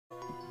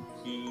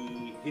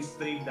his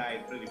stream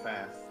died pretty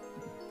fast.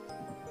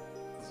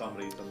 For some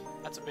reason.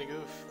 That's a big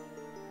oof.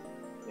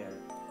 Yeah.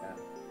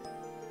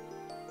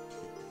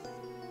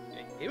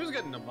 He was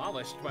getting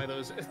demolished by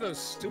those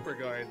super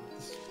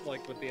guards,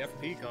 like with the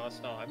FP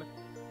cost on.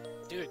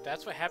 Dude,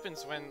 that's what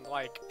happens when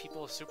like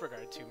people super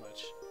guard too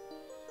much.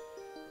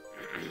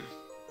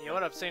 You know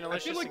what I'm saying,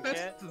 Alicious? I feel like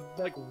that's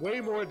like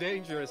way more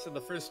dangerous in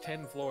the first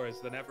 10 floors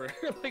than ever,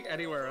 like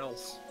anywhere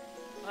else.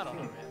 I don't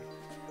know, man.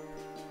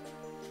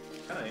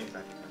 Kinda ain't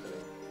that actually.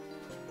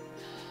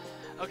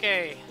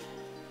 Okay.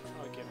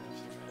 I'll give him a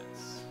few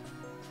minutes.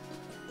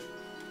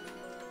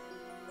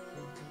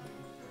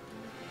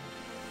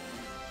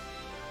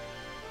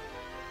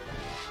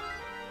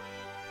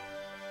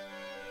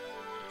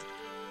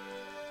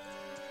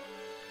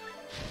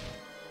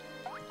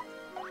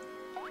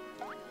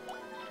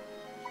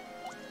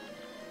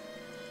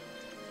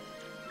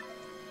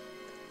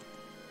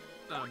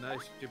 Oh,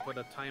 nice. You put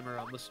a timer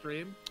on the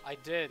stream. I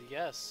did,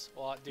 yes.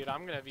 Well, dude,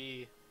 I'm gonna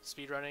be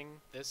speedrunning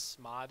this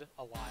mod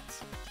a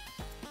lot.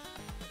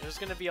 There's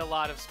gonna be a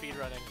lot of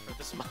speedrunning for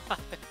this mod.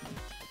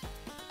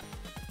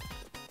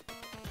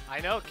 I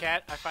know,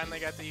 Cat. I finally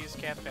got to use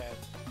CatPad.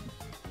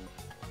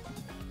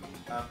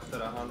 After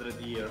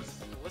 100 years.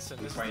 Listen,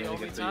 we this is the finally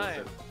only get to use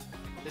time. it.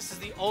 This is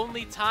the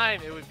only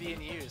time it would be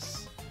in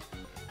use.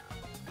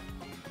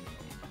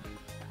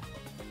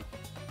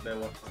 There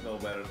was no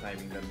better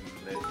timing than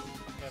this.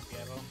 Yep,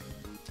 Gabo.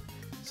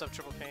 What's up,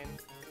 Triple Pain?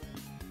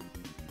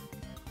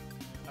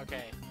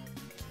 Okay.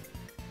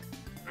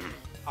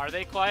 Are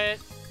they quiet?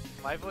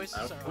 My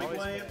voices are we always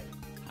quiet? quiet.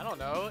 I don't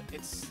know.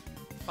 It's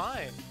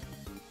fine.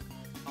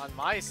 On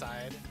my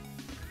side,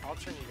 I'll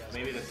turn you guys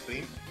Maybe over. the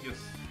stream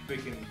just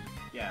freaking...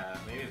 Yeah,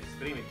 maybe the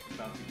stream is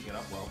not picking it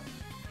up well.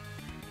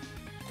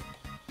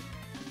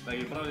 Like,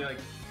 you probably like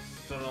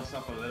turn us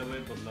up a little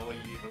bit, but lower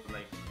your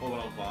like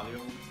overall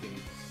volume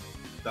since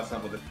that's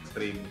not what the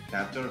stream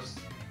captures.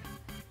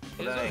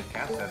 But then I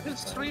can't set His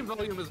stream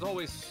volume is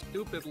always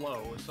stupid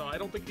low, so I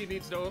don't think he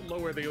needs to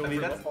lower the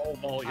mean, overall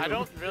volume. I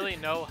don't really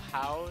know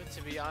how,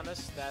 to be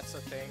honest. That's a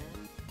thing.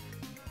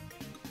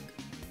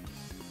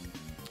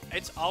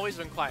 It's always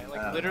been quiet.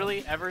 Like,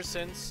 literally ever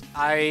since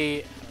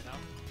I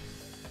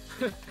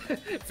don't know.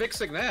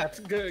 Fixing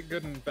that,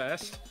 good and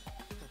fast.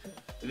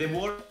 The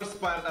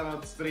worst part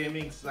about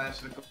streaming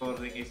 /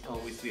 recording is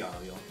always the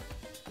audio.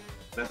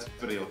 That's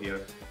real here.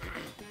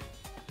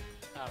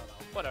 I don't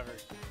know. Whatever.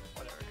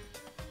 Whatever.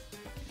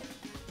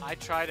 I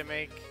try to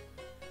make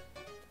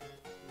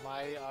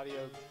my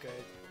audio good.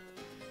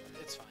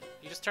 It's fine.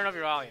 You just turn up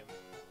your volume.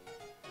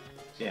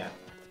 Yeah.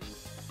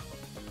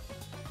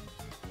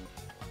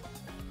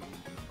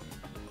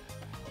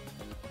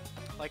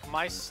 Like,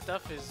 my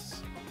stuff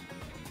is,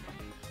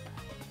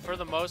 for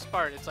the most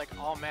part, it's like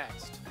all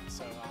maxed.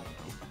 So, I don't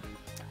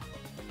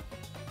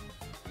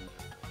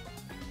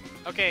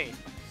know. Okay.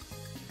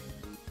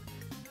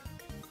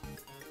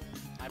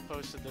 I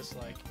posted this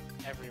like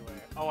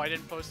everywhere. Oh, I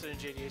didn't post it in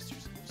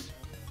Jdaster64.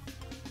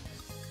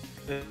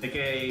 Like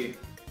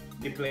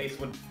the place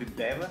where the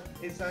dev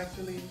is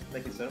actually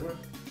like a server.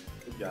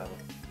 Good job.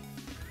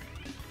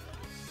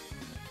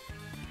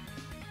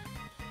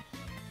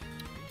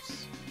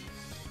 Oops.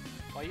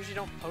 Well, I usually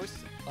don't post,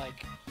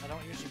 like, I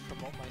don't usually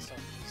promote myself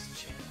in this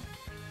channel.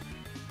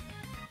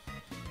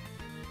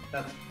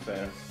 That's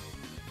fair.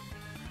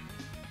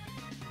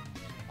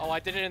 Oh, I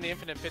did it in the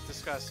Infinite Pit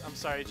Discuss. I'm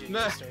sorry,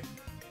 Jdaster.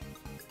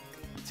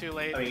 Too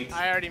late. I mean,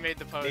 I already made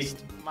the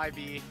post. My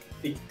B.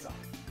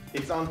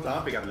 It's on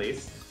topic at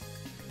least.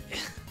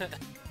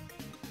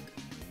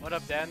 What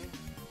up, Dan?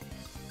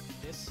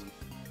 Yes.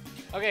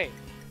 Okay.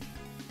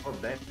 Oh,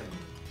 damn.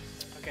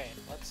 Okay.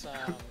 Let's. All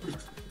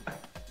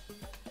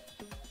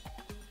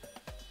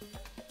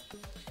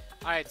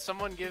right.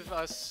 Someone give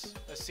us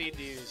a seed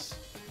to use.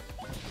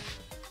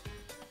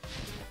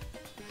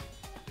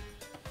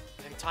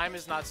 And time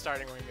is not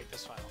starting when we make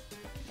this final.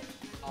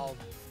 I'll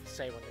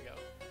say when to go.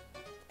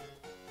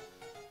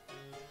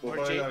 Or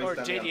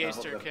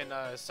Jdaster can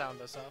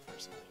sound us off or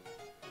something.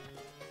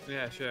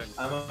 Yeah, sure.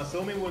 I'm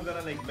assuming we're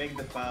gonna like make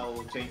the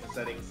file, change the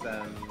settings,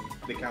 and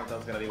the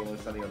countdown's gonna be when we're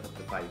starting on the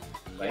pipe,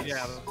 right?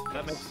 Yeah,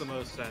 that makes the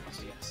most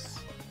sense. Yes.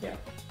 Yeah.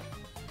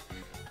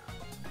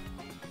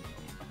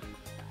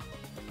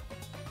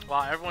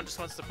 Wow, everyone just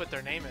wants to put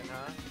their name in,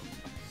 huh?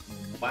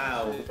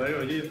 Wow, very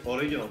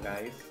original,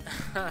 guys.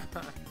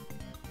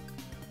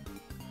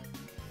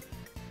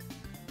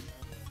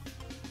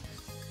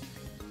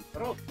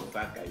 What about the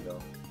fat guy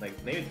though?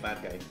 Like, name it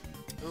fat guy.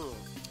 Ooh,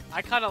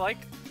 I kind of like.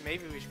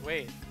 Maybe we should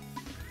wait.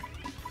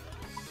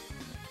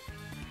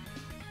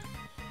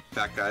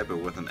 Fat guy, but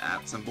with an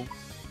 @ symbol.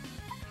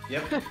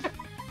 Yep.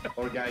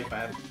 Or guy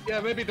fat. Yeah,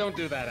 maybe don't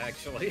do that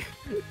actually.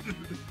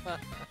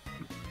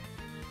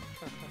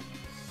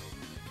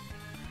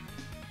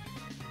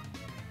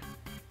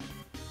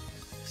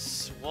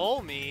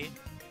 Swole me?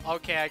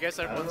 Okay, I guess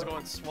everyone's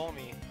going swole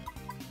me.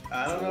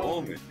 I don't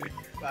know.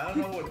 I don't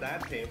know where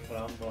that came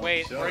from. But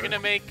Wait, sure. we're gonna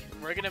make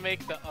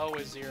the O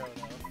a 0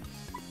 though.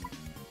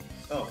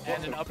 Oh,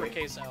 And an awesome.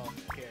 uppercase L.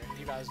 Here,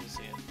 you guys will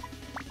see it.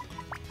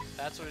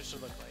 That's what it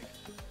should look like.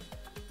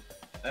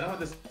 I don't have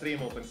the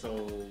stream open,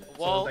 so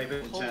Well, type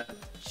in chat.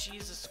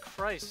 Jesus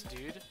Christ,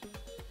 dude.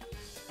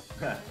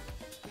 I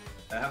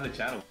have the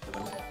chat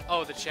open.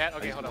 Oh, the chat?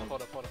 Okay, hold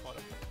up.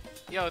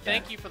 Yo,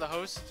 thank you for the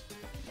host.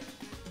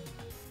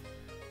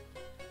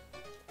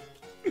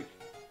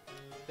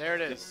 There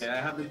it is. Yeah, I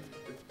have the...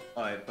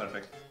 Alright,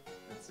 perfect.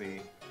 Let's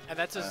see. And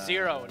that's a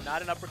 0,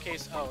 not an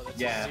uppercase O.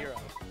 That's a 0.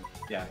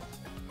 Yeah.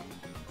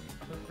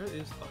 Where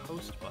is the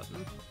host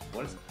button?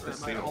 What is Or the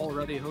am I zero?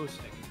 already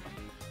hosting?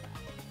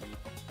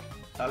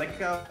 I like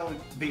how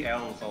the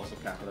L is also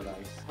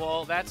capitalized.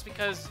 Well, that's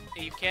because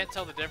you can't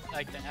tell the difference.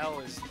 Like, the L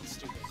is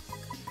stupid.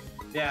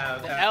 Yeah.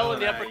 The L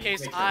and the I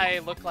uppercase makes I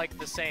sense. look like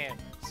the same,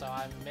 so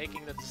I'm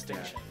making the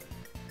distinction.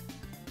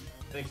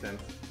 Makes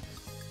sense.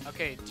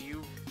 Okay, do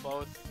you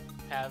both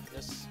have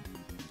this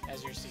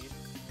as your seed?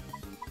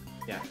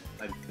 Yeah,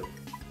 I do.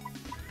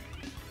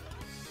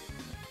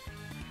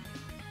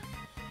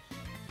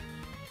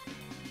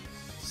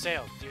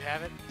 Sail, do you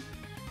have it?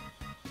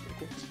 Of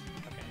course.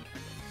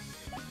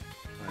 Okay.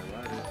 Alright,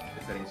 what are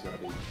the settings gonna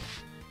be?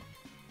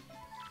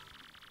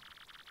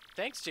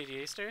 Thanks,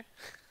 Jdaster.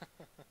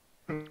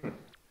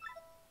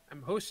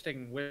 I'm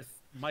hosting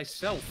with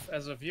myself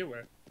as a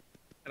viewer,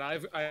 and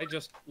I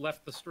just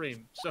left the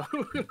stream. So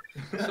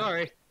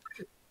sorry.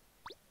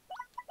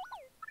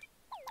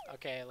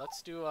 Okay,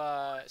 let's do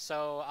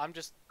so I'm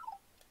just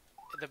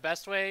the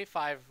best way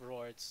 5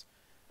 rewards.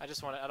 I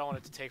don't want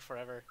it to take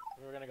forever.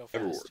 We're gonna go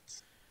fast.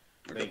 Rewards.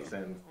 Makes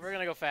sense. We're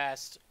gonna go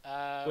fast.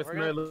 With we're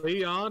gonna,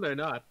 Melee on or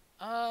not?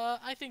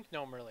 I think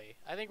no Merlee.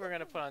 I think we're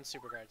gonna put on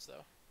super guards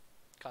though.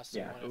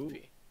 Costing 1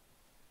 FP.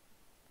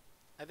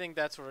 I think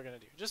that's what we're gonna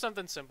do. Just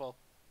something simple.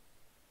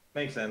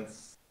 Makes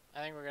sense. I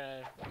think we're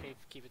gonna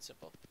keep it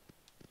simple.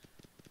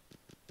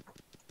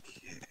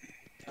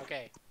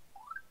 Okay.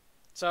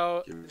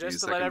 So, Give me a just to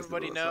second let to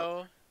everybody load this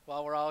know,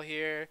 while we're all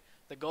here,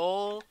 the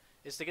goal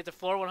is to get to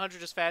floor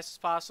 100 as fast as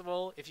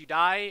possible. If you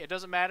die, it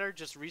doesn't matter.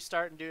 Just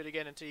restart and do it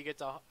again until you get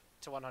to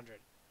 100.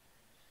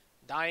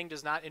 Dying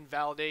does not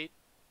invalidate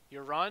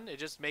your run. It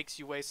just makes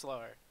you way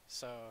slower.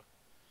 So,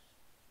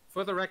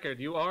 For the record,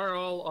 you are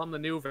all on the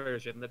new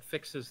version that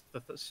fixes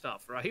the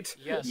stuff, right?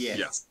 yes. Yes.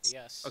 Yes.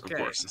 Yes. Okay. Of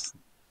course.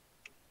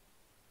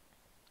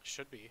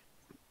 Should be.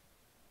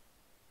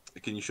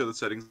 Can you show the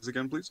settings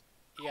again, please?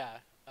 Yeah.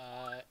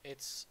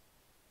 It's...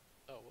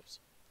 Oh, whoops.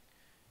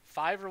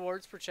 5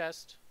 rewards per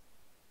chest,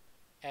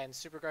 and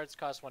super guards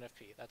cost 1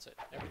 FP. That's it.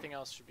 Everything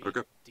else should be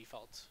Okay.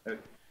 default. Okay.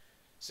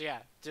 So yeah,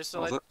 just to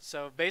How's let... that?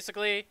 So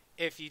basically,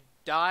 if you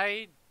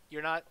die,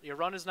 your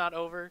run is not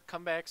over.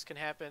 Comebacks can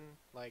happen.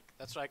 Like,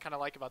 that's what I kind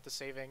of like about the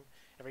saving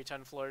every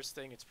 10 floors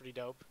thing. It's pretty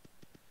dope.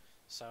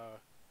 So,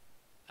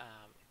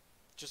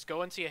 just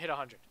go until you hit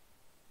 100.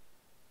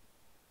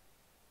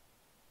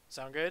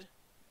 Sound good?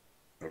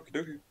 Okie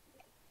dokie.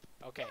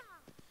 Okay.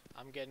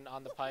 I'm getting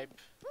on the pipe.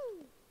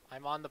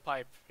 I'm on the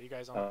pipe. Are you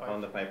guys on the pipe?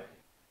 On the pipe.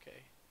 Okay.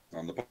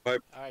 On the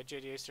pipe. Alright,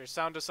 Jdaster,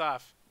 sound us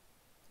off.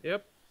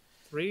 Yep.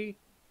 3,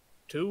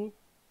 2,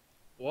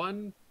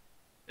 1,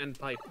 and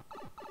pipe.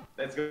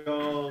 Let's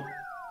go.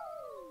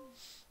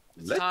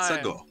 Let's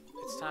time. go.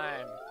 It's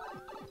time.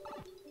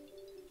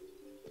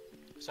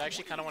 So I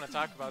actually kind of want to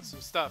talk about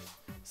some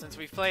stuff. Since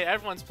we've played,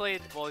 everyone's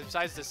played, well,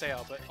 besides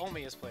DESail, but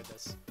Olmi has played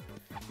this.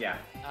 Yeah.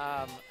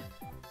 A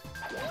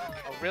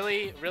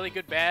really, really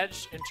good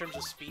badge in terms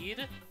of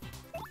speed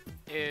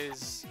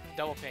is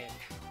Double Pain.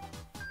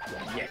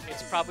 Yeah.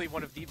 It's probably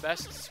one of the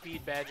best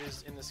speed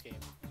badges in this game.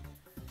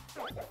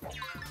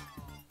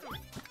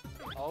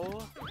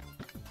 Oh.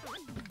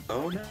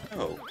 Oh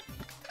no.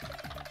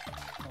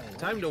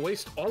 Time to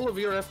waste all of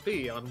your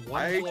FP on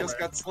one I floor. just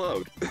got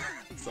slowed.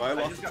 So I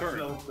lost just the got turn.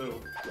 slow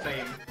too.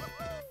 Same.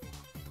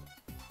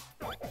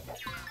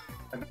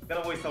 I'm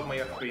gonna waste all my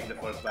FP in the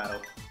first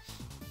battle.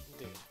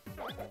 Dude.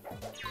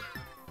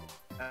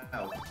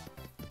 Ow.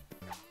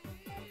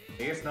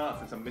 I guess not,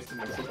 since I'm missing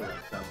my super round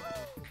now.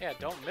 Yeah,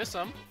 don't miss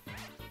them.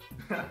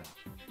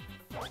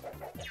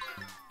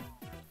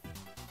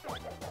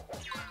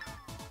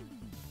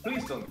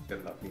 Please don't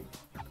get lucky.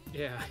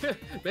 Yeah,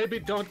 maybe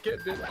don't get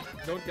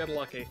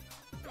lucky.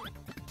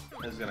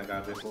 I'm just gonna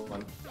guard this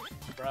one.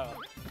 Bro,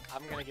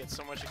 I'm gonna get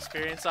so much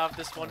experience off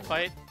this one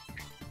fight.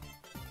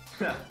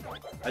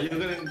 Are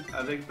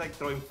they like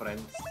throwing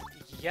friends?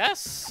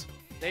 Yes!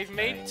 They've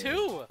made Dang.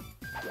 2!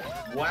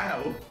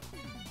 Wow!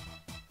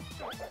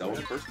 That was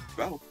the first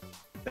battle.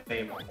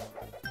 Same.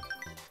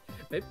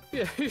 Maybe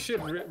you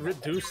should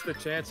reduce the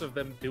chance of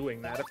them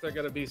doing that if they're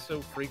gonna be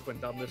so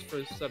frequent on this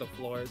first set of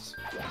floors.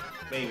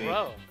 Maybe.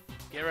 Bro,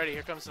 get ready,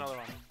 here comes another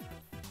one.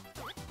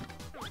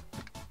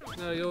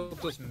 No, you'll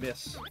just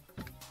miss.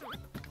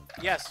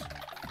 Yes,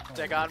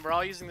 Dagon, we're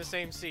all using the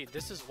same seed.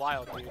 This is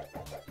wild, dude.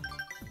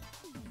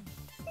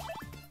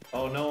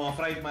 Oh no,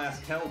 off-right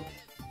mask, help!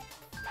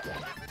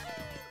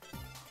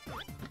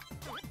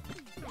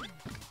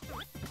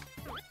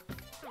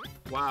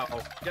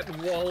 Wow,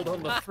 getting walled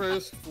on the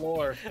first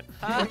floor.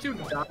 Don't you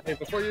die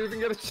before you even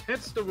get a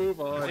chance to move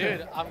on.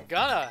 Dude, I'm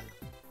gonna.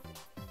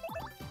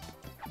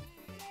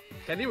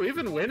 Can you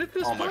even win at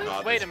this Oh point? my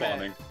god, Wait they're a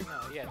minute.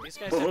 spawning. No, Yeah, these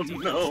guys have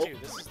defense no. too.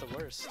 This is the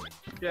worst.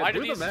 Yeah, Why do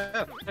do these... the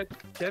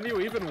math. Can you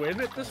even win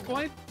at this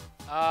point?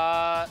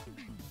 I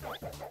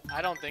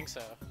don't think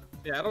so.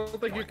 Yeah, I don't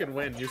think you can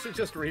win. You should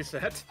just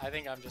reset. I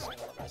think I'm just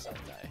gonna let myself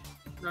die.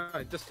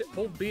 No, just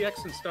hold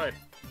BX and start.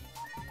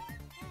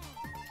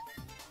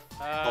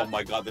 Oh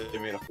my god, they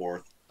made a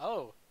fourth.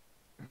 Oh.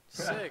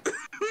 Sick.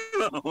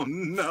 Oh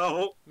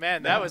no.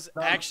 Man, that was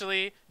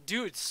actually...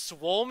 Dude,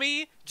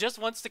 Swolmy just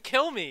wants to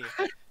kill me.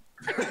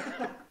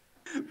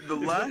 The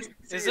last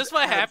Is this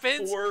what had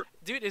happens? 4.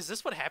 Dude, is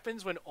this what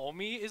happens when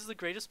Olmi is the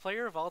greatest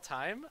player of all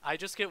time? I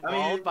just get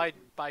walled by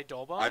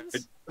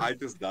Dobons? I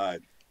just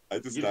died. I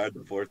just died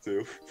before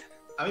too.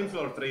 I'm in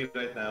floor 3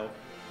 right now.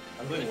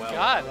 I'm doing well.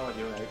 God. I don't know what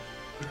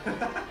you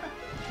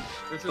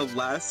like. The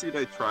last seed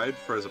I tried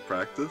for as a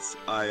practice,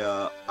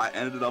 I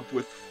ended up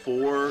with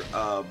 4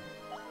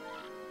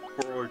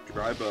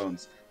 dry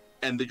bones,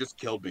 and they just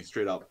killed me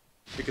straight up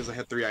because I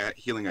had 3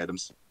 healing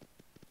items.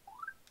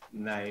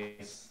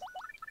 Nice.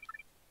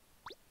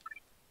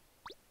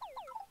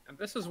 And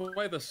this is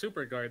why the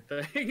super guard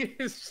thing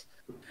is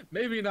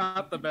maybe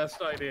not the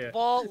best idea.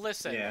 Well,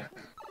 listen. Yeah.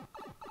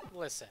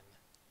 Listen.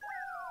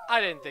 I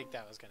didn't think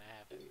that was gonna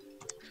happen.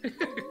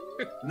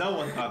 No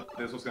one thought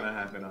this was gonna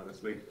happen,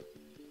 honestly.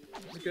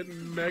 Just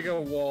getting mega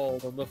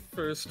walled on the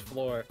first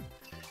floor.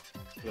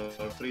 Floor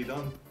 3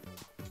 done.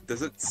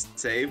 Does it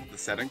save the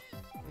setting?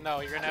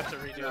 No, you're gonna have to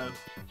redo it.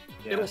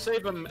 Yeah. It'll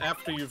save them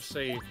after you've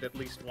saved at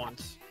least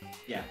once.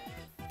 Yeah.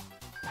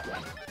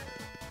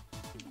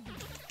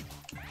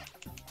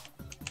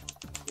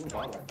 Ooh,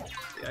 wow.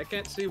 Yeah, I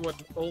can't see what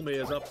Olmi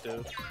is up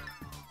to.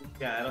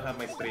 Yeah, I don't have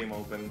my stream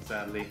open,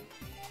 sadly.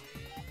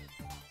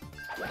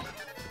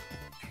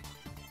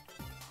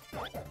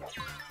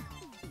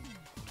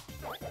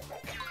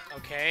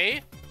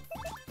 Okay.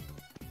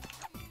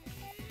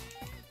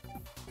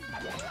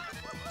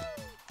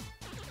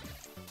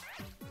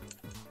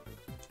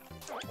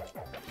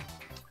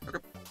 Okay.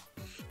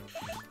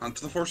 On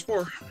to the first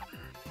floor.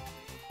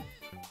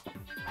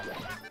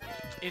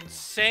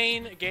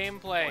 Insane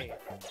gameplay.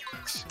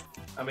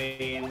 I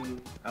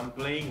mean, I'm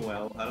playing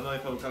well. I don't know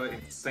if I would call it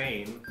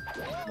insane,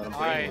 but I'm playing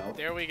Alright, well.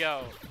 there we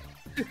go.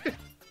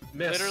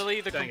 Miss.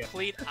 Literally the Dang it.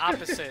 complete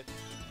opposite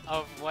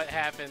of what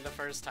happened the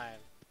first time.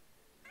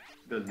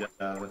 Good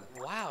job.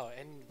 Wow,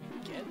 and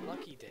we get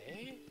Lucky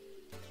Day?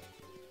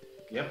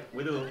 Yep,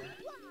 we do.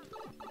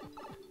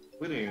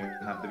 We don't even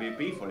have the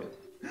VP for it.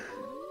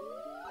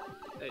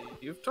 Hey,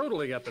 you've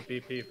totally got the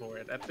BP for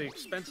it, at the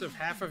expense of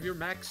half of your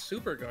max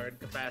super guard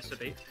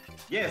capacity.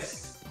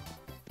 Yes!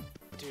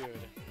 Dude.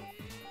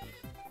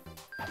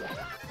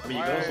 I mean,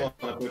 you can also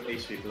want to put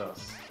HP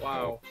plus.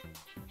 Wow.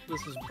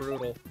 This is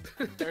brutal.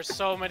 There's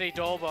so many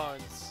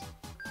Dolbones.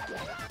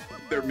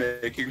 They're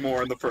making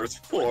more on the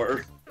first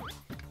floor.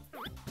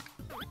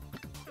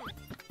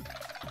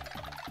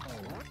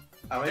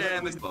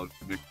 And they slowed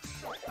me.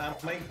 Am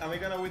I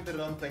gonna win the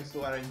run thanks to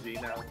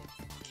RNG now?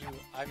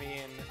 I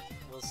mean,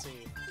 we'll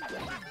see.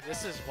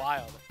 This is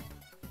wild.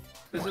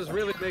 This is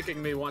really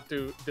making me want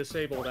to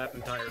disable that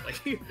entirely.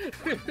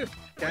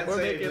 Can't or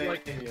say make it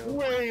like blame you.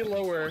 way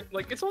lower.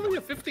 Like it's only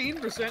a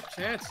 15%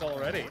 chance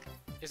already.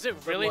 Is it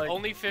really like-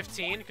 only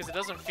 15? Because it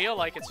doesn't feel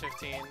like it's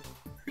 15.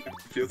 It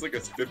feels like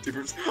it's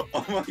 50%.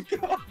 Oh my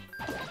god.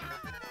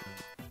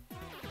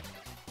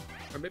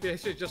 Or maybe I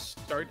should just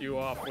start you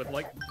off with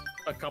like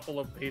a couple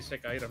of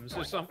basic items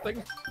or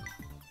something.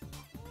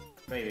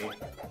 Maybe.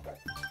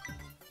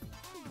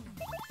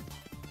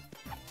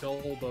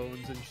 Dull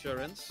Bones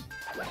Insurance.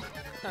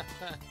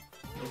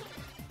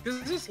 Because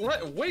it's just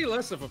way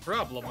less of a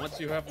problem once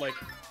you have like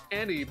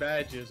any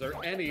badges or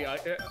any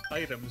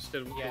items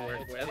to Yeah,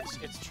 work with.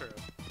 it's true.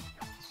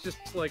 It's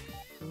just like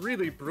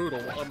really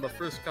brutal on the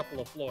first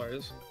couple of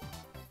floors.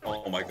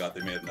 Oh my god,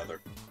 they made another.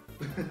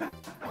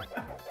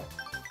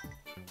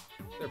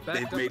 They're backed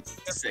They've up made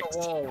against 6. the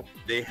wall.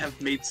 They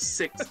have made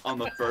 6 on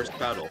the first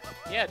battle.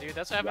 Yeah, dude,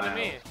 that's what happened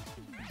to me.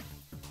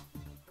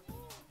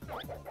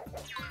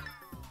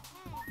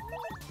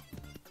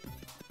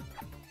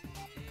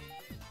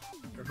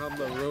 They're on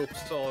the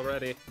ropes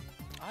already.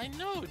 I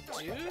know,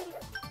 dude.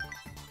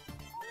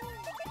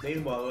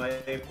 Meanwhile, I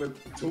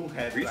equipped 2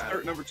 head Restart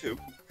ramps. number 2.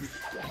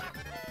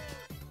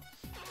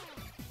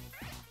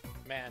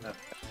 Man,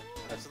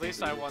 at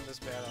least I won this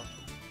battle.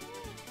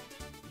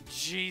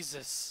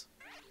 Jesus.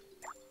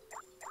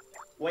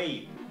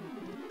 Wait,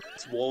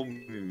 Swole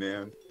me,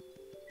 man.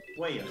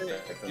 wait a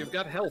second. You've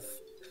got health.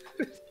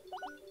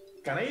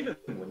 Can I even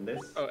win this?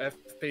 Oh,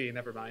 FP,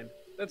 never mind.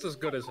 That's as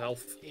good as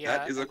health. Yeah,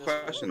 That is a at this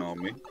point. question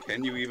on me.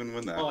 Can you even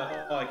win that? Oh,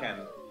 I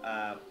can.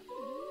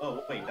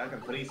 Oh, wait, that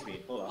can freeze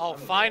me. Hold on. Oh,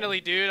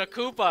 finally, dude, a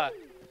Koopa.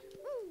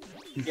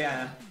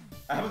 Yeah.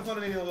 I haven't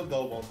found any other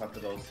dull bones after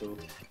those 2.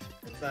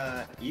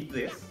 Let's, eat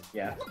this.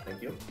 Yeah,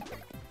 thank you.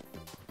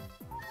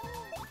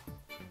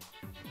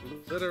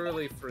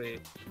 Literally free.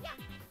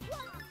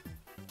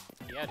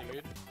 Yeah,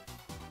 dude.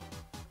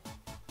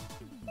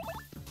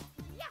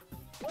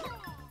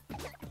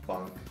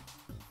 Bunk.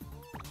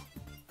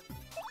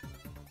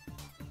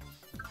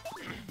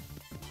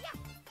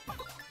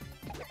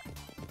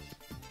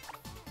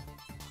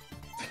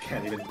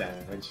 can't even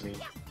damage me.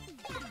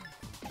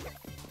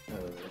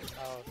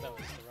 Oh, that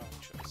was the wrong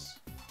choice.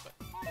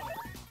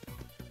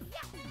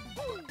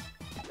 But...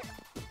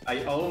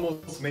 I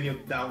almost made you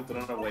down to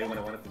run away when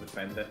I wanted to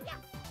defend it.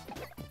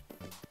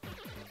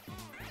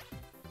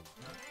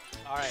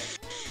 Alright.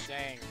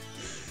 Dang.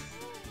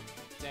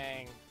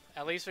 Dang.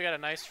 At least we got a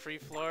nice free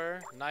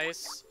floor.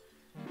 Nice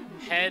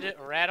head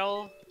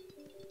rattle.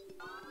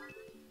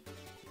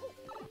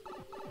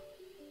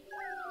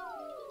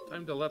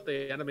 Time to let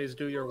the enemies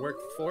do your work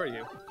for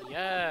you.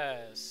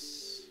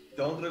 Yes.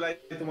 Don't rely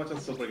too much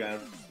on super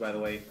guards, by the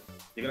way.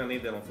 You're gonna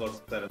need them on floor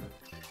 7.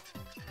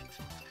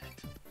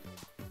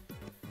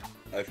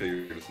 I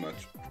figured as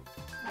much.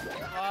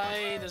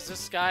 Why does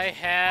this guy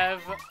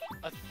have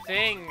a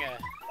thing?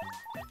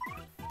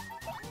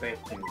 Thing.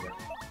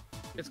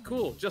 It's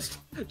cool. Just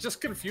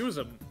confuse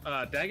him.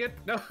 Dang it.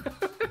 No.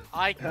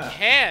 I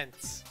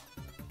can't.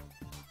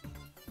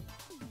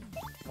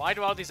 Why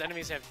do all these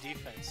enemies have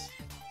defense?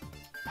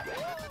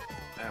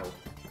 Ow.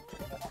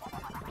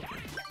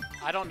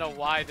 I don't know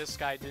why this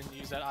guy didn't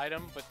use that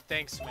item, but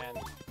thanks, man.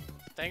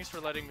 Thanks for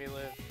letting me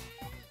live.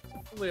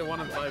 Only a 1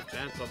 in 5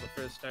 chance on the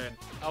first turn.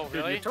 Oh, Dude,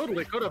 really? you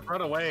totally could have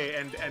run away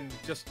and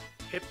just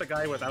hit the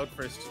guy without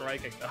first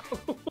striking,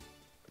 though.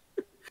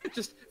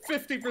 Just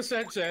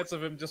 50% chance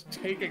of him just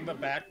taking the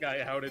bat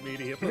guy out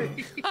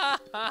immediately.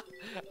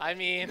 I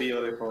mean...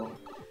 Beautiful.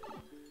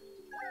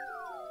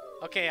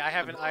 Okay, I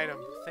have an item.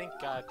 Thank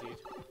God, dude.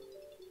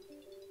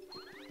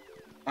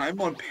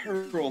 I'm on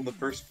peril on the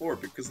first floor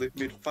because they've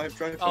made 5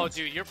 drive Oh, zones.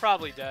 dude, you're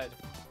probably dead.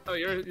 Oh,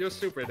 you're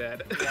super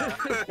dead.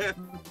 Yeah.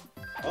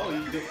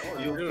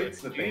 You Dude,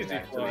 fixed the thing, easy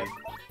actually. floor.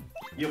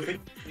 You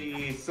fixed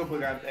the super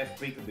guard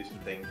F3 condition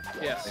thing.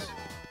 Yes.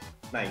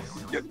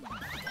 Nice. Yep.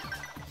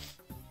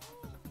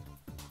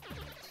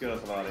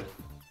 Curious about it.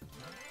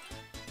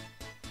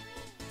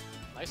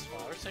 Nice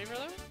flower saver,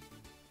 though.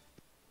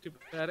 Too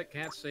bad it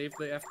can't save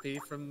the FP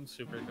from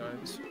super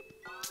guards.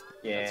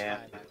 Yeah.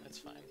 That's fine. That's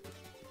fine.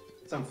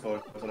 It's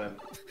unfortunate.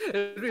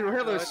 It'd be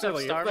rather What's up,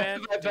 silly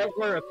Starman? if that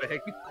were a thing.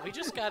 We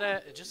just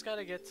gotta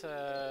get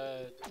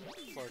to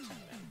floor 10, man.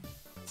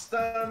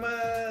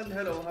 Starman!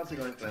 Hello, how's it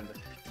going, friend?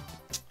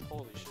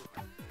 Holy shit.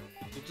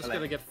 You're just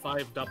gonna get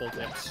 5 double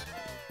dips.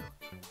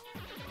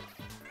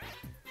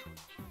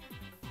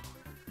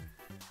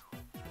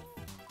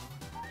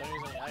 Don't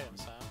use any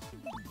items, huh?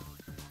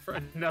 For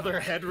another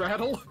head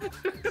rattle?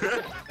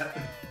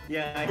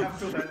 Yeah, I have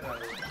 2 red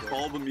arrows.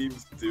 All the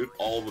memes, dude.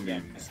 All the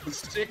memes.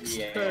 6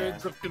 Yeah.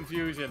 turns of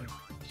confusion.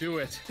 Do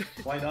it.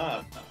 Why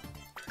not?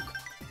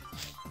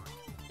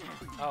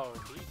 Oh,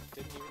 he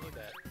didn't even need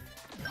that.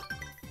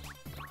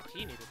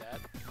 He needed that.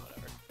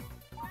 Whatever.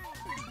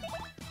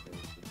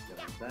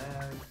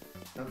 That.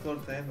 Not floor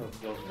 10 or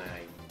floor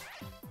 9?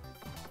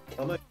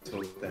 Oh no, it's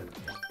floor 10.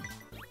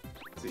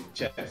 Let's see,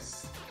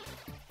 chess.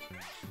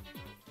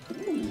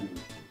 Ooh.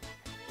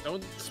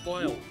 Don't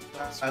spoil.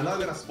 I'm not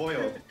gonna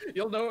spoil.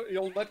 You'll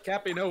let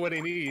Kappy know what he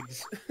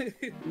needs.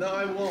 No,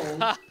 I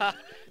won't.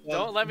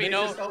 Don't let me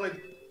know. This is all I-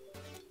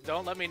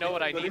 Don't let me know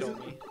what I But need, this is-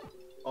 Omi.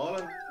 All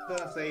I'm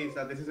gonna say is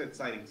that this is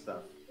exciting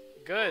stuff.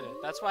 Good.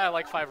 That's why I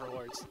like 5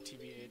 rewards,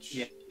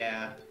 TBH.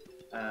 Yeah.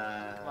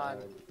 Come on.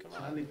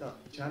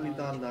 Charlie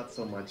Don, not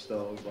so much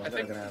though. I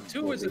think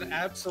 2 is an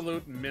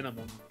absolute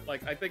minimum.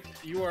 Like, I think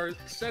you are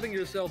setting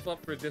yourself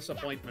up for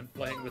disappointment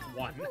playing with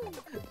 1.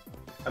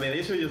 I mean,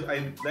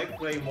 I like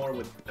playing more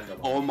with random.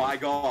 Oh my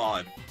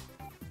god.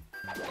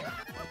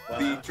 Wow.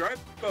 The drive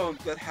bone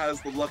that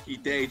has the lucky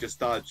day just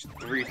dodged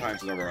 3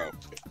 times in a row.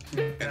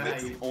 And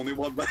Nice. it's only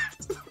 1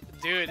 left.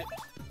 Dude,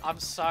 I'm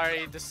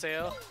sorry,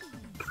 DESail.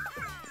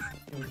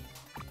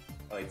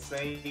 Alright,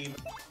 save.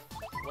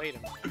 Wait a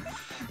minute.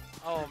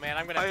 Oh man,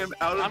 I'm gonna. I am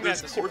out of I'm gonna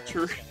this have to super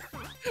torture.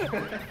 this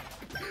guy.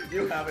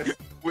 You have it.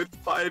 With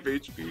 5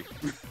 HP.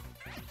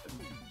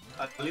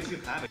 At least you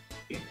have it.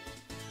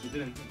 You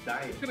didn't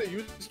die. You could have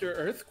used your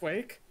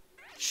earthquake.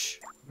 Shh.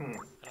 Hmm.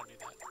 I don't need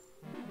that.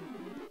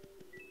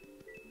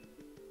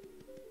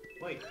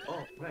 Wait,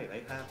 oh, right,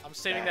 I have. I'm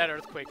saving that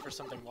earthquake for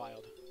something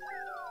wild.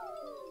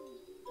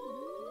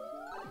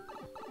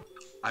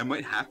 I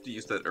might have to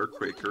use that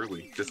earthquake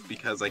early, just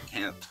because I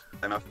can't.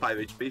 I'm at 5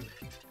 HP.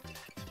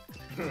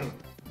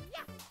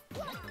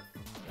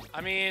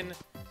 I mean,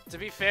 to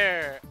be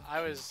fair,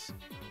 I was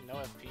no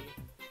FP.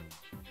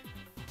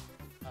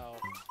 Oh.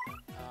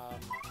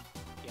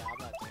 Yeah, I'm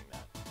not doing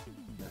that.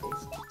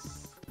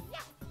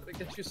 It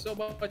gets you so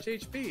much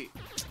HP.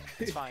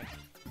 It's fine.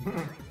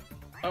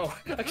 Oh,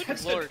 I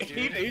guess Lord, an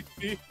dude. 8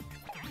 HP.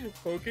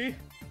 Pokey.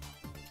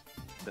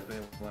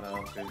 Definitely wanna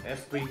upgrade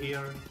FP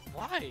here.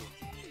 Why?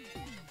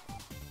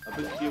 A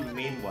bit you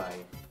mean why?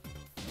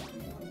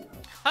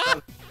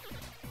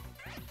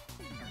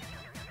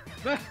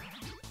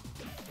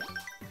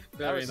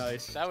 Very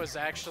nice. That was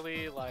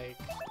actually, like,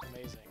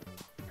 amazing.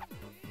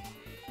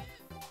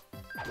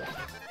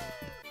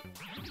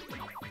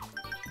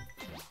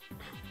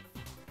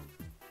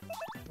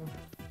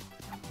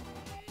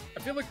 I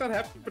feel like that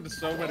happened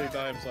so many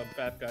times on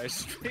Fat Guy's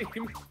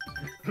stream.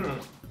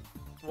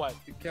 What?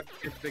 You kept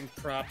giving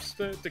props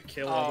to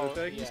kill Oh,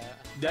 other things.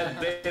 yeah.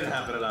 That did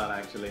happen a lot,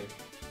 actually.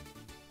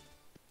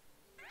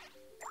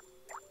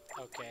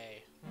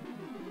 Okay.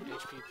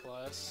 HP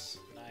plus.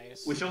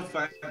 Nice. We showed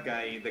Fat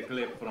Guy the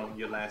clip from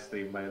your last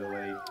stream, by the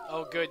way.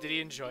 Oh, good. Did he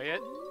enjoy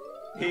it?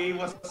 He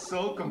was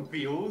so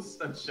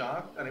confused and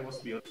shocked, and it was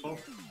beautiful.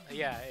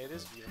 Yeah, it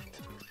is beautiful.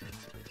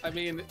 I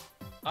mean,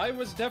 I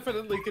was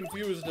definitely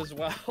confused as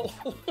well.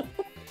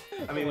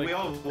 I mean, Like, we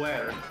all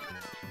were.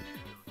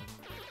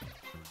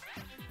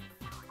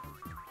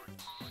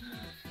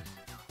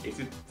 Is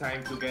it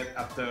time to get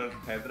a third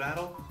head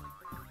rattle?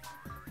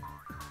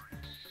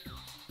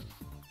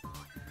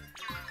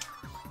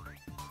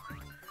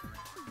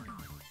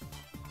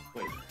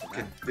 Wait.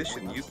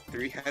 Condition, use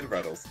 3 head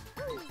rattles.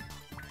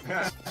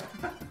 I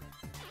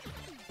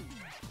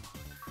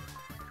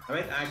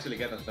might actually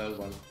get a third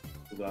one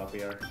to go up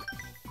here.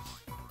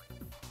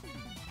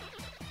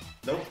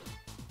 Nope.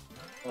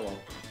 Oh well.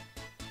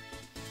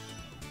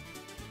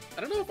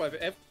 I don't know if I've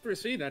ever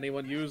seen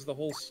anyone use the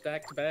whole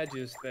stacked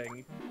badges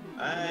thing.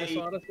 I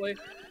Honestly,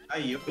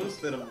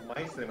 used it on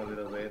my stream a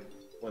little bit.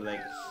 Or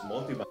like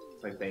multi-box,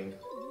 I think.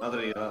 Not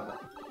really else.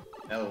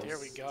 Here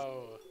we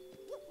go.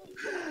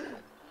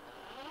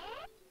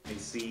 I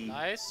see.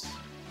 Nice.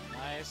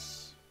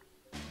 Nice.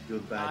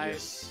 Good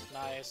badges. Nice.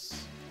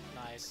 Nice.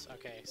 Nice.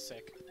 Okay,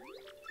 sick.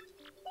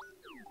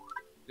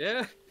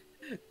 yeah. Oof.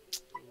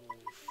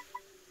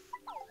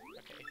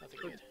 Okay, nothing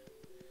good.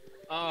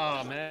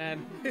 Oh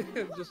man,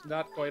 just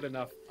not quite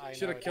enough. I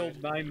Should know, have killed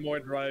dude. 9 more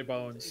dry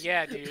bones.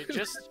 Yeah, dude,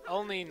 just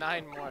only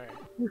 9 more.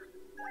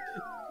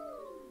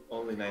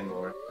 Only 9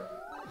 more.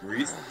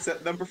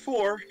 Reset number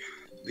 4.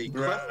 The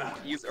Bruh. Clef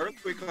used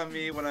Earthquake on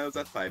me when I was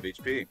at 5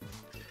 HP.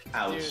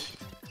 Ouch. Dude.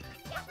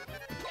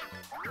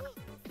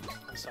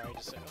 I'm sorry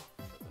to say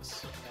for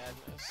this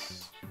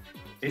madness.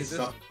 It's this-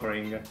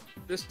 suffering.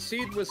 This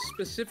seed was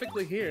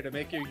specifically here to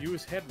make you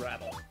use head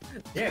rattle.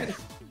 Yes.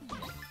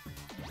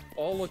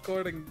 All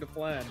according to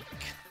plan.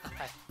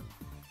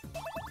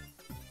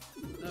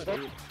 No,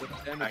 dude, the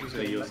damage is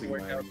Actually gonna using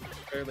work out mine.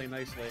 fairly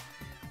nicely.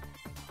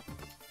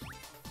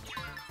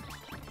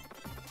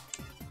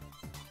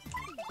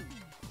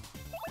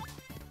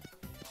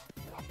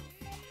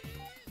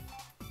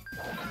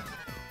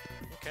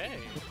 Okay.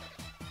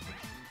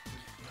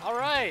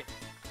 Alright!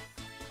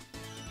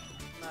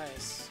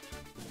 Nice.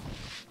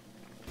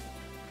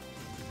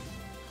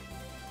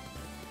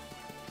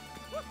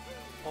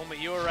 Only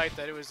you were right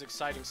that it was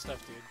exciting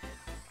stuff, dude.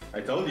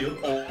 I told you.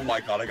 Oh my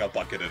god, I got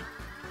bucketed.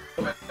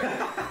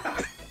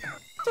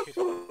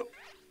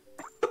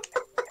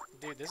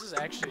 Dude, this is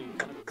actually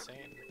kind of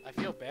insane. I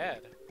feel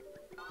bad.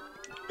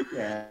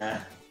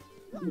 Yeah.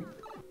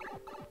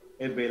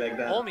 It'd be like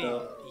that. Olmi,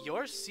 though.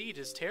 your seed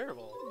is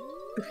terrible.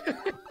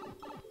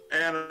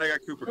 And I got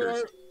Cooper You're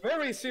Curse.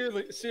 very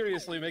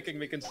seriously making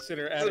me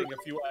consider adding a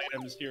few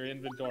items to your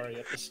inventory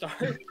at the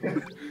start.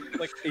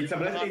 Like It's a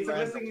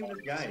blessing in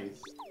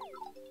disguise.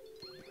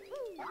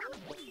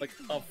 like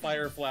a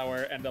fire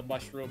flower and a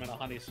mushroom and a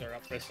honey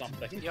syrup or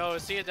something. Yo,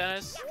 see you,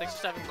 Dennis. Thanks for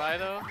stopping by,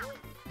 though.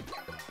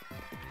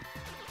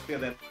 Yeah,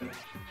 then.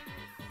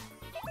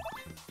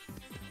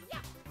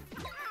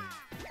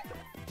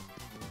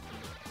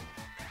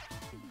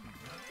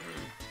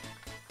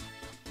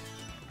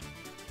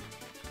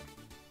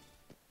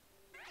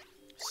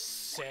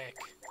 Sick.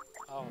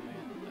 Oh,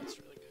 man, that's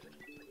really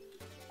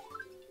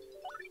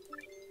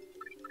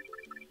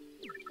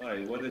good.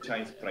 Alright, what the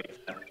Chinese price?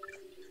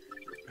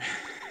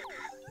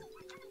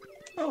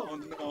 Oh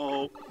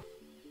no.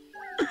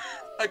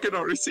 I can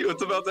already see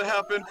what's about to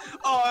happen.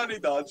 Oh, and he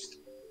dodged.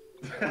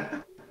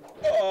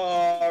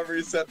 Oh,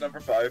 reset number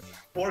 5.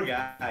 Poor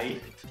guy.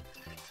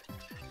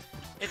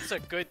 It's a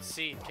good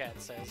seed,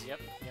 Cat says. Yep,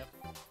 yep.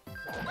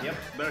 Yep,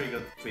 very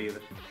good seed.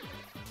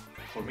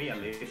 For me, at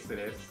least, it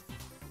is.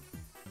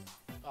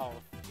 Oh,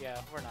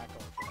 yeah, we're not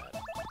going for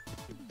that.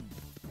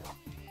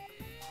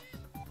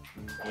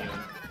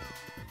 Yeah.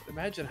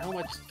 Imagine how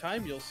much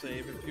time you'll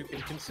save if you can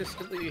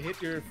consistently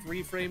hit your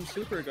 3-frame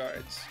super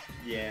guards.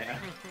 Yeah.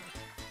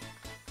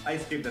 I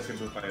skipped the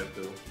simplifier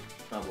too.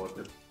 Not worth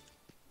it.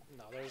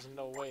 No, there's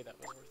no way that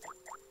was worth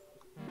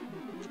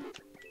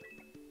it.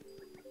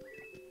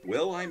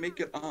 Will I make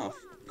it off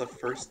the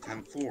first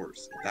 10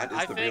 floors? That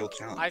is the real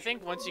challenge. I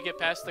think once you get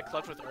past the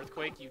clutch with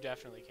Earthquake, you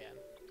definitely can.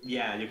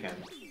 Yeah, you can.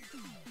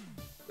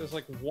 There's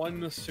like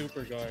one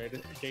super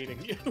guard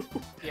gating you.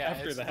 Yeah,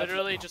 after it's that.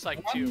 literally just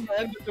like One 2.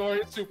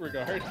 mandatory super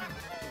guard.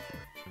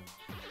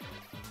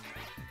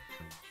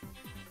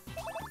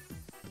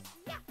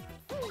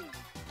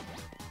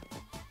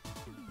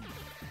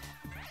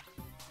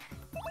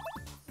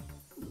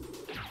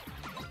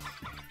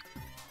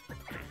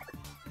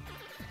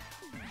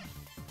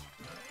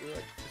 You're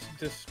like just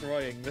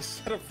destroying this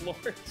set of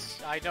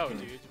floors. I know,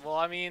 dude. Well,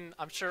 I mean,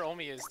 I'm sure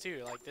Omi is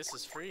too. Like, this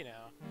is free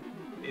now.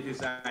 It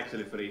is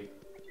actually free.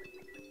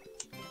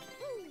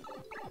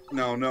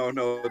 No, no,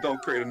 no,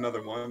 don't create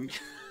another one.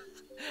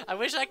 I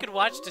wish I could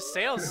watch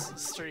DESail's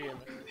stream.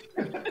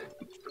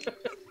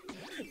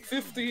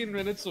 15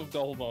 minutes of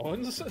dull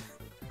bones.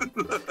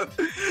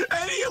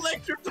 And he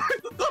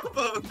electrified the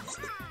Dobones!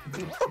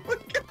 Oh my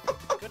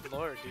god! Good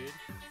lord, dude.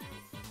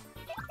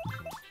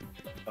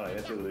 Alright,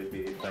 that's really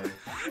big time.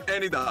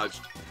 And he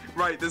dodged.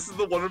 Right, this is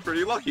the one we're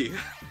pretty lucky.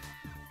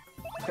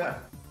 Poor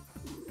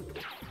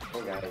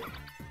guy.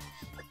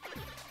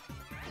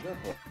 Is that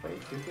what,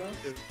 2 plus?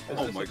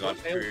 Oh my god,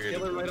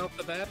 Killer right off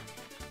the bat.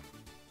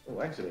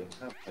 Oh, actually,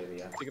 I have an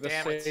idea. You're gonna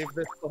Damn it. save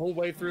this the whole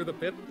way through the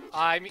pit?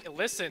 I mean,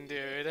 listen,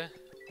 dude.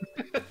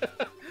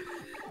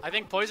 I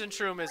think Poison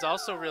Shroom is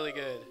also really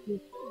good.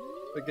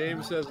 The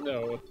game says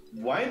no.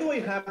 Why do I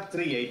have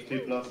 3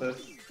 HP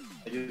pluses?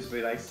 I just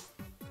realized.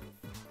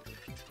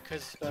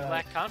 Because you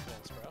lack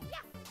confidence, bro.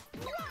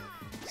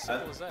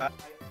 Simple as that.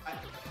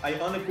 I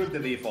unequipped the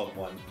default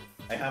one.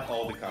 I have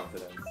all the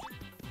confidence.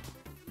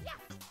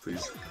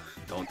 Please,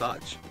 don't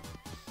dodge.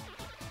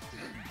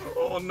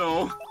 Oh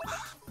no.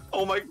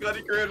 Oh my god,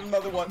 he created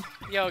another one.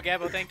 Yo,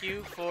 Gabbo, thank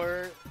you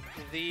for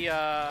the,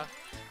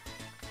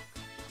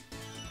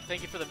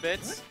 Thank you for the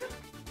bits.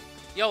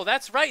 Yo,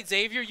 that's right,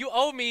 Xavier. You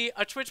owe me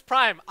a Twitch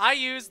Prime. I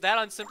used that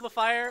on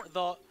Simplifier,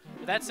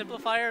 that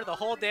Simplifier, the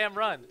whole damn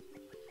run.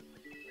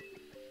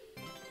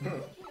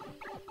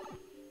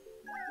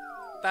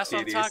 That's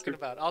what I'm talking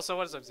about. Also,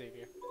 what is up,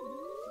 Xavier?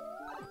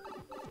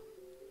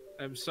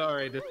 I'm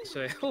sorry to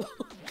say.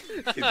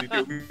 Can you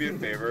do me a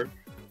favor?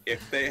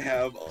 If they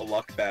have a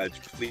luck badge,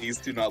 please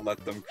do not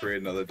let them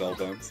create another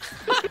Dobones.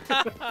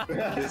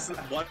 This is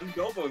one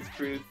Dobones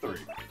created 3.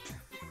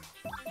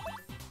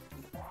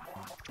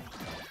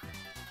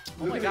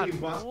 Oh my god,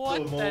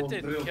 what? That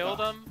didn't kill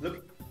them?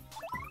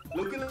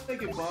 Looking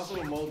like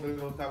impossible mode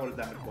drill tower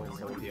damage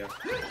points over here.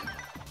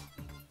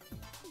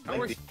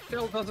 Our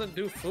still doesn't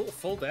do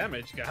full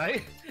damage,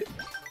 guy.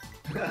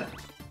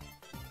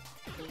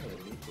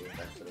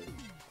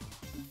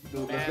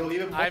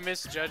 Man, I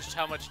misjudged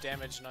how much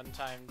damage an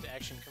untimed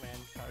action command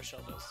power shell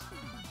does.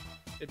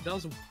 It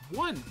does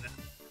 1.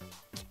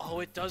 Oh,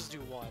 it does do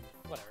 1.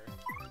 Whatever.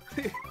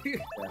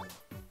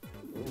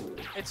 Ooh.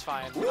 It's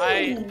fine. Ooh.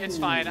 It's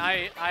fine.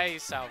 I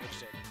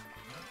salvaged it.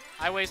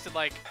 I wasted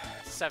like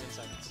 7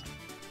 seconds.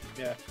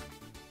 Yeah.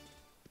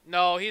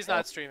 No, he's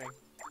not streaming.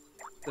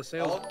 The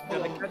sales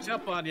gonna catch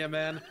up on you,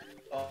 man.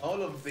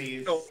 All of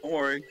these. Don't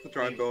worry, the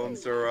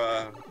Tribones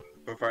are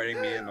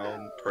providing me in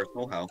own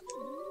personal hell.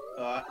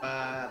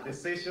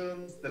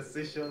 Decisions.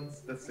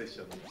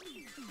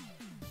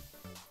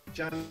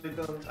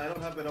 Jonathan, I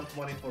don't have enough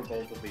money for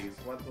both of these.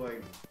 What do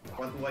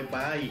I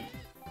buy?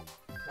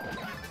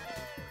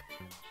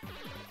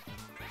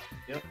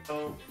 You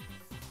know,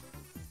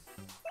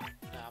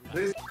 Nah, I'm not.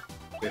 this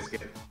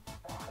biscuit.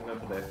 I'm going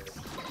for this.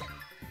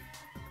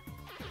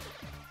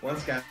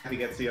 Once Kappy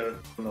gets here, I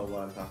don't know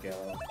what I'm talking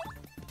about.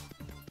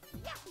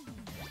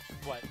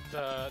 What?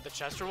 The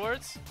chest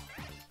rewards?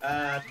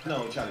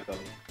 No, Jonathan.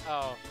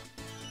 Oh.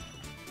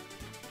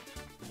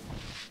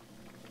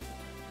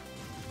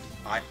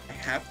 I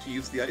have to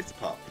use the Ice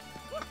Pop.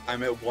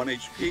 I'm at 1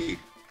 HP.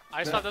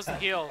 Ice Pop doesn't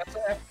heal. That's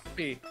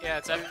FP. Yeah,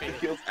 it's It FP.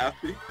 heals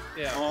happy.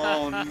 Yeah.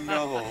 Oh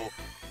no.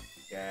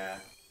 Yeah.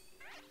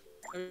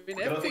 I mean,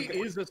 FP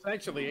is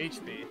essentially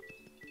HP.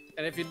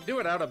 And if you do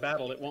it out of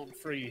battle, it won't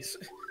freeze.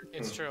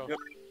 It's true. Yep.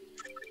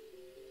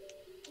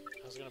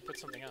 I was gonna put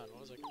something on. What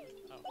was I gonna do?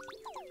 Oh.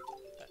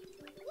 That.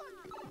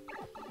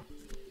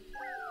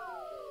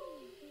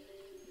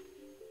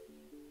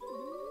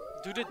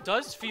 Dude, it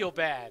does feel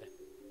bad.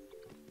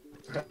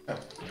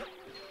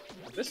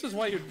 This is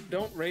why you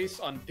don't race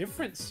on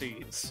different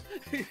seeds.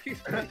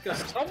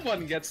 Because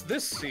someone gets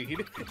this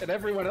seed, and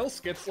everyone else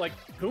gets, like,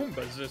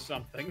 Goombas or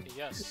something.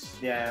 Yes.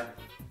 Yeah.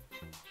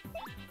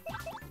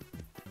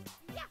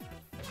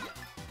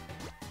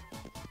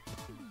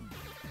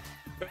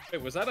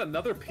 Wait, was that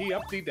another P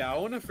up, D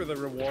down for the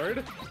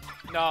reward?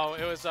 No,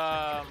 it was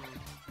it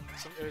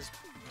was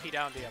P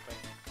down D up.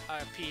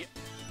 P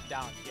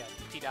down, yeah,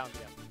 P down D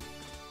up.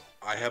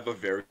 I have a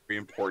very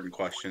important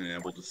question, and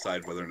it will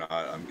decide whether or not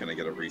I'm gonna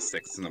get a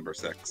re-6 to number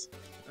 6.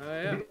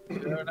 Yeah,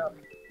 fair enough.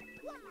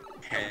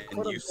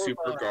 Can you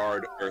Super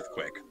Guard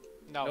Earthquake?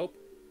 No. Nope.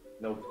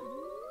 Nope.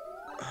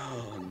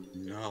 Oh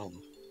no.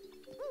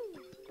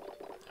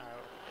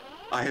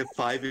 Alright. I have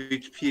 5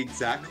 HP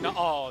exactly. No.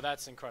 Oh,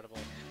 that's incredible.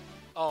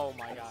 Oh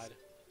my god.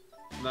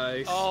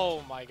 Nice.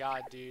 Oh my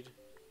god, dude.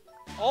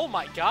 Oh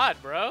my god,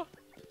 bro.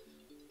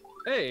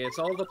 Hey, it's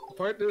all the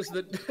partners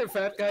that the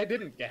fat guy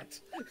didn't get.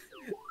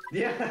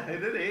 Yeah,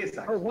 it is.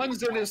 Or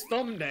one's in his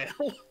thumbnail.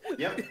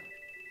 Yep.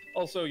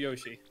 Also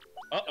Yoshi.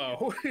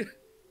 Uh-oh.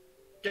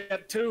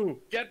 Get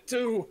 2! Get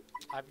 2!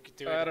 I'm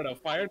doing. I don't know,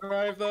 Fire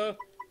Drive though?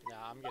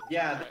 Nah, I'm getting.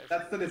 Yeah, five.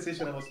 that's the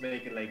decision I was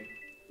making. Like,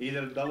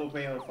 either double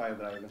pay or 5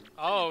 drive.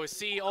 Oh,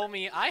 see,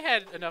 Olmi, I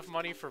had enough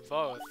money for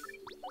both.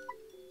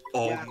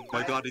 Oh Yeah,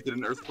 my god, he did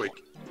an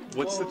Earthquake.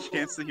 What's the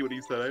chance that he would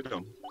use that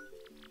item?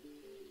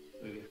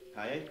 Really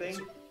high, I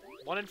think.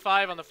 1 in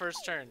 5 on the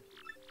first turn.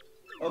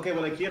 Okay,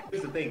 well, like, here's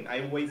the thing.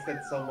 I wasted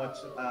so much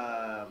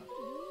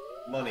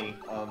money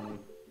on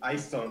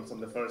ice storms on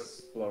the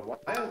first floor. Why?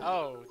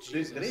 Oh,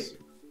 Did Jesus.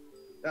 it?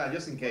 Yeah,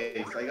 just in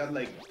case. I got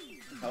like,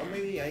 how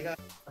many? I got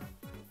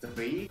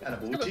 3 and a I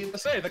was bullshit. gonna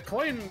say, the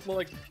coin,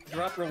 like,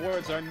 drop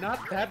rewards are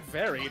not that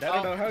varied. I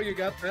don't know how you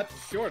got that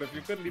short if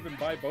you couldn't even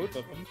buy both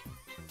of them.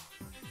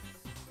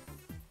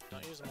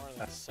 Don't use more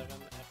than 7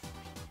 FP.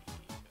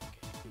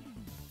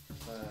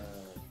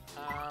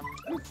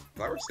 Okay.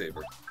 Flower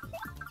Saber.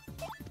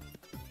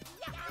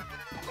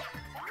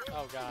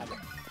 Oh god.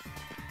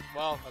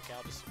 Well, okay,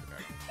 I'll just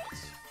disregard it.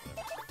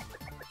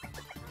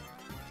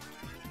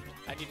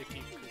 I need to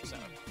keep Coops out,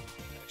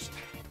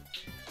 actually.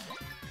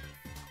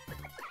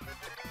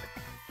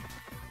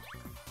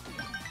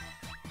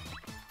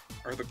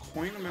 Are the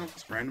coin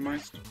amounts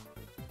randomized?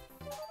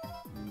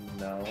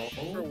 No.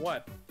 For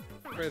what?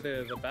 For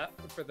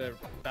the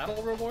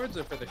battle rewards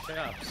or for the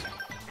shops?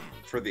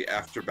 For the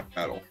after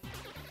battle.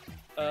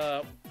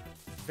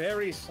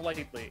 Very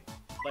slightly.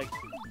 Like,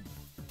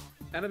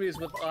 enemies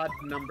with odd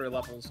number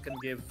levels can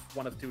give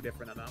one of 2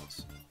 different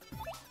amounts.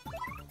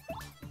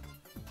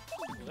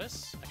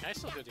 This? Can I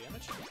still do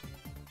damage?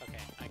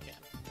 Okay, I can.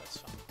 That's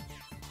fine.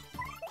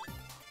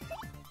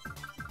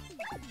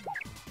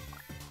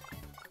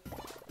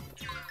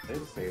 This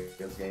is a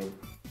serious game.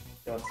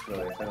 What's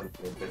really, I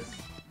don't need this.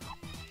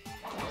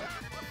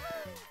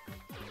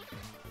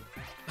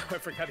 I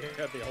forgot he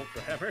had the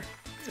Ultra Hammer.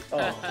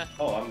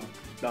 Oh, I'm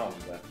down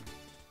with that.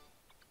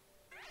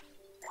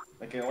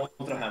 I can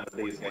ultra hammer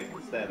these guys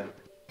instead.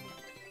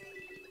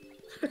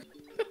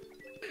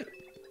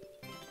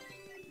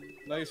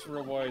 Nice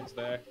rewards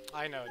there.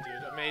 I know,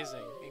 dude.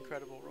 Amazing.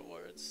 Incredible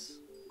rewards.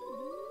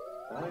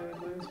 What am I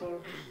doing this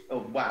for? Oh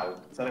wow,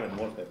 it's not even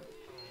worth it.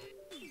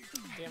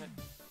 Damn it.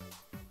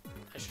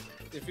 I should.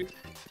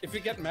 If you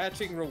get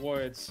matching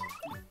rewards,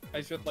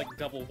 I should like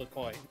double the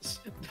coins.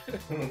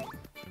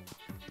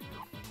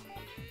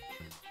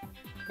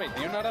 Wait,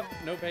 do you not have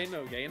no pain,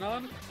 no gain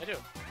on? I do.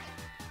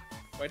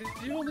 Why did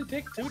you only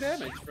take 2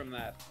 damage from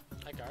that?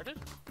 I guarded?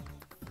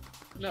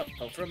 No,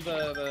 from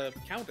the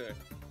counter.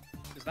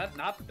 Is that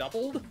not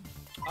doubled?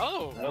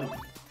 Oh!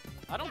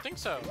 I don't think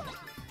so.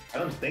 I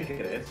don't think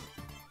it is.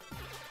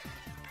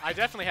 I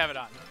definitely have it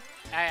on.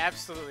 I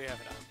absolutely have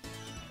it on.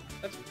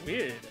 That's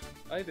weird.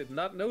 I did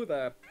not know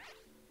that.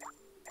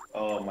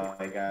 Oh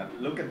my god.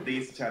 Look at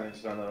this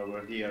challenge runner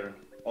over here.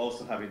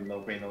 Also having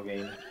no pain, no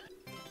gain.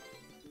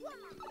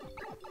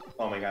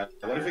 Oh my god.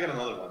 What if we get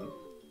another one?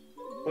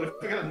 What if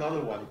we get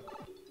another one?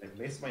 I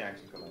missed my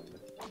action command.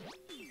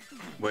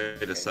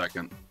 Wait a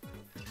second.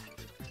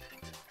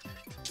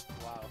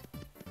 Wow.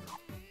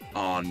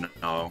 Oh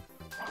no.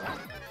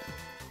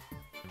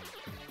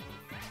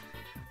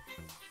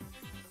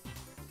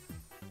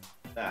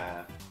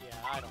 Ah. Yeah,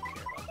 I don't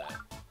care about that.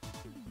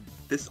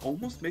 This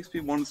almost makes me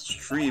want to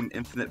stream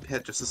Infinite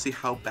Pit just to see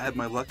how bad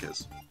my luck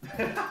is.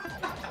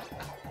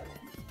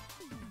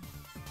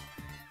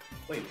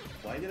 Wait,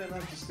 why did I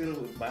not just do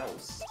it with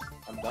mouse?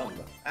 I'm dumb.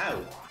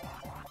 Ow!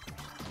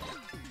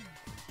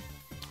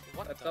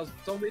 What That the? does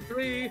only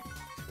 3.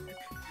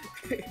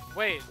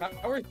 Wait.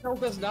 Power Shell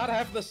does not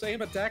have the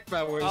same attack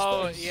powers.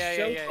 Oh, as yeah.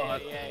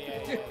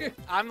 Shellbot.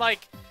 I'm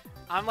like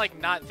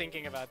not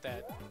thinking about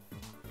that.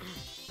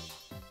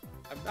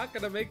 I'm not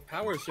gonna make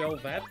Power Shell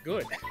that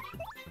good.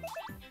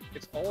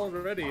 It's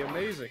already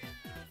amazing.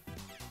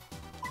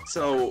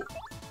 So,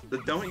 the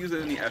don't use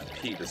any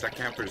FP, does that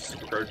count for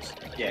super cards?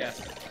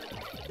 Yes.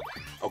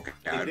 Okay,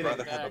 It I'd didn't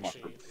rather have them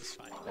Actually, on. it's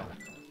fine.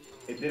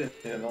 It didn't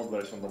in an old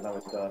version, but now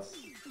it does.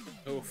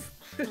 Oof.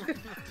 Dude,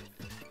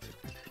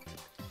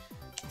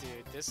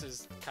 this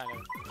is kind of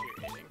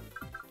infuriating.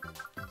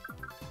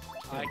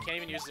 I can't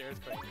even use the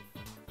earthquake.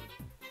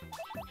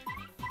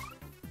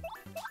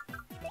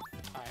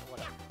 Alright,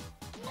 whatever.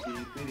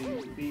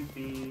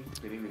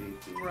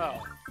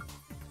 Bro.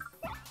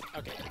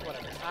 Okay,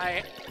 whatever.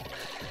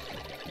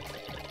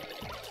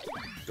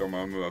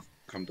 Dormammu, I've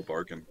come to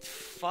bargain.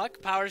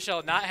 Fuck Power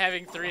Shell not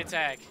having 3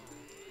 attack.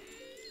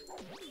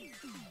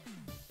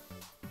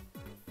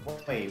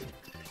 Wait,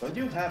 don't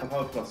you have a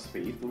power plus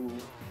speed to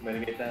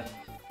mitigate that?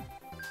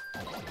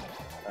 I don't know.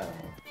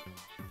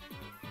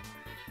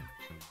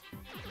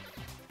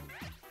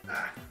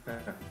 Ah.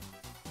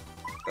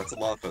 That's a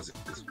lot of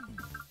fuzzies.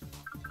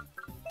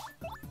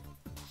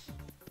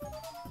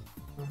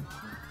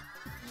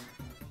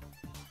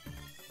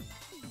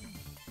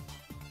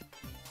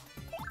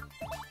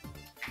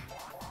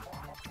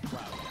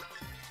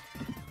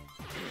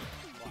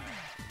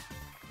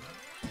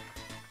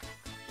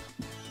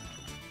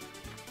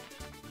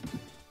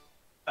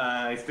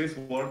 Is this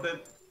worth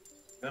it?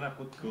 I'm gonna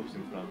put coops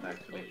in front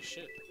actually. Holy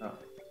shit. Oh,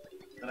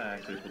 I'm gonna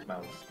actually put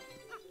mouse.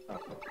 Oh.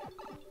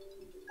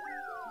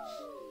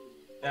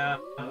 Yeah,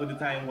 with the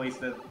time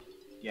wasted.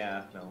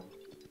 Yeah, no.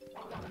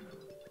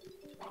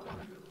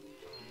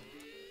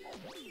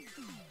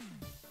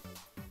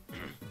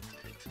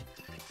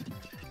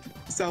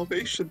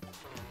 Salvation.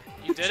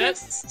 You did it?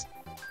 Chest.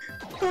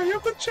 I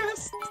have the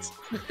chest.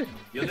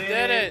 You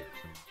Did it!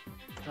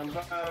 I'm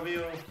proud of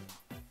you.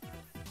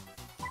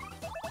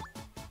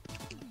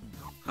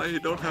 I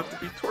don't have to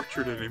be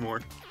tortured anymore.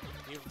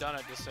 You've done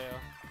it, DESail.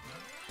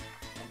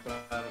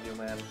 I'm proud of you,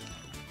 man.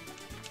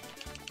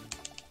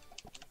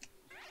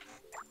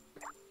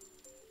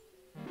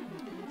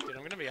 Dude,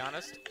 I'm gonna be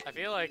honest. I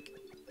feel like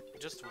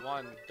just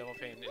one double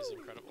pain is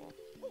incredible.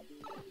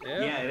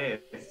 Yeah,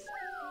 it is.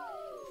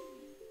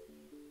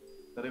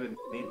 Don't even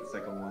need the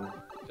second one.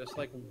 Just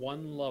like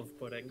one love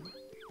pudding.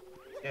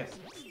 Yes.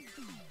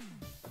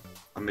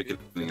 I'm making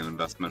an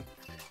investment.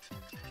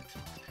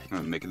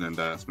 I'm making an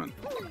investment.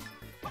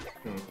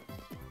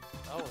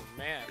 Oh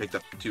man. Picked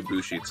up 2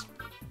 boo sheets.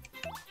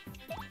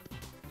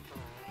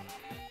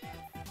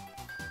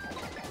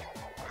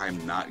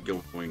 I'm not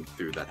going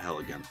through that hell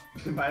again.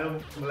 I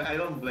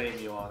don't blame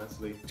you,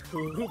 honestly.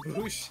 2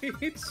 boo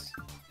sheets?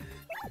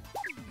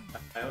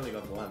 I only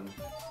got 1.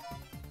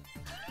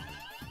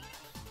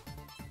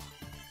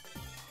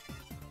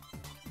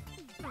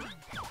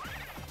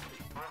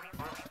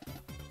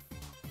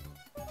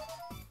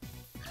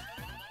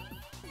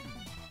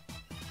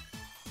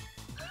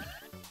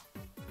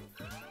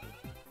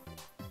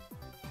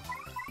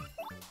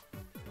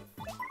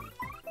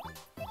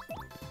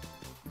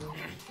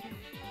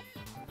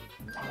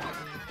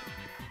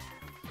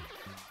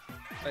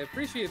 I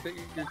appreciate that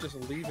you're just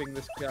leaving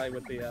this guy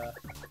with the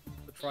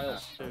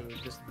trials too,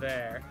 just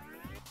there.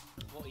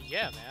 Well,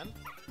 yeah, man.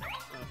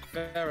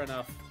 Fair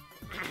enough.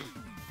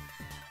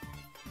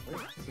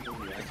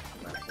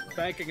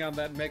 Banking on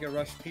that Mega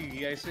Rush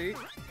P, I see.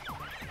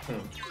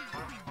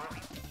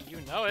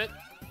 You know it.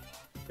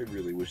 I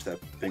really wish that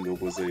bingo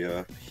was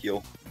a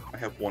heal. I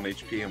have 1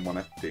 HP and 1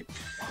 FP.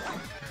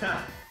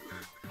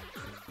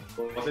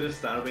 Was it a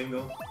star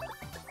bingo?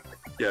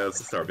 Yeah, it's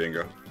a star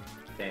bingo.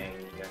 Dang.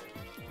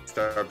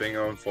 Star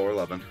bingo and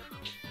 411.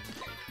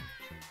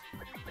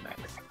 Nice.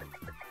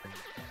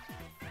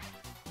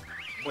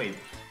 Wait,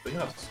 do you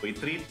have Sweet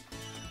Treat?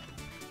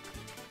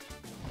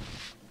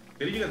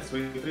 Did you get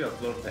Sweet Treat on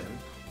floor 10?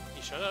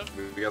 You should have.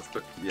 We got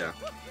yeah.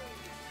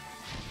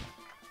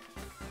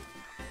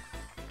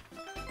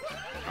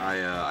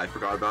 I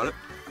forgot about it,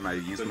 and I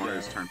used Good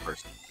Mario's job. turn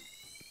first.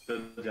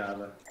 Good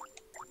job.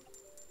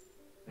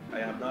 I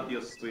have not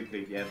used Sweet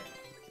Treat yet.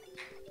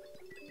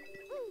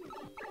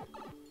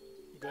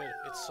 Good.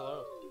 It's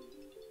slow.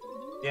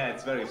 Yeah,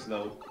 it's very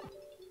slow.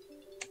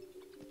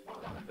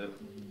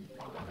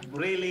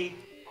 Really?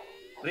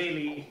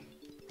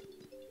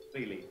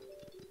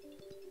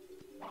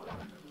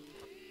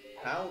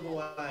 How do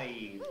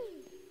I...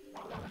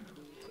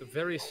 A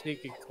very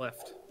sneaky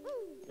cleft.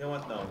 You know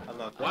what? No, I'm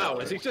not. Wow,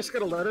 is he just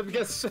gonna let him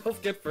get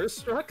first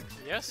struck?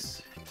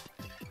 Yes.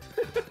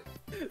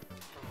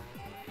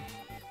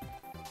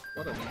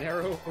 What a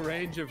narrow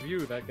range of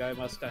view that guy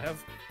must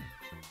have.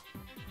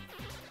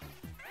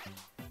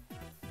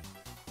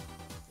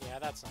 Yeah,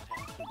 that's not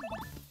happening.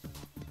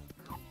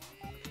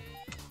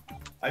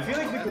 I feel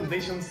like the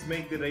conditions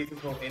make the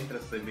races more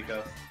interesting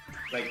because,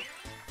 like,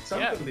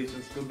 some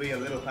conditions could be a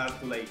little hard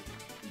to, like,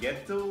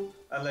 get to,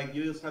 and, like,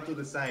 you just have to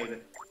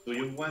decide, do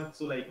you want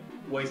to, like,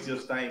 waste your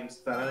time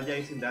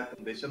strategizing that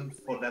condition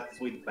for that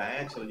sweet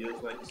badge, or you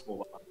just want to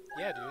move on?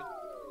 Yeah, dude.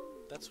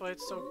 That's why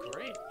it's so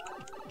great.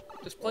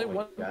 Just play Oh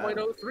my God.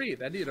 1.03,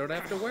 then you don't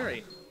have to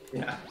worry.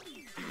 Yeah.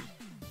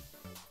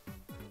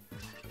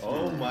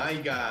 Oh my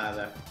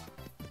god.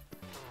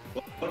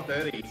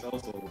 430 is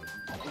also...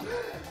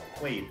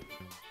 Wait.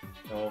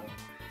 No.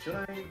 Should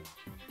I...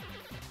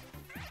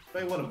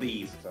 Try one of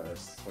these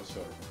first, for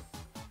sure.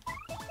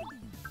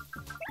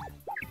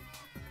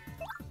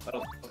 What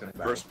else can I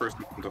buy? First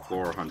person to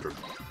floor 100.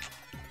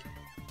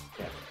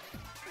 Yeah.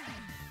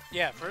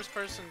 Yeah, first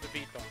person to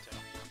beat Bonetail.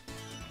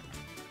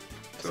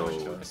 So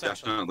Essentially.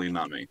 definitely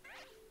not me.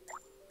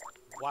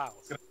 Wow.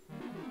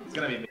 It's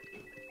gonna be me.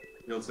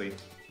 You'll see.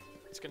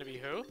 It's gonna be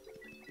who?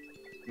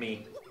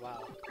 Me.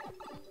 Wow.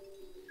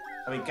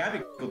 I mean,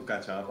 Kappy could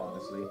catch up,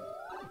 honestly.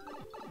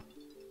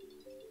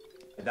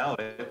 I doubt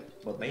it,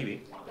 but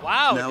maybe.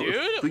 Wow, Now, dude!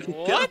 if we could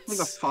What? get up to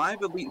the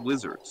 5 elite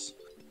wizards.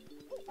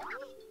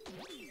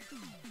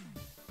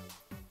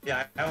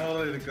 Yeah, I'm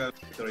already the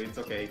victory, it's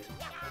okay.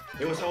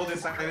 It was all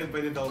decided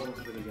by the Dolphins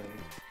at the beginning.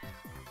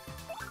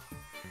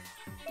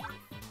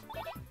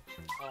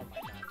 Oh my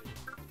god,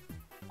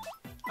 dude.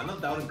 I'm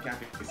not doubting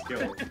Kappy's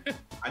skill.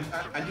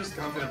 I'm just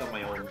confident on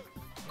my own.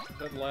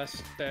 That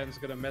last stand's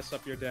gonna mess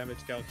up your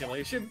damage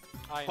calculation.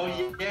 I know.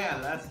 Oh yeah,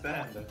 last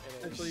stand. It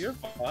is. Actually, you're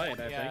fine,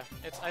 I Yeah,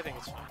 think. I think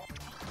it's fine.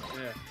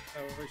 Yeah,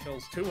 Power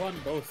Shells 2 on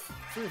both.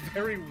 2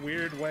 very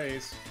weird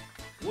ways.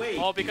 Wait.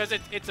 Oh, because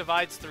it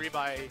divides 3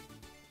 by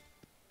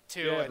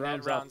 2 Yeah, and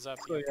then rounds up.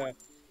 So yeah,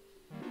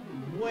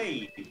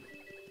 Wait.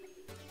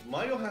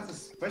 Mario has a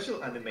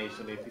special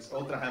animation if his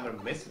Ultra Hammer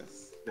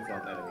misses the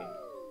front enemy.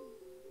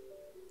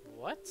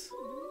 What?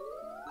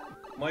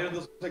 Mario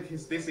does like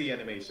his dizzy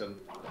animation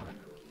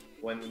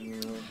when he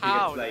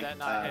How gets like did that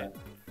not hit?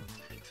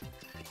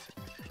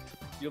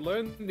 you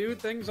learn new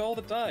things all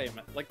the time,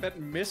 like that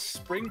miss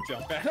spring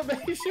jump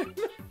animation.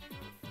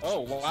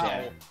 Oh wow!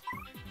 Yeah.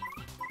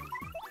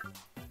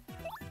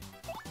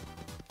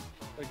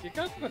 Like you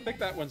gotta think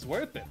that one's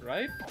worth it,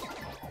 right?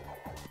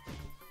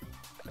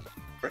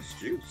 Fresh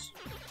juice.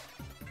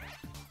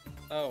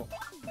 Oh,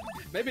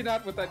 maybe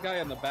not with that guy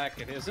on the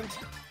back. It isn't.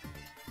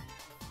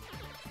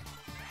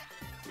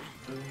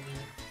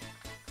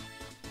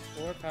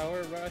 Or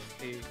Power Rush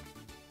P.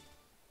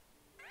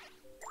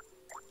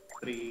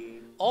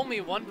 3.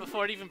 Olmi won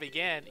before it even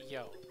began.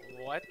 Yo,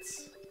 what?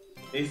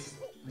 It's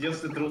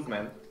just the truth,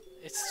 man.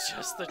 It's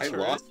just the I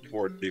truth. lost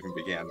before it even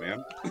began,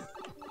 man.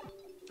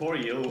 For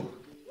you.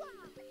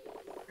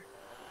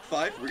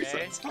 5 Okay.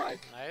 resets. 5.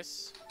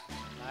 Nice.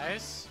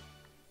 Nice.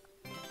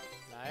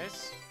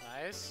 Nice.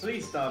 Nice.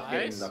 Please stop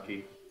Nice. getting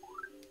lucky.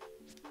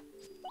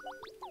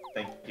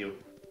 Thank you.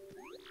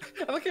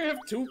 I like I have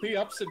 2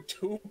 P-ups and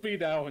 2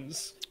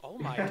 P-downs. Oh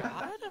my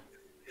god.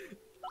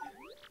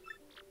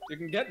 You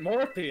can get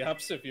more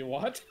P-ups if you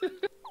want.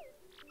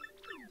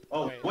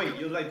 Oh, wait,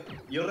 you're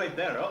right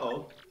there.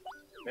 Uh-oh.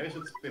 Maybe I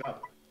should speed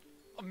up.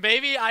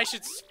 Maybe I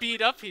should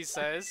speed up, he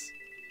says.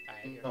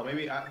 Alright, No,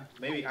 maybe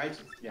I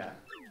should, yeah.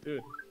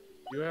 Dude,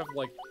 you have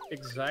like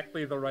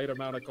exactly the right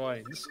amount of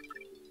coins.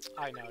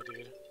 I know,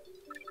 dude.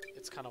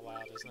 It's kind of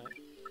wild, isn't it?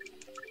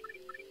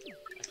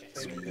 Okay, I'd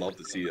so love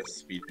to see a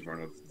speed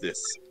run of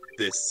this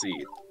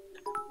seed.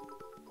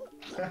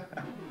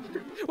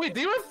 Wait,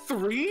 do you have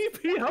 3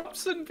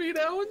 P-ups and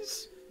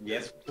P-downs?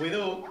 Yes, we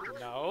do.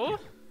 no,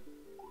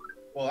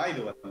 Well, I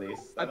do at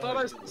least. I thought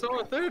I saw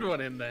a 3rd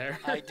one in there.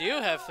 I do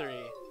have 3.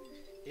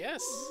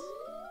 Yes.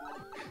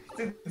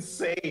 It's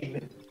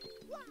insane.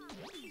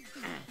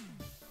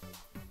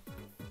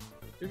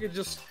 You can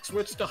just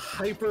switch to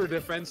hyper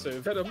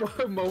defensive at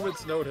a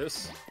moment's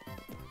notice.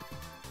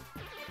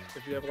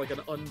 If you have like an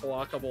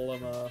unblockable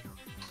and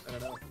I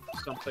don't know,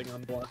 something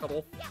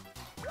unblockable.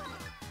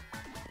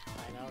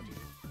 I know, dude.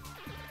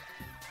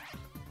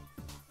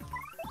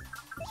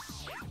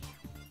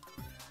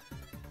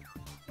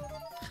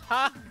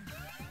 Ha!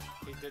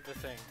 He did the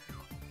thing.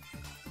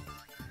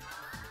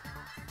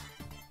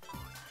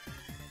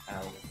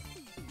 Ow.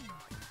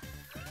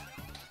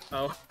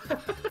 Oh.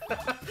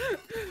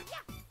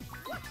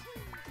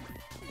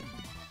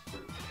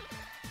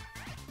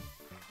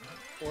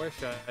 Poor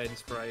Shine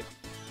Sprite.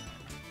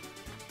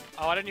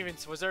 Oh, I didn't even.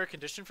 Was there a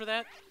condition for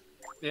that?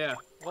 Yeah.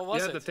 What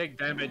was You had it? to take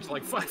damage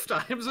like 5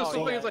 times or Oh,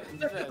 something. yeah. It's like,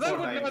 Yeah, that four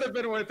would times. not have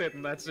been worth it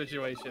in that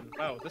situation.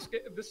 Wow, this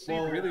scene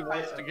Well, really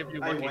wants to give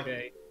you I Lucky went-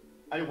 Day.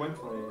 I went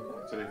for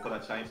it, actually, for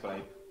that shine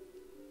sprite.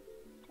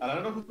 And I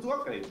don't know who to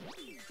upgrade.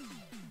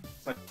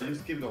 So I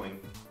just keep going.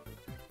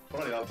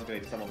 Probably I'll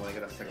upgrade someone when I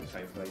get a second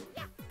shine sprite.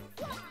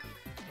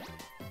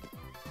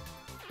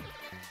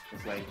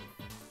 It's like,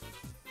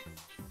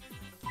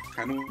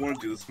 Kind of want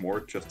to do this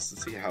more just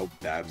to see how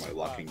bad my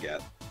luck can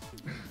get.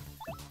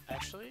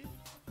 Actually?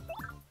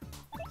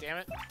 Damn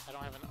it, I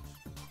don't have enough.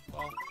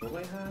 Well, what do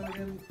I have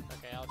again?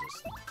 okay, I'll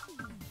just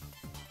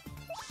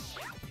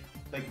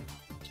Like,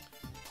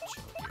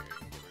 chill here and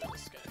get rid of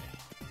this guy.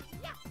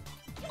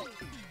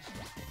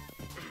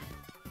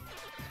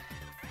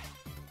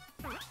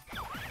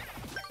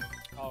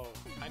 Oh,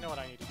 I know what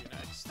I need to do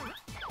next.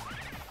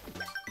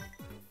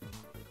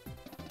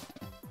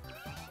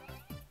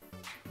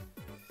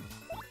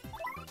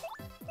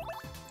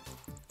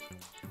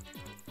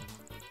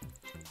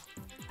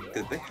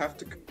 Did they have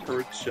to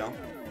concur jump?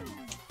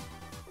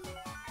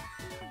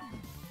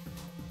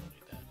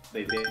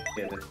 they did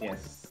it,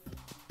 yes.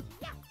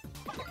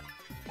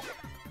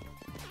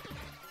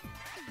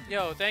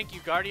 Yo, thank you,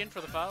 Guardian,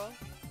 for the follow.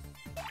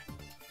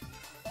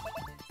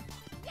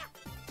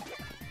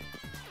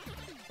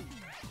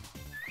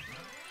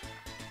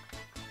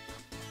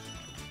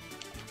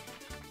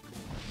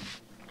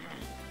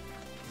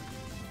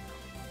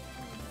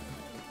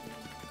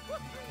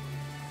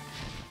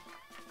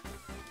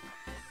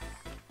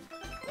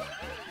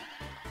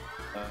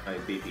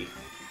 Alright, baby.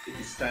 It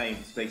is time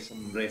to take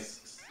some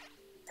risks.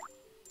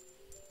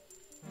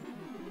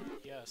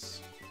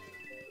 Yes.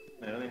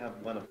 I only have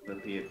one of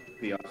the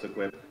P-ups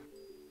equipped.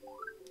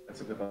 Let's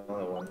equip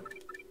another one.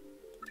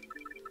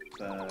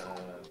 I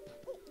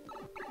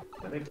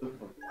think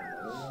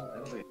I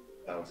don't think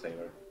Battle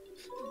Saver.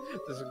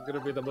 This is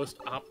gonna be the most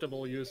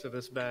optimal use of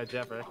this badge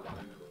ever.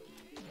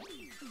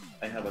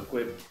 I have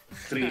equipped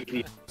 3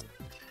 P-ups.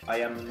 I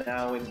am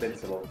now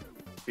invincible.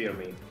 Fear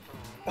me.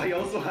 I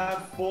also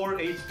have 4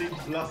 HP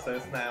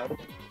pluses now.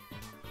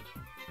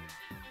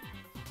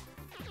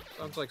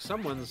 Sounds like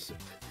someone's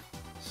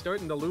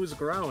starting to lose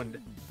ground.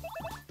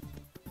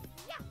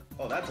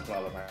 Oh, that's a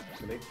problem,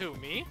 actually. Who,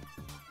 me?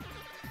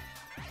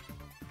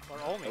 Or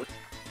Olmi?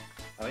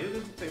 Are you in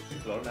the same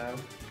floor now?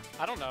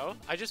 I don't know.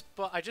 I just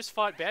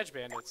fought badge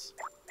bandits.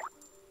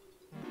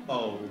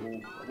 Oh,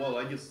 well,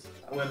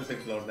 we're on the same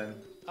floor then.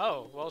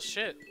 Oh, well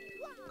shit.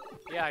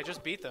 Yeah, I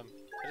just beat them.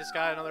 I just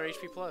got another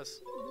HP plus.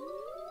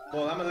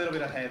 Well, I'm a little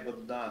bit ahead,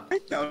 but not. I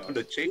found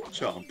a chain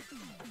jump.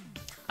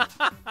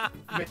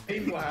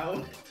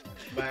 Meanwhile,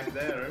 back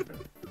there.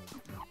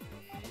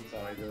 I'm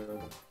sorry,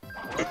 dude.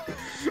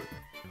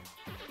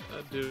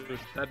 Dude,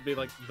 that'd be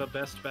like the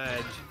best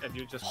badge, and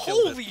you just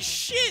killed Holy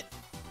shit!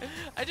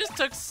 I just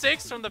took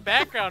 6 from the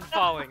background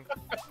falling.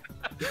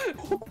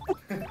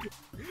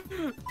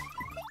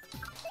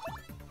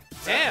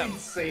 That's Damn!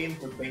 insane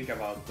to think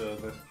about,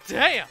 dude.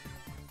 Damn! it.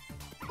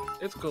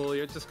 It's cool,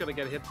 you're just gonna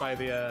get hit by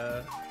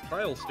the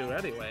trial stew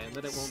anyway, and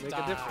then it won't make a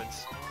Stop.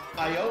 difference.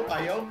 I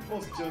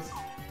almost just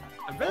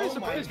I'm very Oh my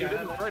surprised you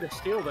didn't God. try to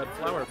steal that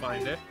flower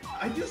finder.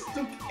 I just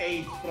took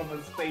 8 from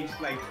a stage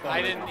like that.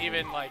 I didn't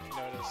even like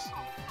notice.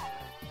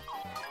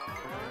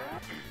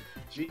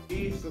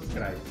 Jesus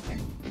Christ.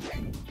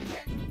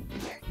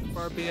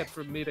 Far be it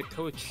from me to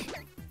coach.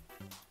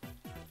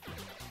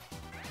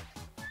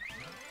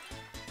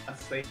 A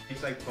stage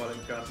like fallen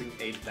causing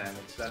 8 damage.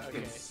 That's Okay.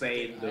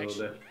 insane, dude.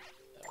 Actually, that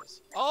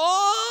was...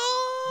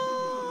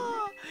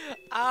 Oh!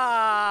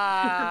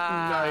 Ah!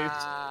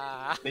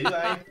 Did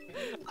I?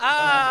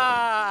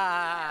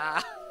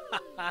 Ah!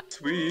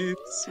 Sweet,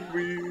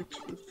 sweet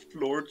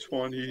floor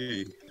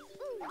 20.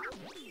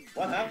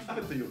 What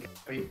happened to you,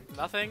 Kappy?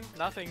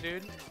 Nothing,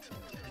 dude.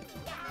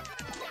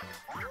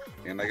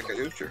 And I got a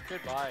Yoshi.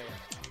 Goodbye.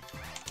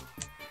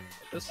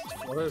 This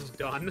floor is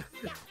done.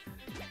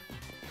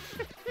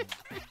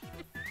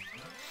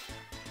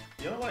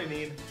 You know what I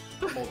need?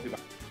 Multiback.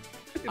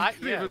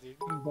 Yeah,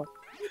 dude.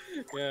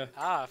 Yeah.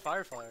 Ah,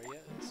 Fireflower,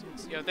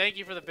 yeah. Yo, thank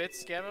you for the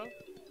bits, Scavo.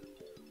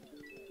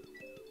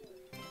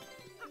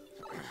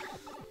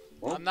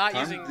 Well, I'm not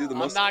time using. to do the I'm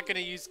most- not gonna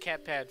use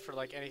Cat Pad for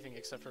like anything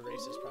except for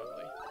races,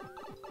 probably.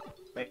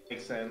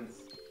 Makes sense.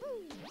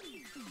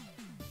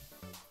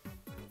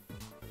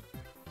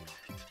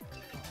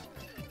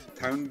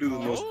 Time to do the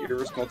most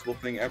irresponsible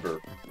thing ever.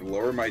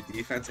 Lower my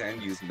defense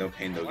and use no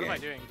pain, no What gain. am I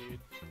doing, dude?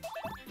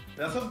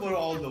 That's what we're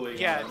all doing.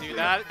 Yeah, honestly. dude,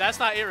 that's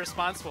not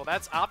irresponsible.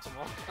 That's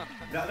optimal.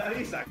 That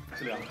is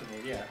actually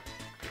optimal, yeah.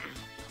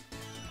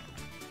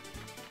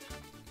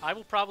 I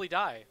will probably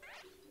die.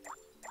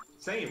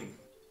 Same.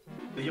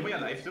 Did you buy a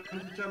live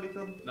stream,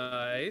 Jonathan?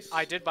 Nice.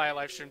 I did buy a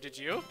live stream. Did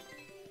you?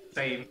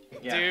 Same.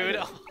 Yeah, Dude,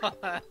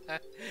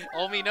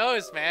 Olmi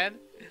knows, man.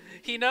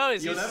 He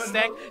knows. You'll He's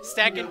never know.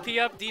 stacking You'll- P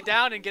up, D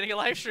down, and getting a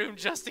live stream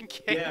just in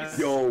case. Yeah.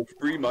 Yo,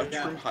 free mushroom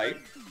Yeah. hype.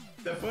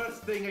 The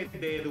first thing I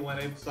did when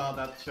I saw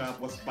that shop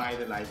was buy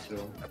the live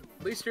stream. At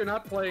least you're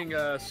not playing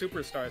a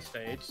superstar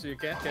stage, so you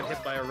can't get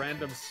hit by a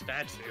random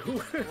statue.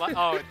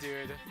 Oh,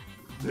 dude.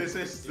 This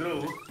is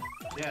true.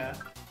 Yeah.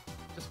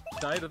 Just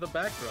die to the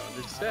background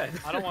instead.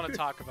 I don't want to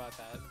talk about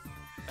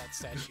that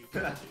statue.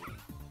 Dude.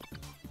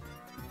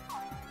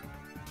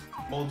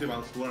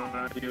 Multi-bounce, where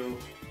are you?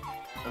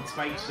 And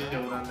Spike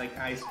Shield and like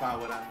Ice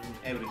Power and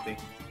everything.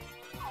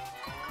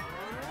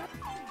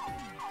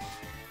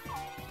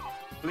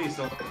 Please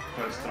don't get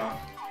first round.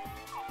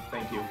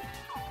 Thank you.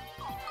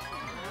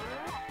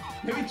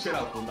 Maybe chill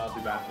out will not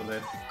be bad for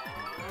this.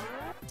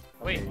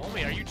 Wait,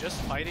 Olmi, are you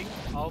just fighting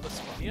all the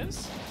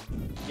Spunias?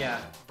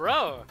 Yeah.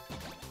 Bro,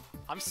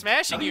 I'm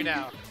smashing you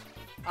now.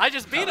 I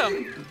just beat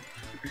him.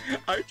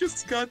 I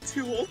just got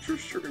 2 ultra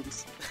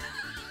shrooms.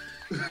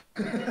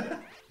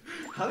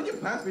 How did you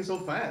pass me so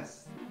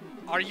fast?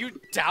 Are you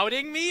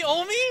doubting me,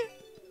 Olmi?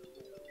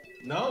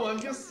 No, I'm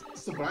just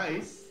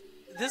surprised.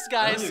 This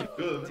guy's Oh, you're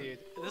good. dude.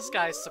 This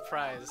guy's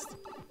surprised.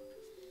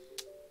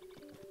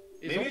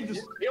 He's Maybe only,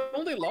 just- he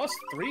only lost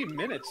 3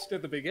 minutes to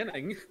the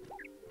beginning.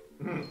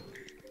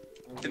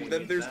 And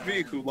then there's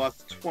me who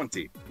lost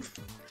 20.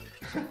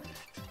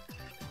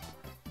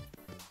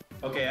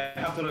 Okay, I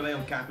have to rely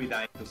on Kappy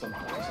dying to something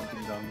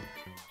dumb.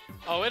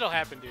 Oh, it'll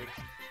happen, dude.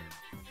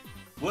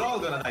 We're all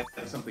gonna die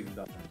to something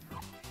dumb.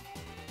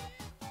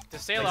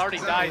 DESail Like, already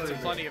exactly died to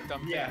what plenty of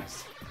dumb Yeah.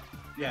 things.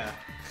 Yeah.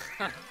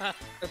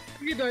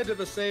 You died to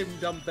the same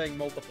dumb thing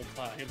multiple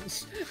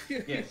times.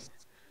 Yes.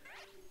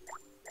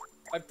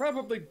 I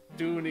probably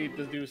do need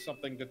to do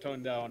something to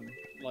tone down,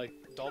 like,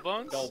 Dull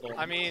bones? Dull bones.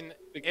 I mean,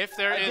 if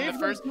they're I in the gave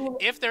first, them-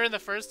 if they're in the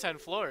first 10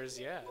 floors,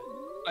 yeah.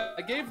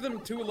 I gave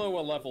them too low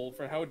a level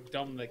for how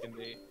dumb they can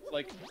be.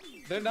 Like,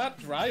 they're not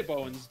dry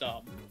bones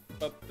dumb,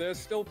 but they're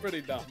still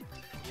pretty dumb.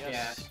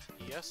 Yes.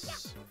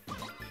 Yes.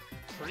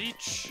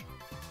 Preach.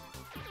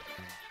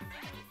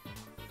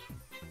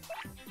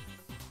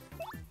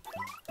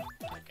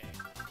 Okay,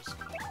 I'm just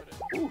gonna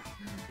put it.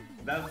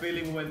 That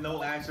feeling when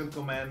no action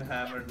command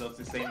hammer does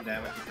the same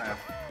damage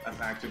as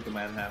action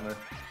command hammer.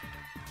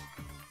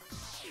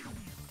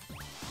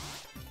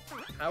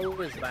 How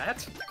is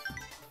that?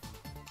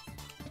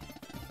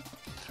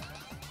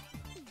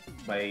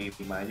 By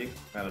magic?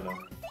 I don't know.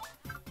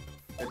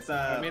 It's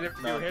I mean, if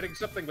no, you're hitting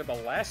something with a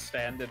last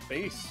stand at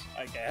base,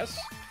 I guess.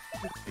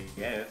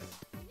 yes.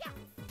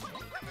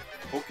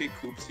 Okay,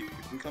 Coops, you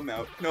can come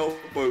out. No,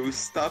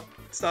 Boost,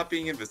 stop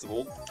being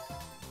invisible.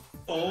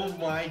 Oh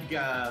my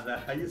god,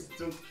 I just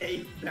took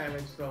 8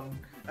 damage from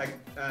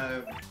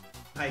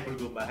Hyper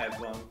Goomba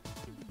headlong.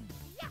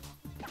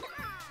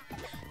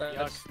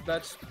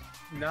 That's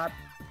not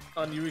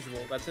unusual.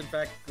 That's in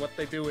fact what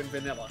they do in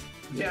vanilla.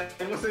 Yeah,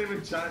 it wasn't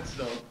even charged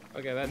though.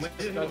 Okay,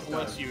 that's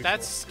less usual.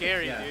 That's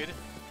scary, Yeah. dude.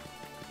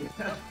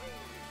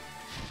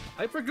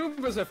 Hyper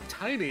Goombas have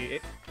tiny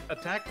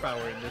attack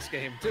power in this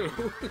game too.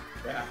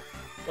 Yeah.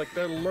 Like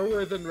they're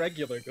lower than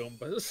regular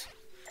Goombas.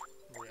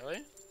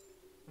 Really?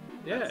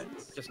 Yeah,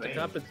 That's just to strange.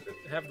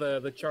 have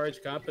the charge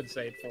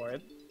compensate for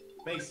it.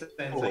 Makes sense,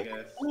 I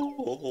guess.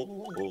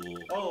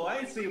 Oh,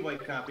 I see why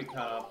Kappy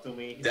caught up to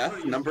me. He's Death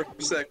probably number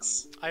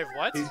 6. I have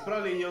what?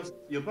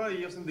 You're probably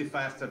using the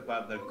faster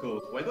partner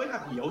code. Why do I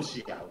have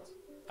Yoshi out?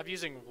 I'm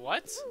using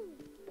what?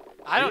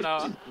 I don't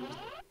know.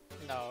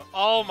 No.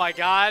 Oh my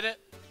god.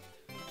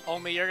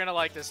 Olmi, you're gonna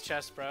like this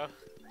chest, bro.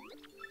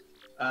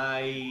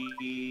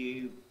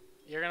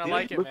 You're gonna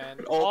like it, Look man.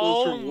 at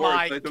all those Oh rewards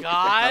my I don't get to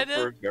god. have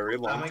for a very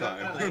Am long I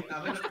time.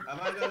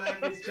 gonna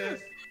like this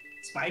chest?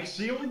 Spike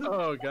shield?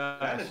 Oh gosh.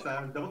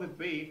 Dinosaur, double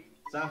defeat,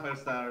 Sapphire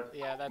Star.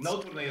 Yeah, that's.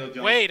 No tornado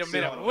jump. Wait a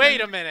 0 out minute. of Wait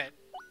 10. a minute.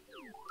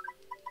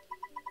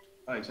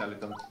 Alright,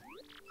 Charlton.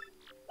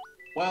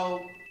 Well,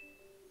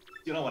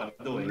 you know what I'm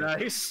doing.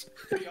 Nice.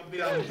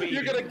 You're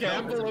You're gonna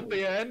gamble at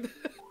the end.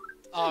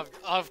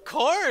 Of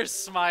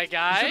course, my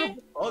guy.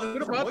 Oh, What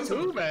there's a about voice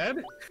two, on-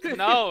 man?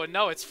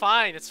 No, it's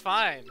fine. It's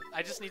fine.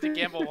 I just need to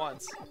gamble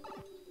once.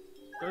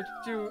 Don't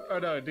you? Oh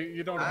no,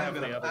 you don't have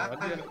the other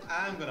one.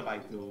 I'm gonna buy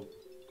 2.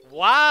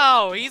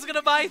 Wow, he's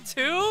gonna buy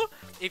 2?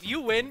 If you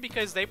win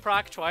because they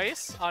proc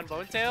twice on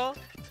Bonetail,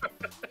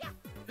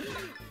 I'm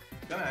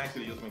gonna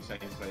actually use my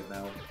shinies right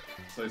now,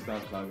 so it's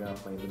not clogging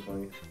up my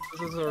inventory.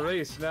 This is a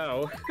race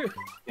now.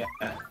 Yeah.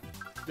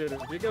 Dude,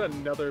 if you get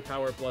another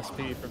Power Plus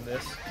P from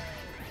this,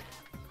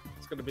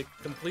 it's gonna be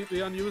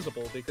completely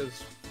unusable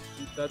because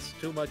that's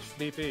too much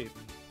BP.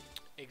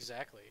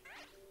 exactly.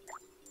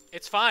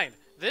 It's fine.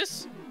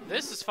 This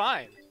is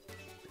fine.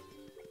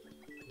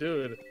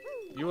 Dude,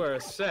 you are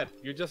set.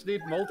 You just need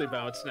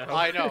multi-bounce now.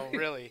 I know,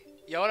 really.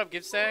 Yo, what up,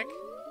 Gibsack?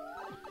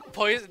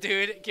 Poison,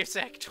 dude,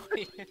 Gibsack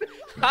 20.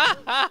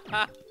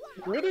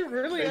 Would it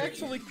really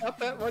actually cut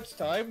that much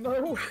time,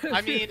 though?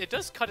 I mean, it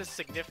does cut a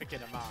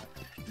significant amount.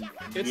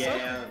 it's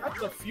Yeah.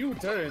 a few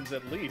turns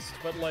at least,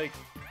 but like,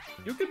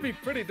 you could be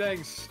pretty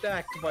dang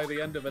stacked by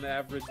the end of an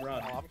average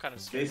run. Oh, I'm kind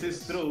of scared. This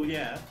is true,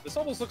 yeah. This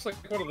almost looks like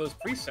one of those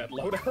preset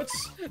loadouts.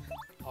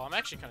 Oh, I'm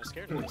actually kind of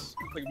scared of this.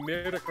 Like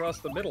mid across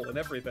the middle and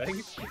everything.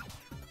 I'm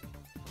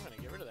gonna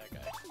get rid of that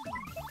guy.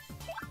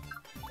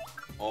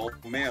 Oh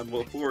man,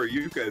 what floor are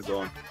you guys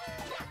on?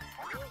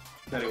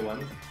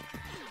 31.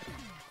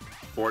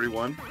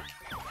 41?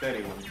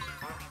 31.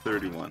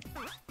 31.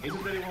 Is it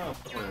 31 or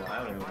 41? I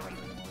don't even remember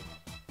anymore.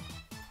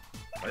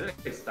 Why did I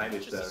get What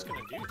stylish is there? this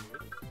gonna do,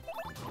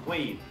 dude?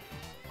 Wait.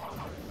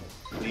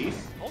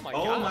 Please? Oh my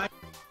Oh god. my...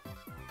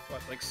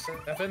 What, like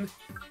 7?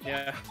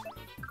 Yeah.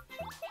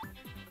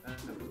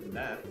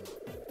 That.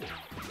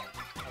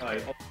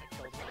 Alright. I killed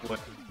him. What?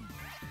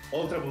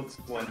 Ultra Boots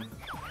 1.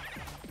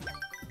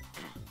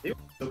 They were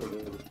super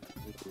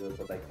good,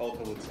 but like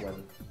Ultra Boots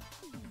 1.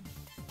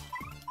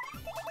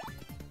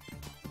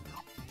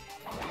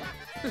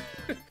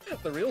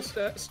 The real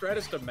strat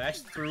is to mash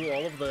through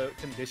all of the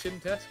condition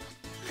tests,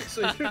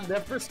 so you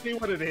never see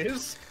what it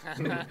is.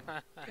 And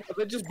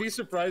then just be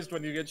surprised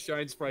when you get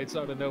shine sprites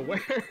out of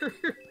nowhere.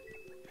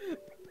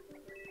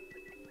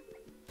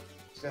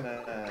 Just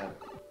gonna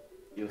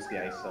use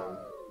the ice zone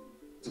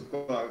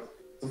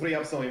to free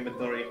up some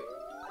inventory.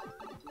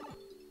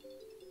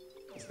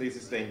 This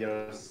is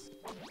dangerous.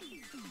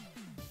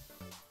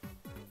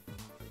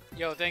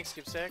 Yo, thanks,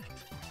 Gibsack.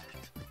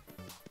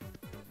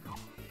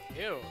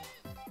 Ew.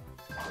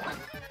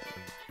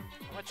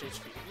 How much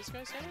HP do these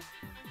guys have?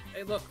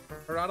 Hey look,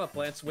 piranha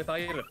plants with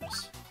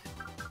items.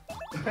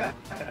 I'll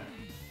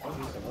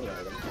do some other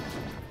item.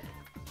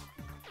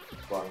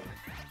 Wow.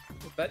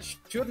 That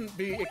shouldn't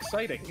be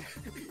exciting.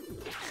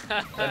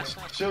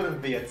 That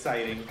shouldn't be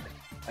exciting,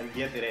 and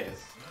yet it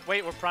is.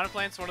 Wait, were piranha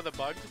plants one of the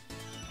bugged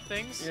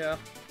things? Yeah.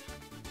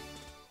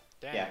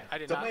 Dang, Yeah. I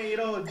did not.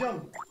 Tomato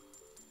jump!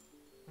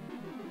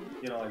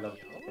 You know I love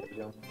tomato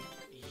jump.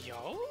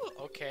 Yo,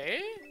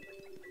 okay.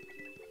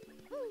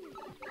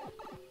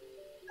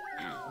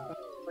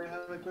 Do I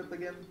have equipped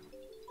again?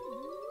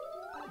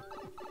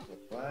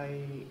 Why?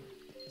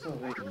 I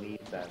don't really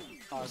need that.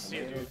 Oh, see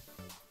you, dude.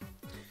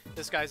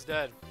 This guy's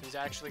dead. He's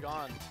actually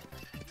gone.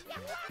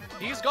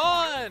 He's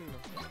gone!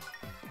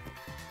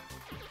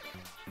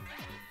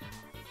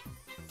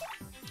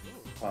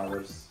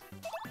 Powers.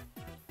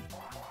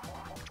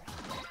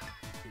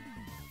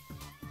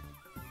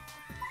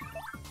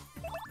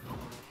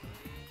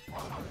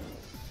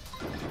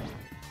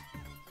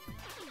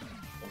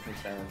 Something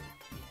down.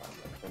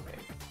 Okay.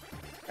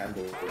 Can't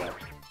do that.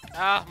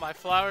 Ah, my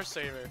flower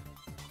saver.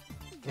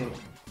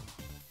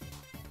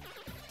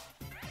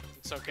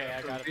 It's okay,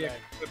 I got it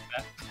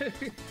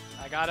back.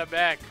 I got it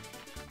back.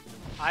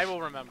 I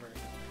will remember.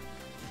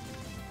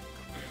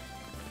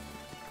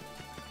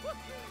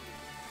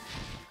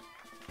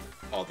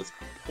 Oh, this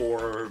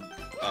poor,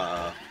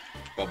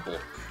 Bubble.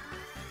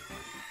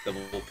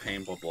 Double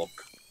pain Bubble.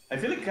 I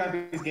feel like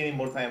Kappy is gaining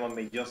more time on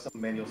me just on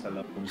menus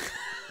alone.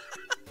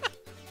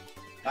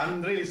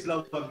 I'm really slow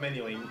at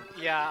menuing.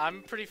 Yeah,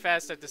 I'm pretty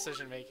fast at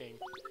decision making.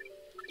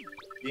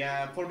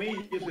 Yeah, for me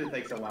it usually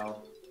takes a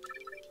while.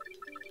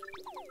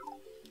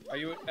 Are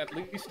you at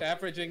least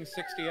averaging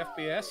 60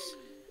 FPS?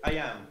 I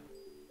am.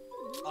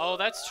 Oh,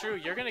 that's true.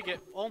 You're gonna get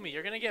Olmi.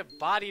 You're gonna get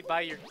bodied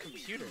by your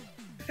computer.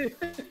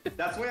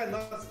 That's why I'm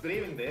not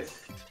streaming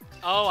this.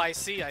 Oh, I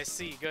see. I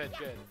see. Good.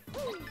 Good.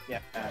 Yeah.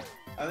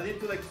 I need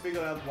to like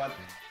figure out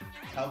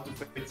how to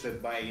fix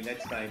it by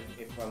next time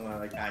if I'm gonna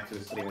like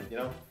actually stream it, you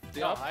know?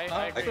 The No,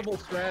 I agree. optimal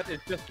strat is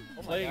just Oh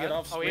my playing it God.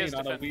 off Oh, he screen has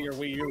on a Wii or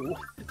Wii U.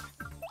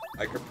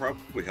 I could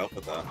probably help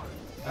with that.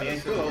 I mean, I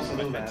could also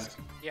do that.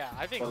 Yeah,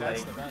 I think But,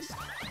 that's like, the best.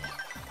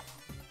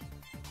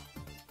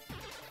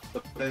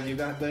 But then you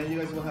guys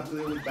will have to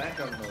deal with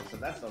background noise,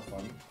 and that's not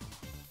fun.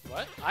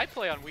 What? I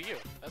play on Wii U.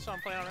 That's what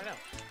I'm playing on right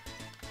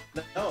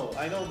now. No,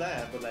 I know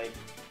that, but like,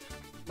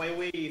 my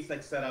Wii is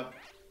like set up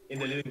in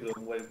the living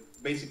room where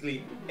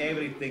basically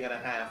everything and a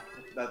half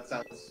that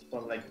sounds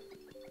from like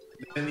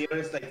the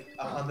nearest like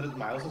 100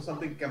 miles or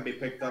something can be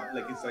picked up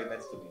like it's right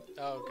next to me.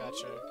 Oh,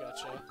 gotcha,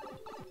 gotcha.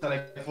 So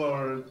like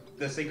for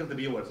the sake of the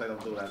viewers, I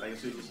don't do that. I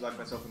usually just lock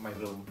myself in my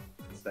room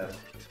instead.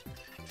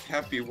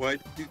 Kappy, why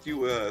did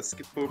you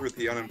skip over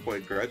the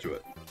unemployed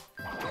graduate?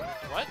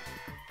 What?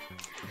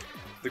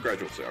 The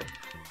graduate syrup.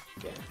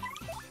 Yeah.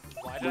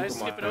 Why did I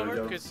skip it There we over?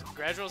 go. Because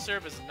gradual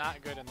syrup is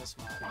not good in this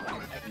mod.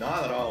 Like,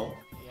 Not at all.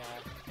 yeah,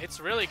 it's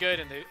really good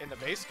in the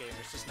base game.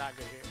 It's just not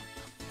good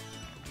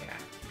here. Yeah.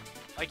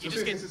 Like you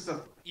Just just because get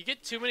this is you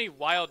get too many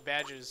wild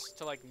badges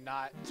to like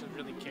not to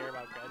really care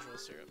about gradual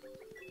syrup.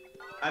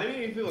 I don't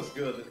even if it was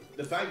good.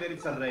 The fact that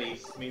it's a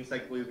race means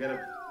like we get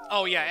a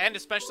Oh yeah, and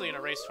especially in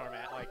a race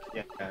format, like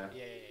yeah.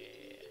 yeah.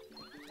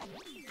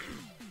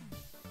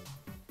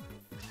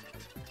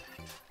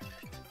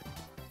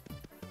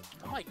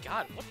 Oh my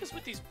god, what is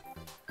with these?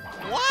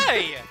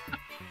 Why?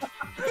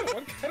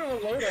 What kind of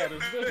a loadout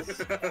is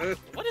this?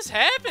 What is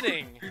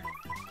happening?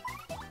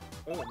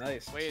 Oh,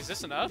 nice. Wait, is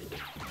this enough?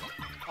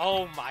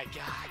 Oh my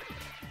god.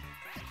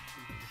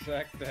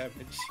 Exact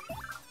damage.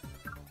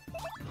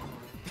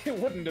 It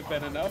wouldn't have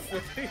been enough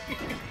with me.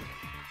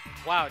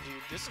 Wow, dude,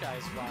 this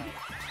guy's wild.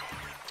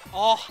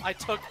 Oh, I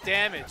took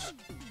damage.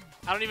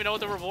 I don't even know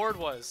what the reward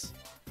was.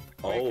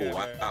 Oh, Okay.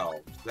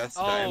 wow. That's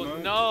Oh,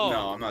 diamond? no.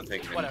 No, I'm not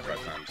taking any Whatever, prep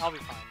times. I'll be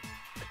fine.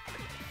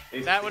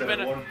 Is That would have the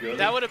been reward good?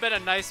 that would have been a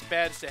nice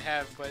badge to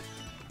have, but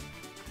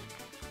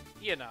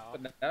you know.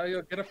 But now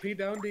you'll get a P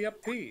down D up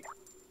P.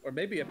 Or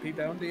maybe a P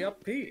down D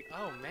up P.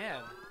 Oh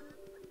man.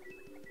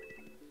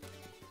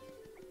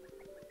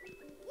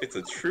 It's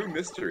a true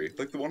mystery,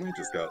 like the one I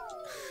just got.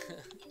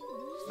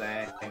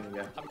 Dang,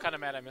 yeah. I'm kind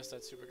of mad I missed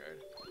that super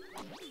guard.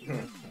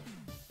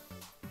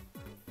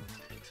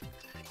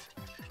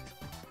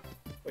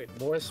 Wait,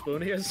 more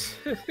Spoonias?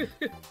 Dude,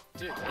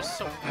 there's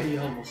so I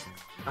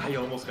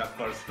almost got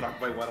first struck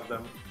by one of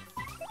them.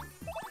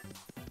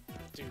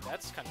 dude,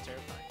 that's kind of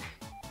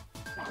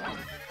terrifying.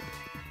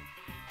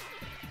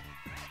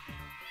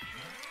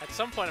 At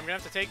some point, I'm gonna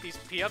have to take these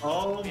P up.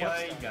 Oh P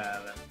ups my down.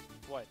 god.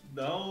 What?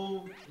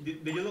 No,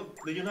 did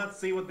you not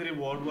see what the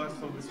reward was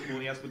for the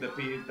Spoonias with the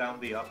P down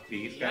the up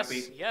P's, Yes,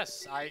 Kappy?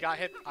 yes. I got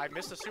hit. I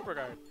missed a super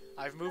guard.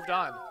 I've moved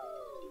on.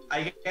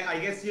 I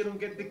guess you don't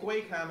get the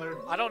Quake Hammer.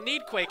 I don't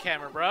need Quake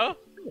Hammer, bro.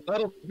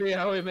 That'll be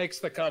how he makes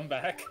the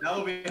comeback.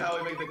 That'll be how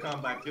we make the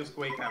comeback, just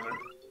Quake Hammer.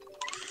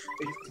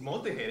 It's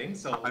multi-hitting,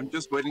 so I'm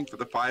just waiting for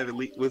the 5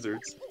 elite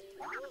wizards.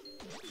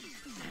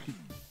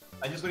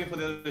 I'm just waiting for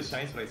the other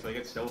shine spray so I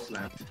get Show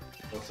Slam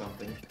or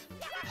something.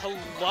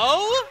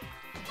 Hello?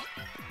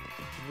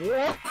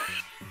 What?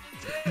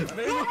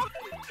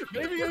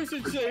 Maybe you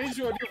should change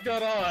what you've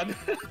got on.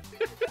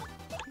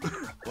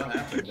 What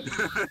happened?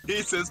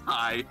 He says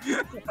hi.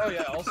 Oh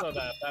yeah, also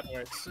that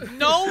works.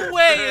 No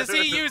way is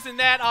he using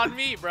that on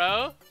me,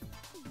 bro.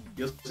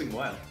 Using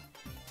what?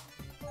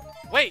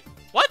 Wait,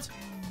 what?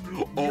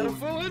 Got a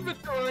full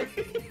inventory.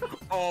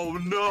 Oh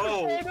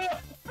no!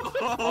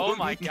 Oh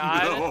my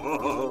god.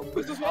 No.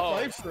 This is what Oh.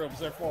 life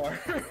shrooms are for.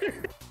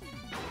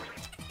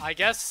 I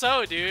guess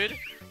so, dude.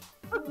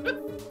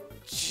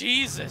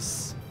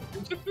 Jesus.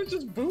 It's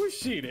just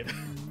bullshitted.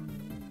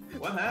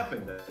 What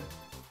happened then?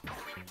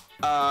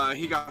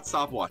 He got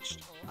stopwatched.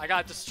 I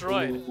got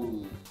destroyed.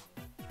 Ooh.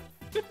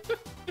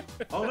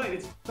 Oh right,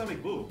 it's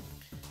Atomic Boo.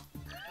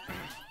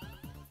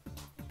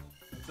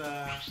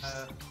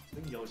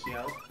 It's Yoshi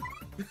out.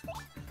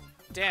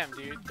 Damn,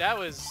 dude. That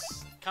was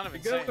kind of You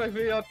gotta insane.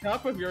 be on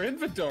top of your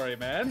inventory,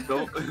 man.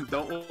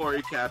 Don't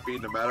worry, Kappy.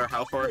 No matter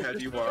how far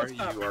ahead you are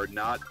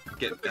not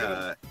able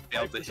to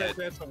hit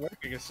Chance of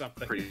working or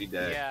something. pretty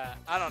dead. Yeah,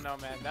 I don't know,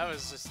 man. That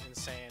was just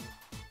insane.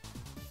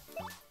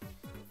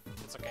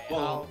 It's okay.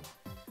 Well,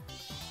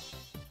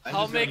 I'm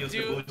I'll just gonna make use the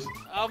do. bullshit.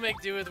 I'll make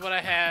do with what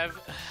I have.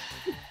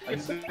 I'm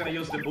just gonna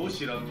use the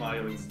bullshit on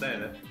Mario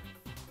instead.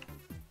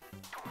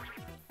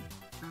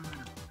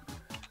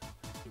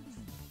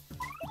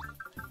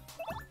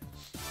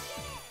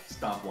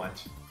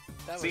 Stopwatch.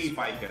 That was See if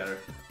I get her.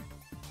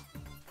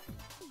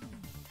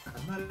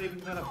 I'm not even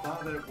gonna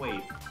bother.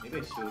 Wait, maybe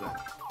I should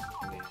have.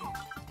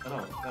 Oh,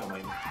 no, never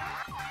mind.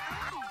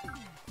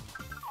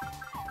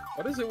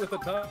 What is it with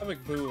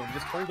Atomic Boom?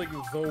 Just holding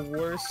the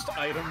worst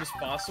items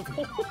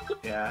possible?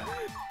 Yeah.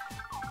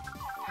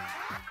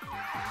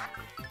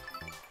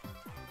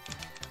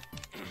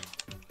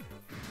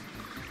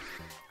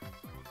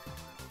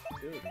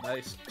 Dude,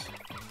 nice.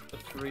 The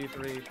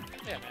 3-3.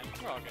 Yeah, man.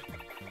 We're all good.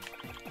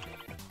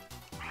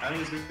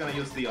 I'm just gonna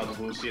use the other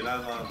bullshit.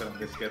 I'm not gonna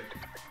risk it.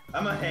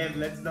 I'm ahead.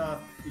 Let's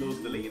not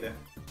lose the lead.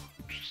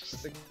 I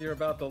think you're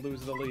about to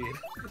lose the lead.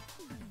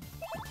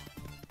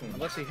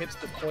 Unless he hits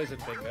the poison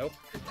bingo.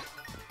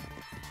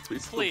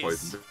 Please, Please.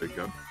 poison big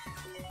gun.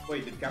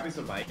 Wait, did Kappy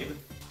survive?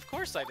 Of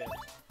course I did.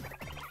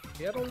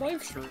 He had a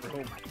life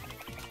shroom.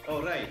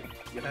 Oh, right.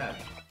 You have.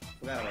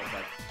 Forgot about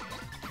that.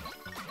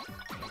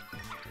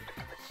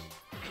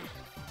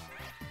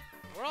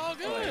 We're all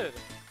good.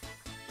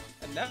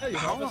 And now you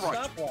How have a do I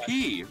stopwatch.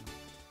 pee?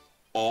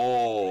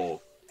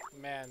 Oh.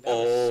 Man, that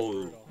was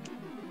brutal.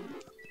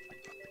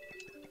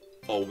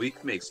 Oh, we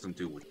can make some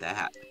do with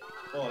that.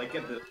 Oh, I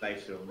get the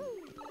life show.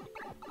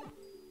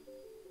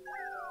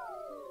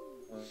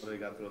 Oh, they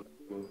got through.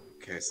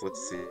 Okay, so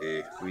let's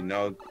see. We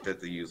know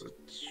that the user.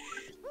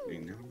 We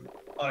know.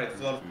 Alright,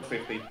 floor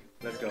 50.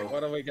 Let's go. What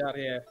do we got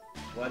here?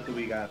 What do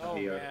we got Oh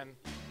here? man.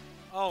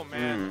 Oh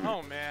man.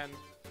 Oh man.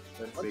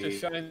 Let's Bunch see. of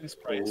shine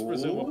sprites, Ooh.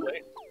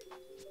 presumably.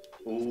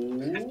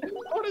 Ooh.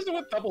 What is it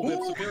with double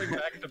dips appearing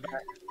back to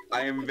back?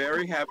 I am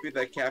very happy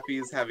that Kappy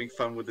is having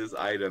fun with his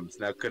items.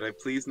 Now, could I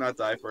please not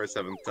die for a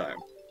 7th time?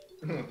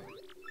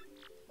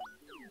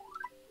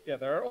 Yeah,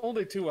 there are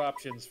only 2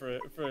 options for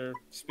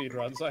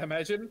speedruns, I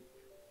imagine.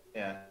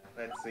 Yeah,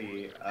 let's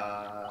see.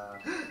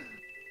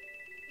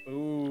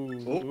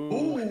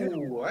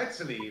 Ooh.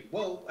 Actually,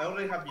 well, I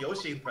already have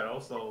Yoshi in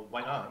Pearl, so why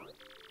not?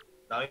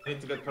 Now I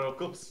need to get Pearl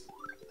Coops.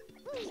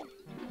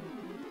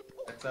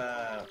 Let's, do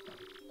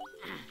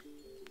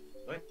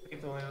I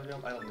need to whale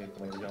jump? I don't need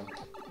to whale jump.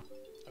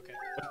 Okay.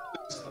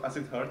 As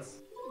it hurts.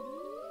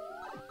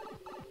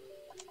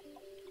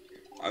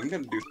 I'm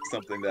gonna do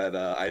something that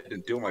I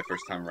didn't do my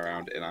first time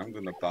around, and I'm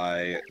gonna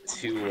buy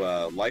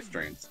 2 life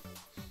drains.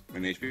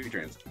 And HP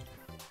drains.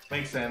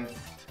 Makes sense.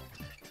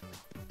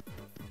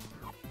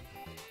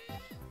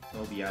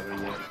 No Diablo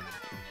yet.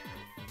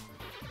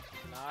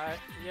 Not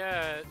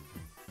yet.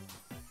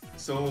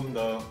 Soon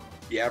though.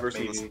 Yabbers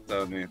Maybe. in the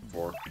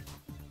 74.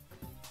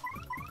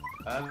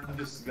 I'm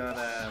just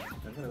gonna...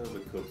 I'm gonna go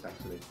with Coops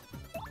actually.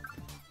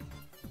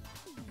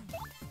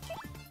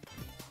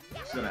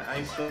 Just gonna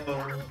Ice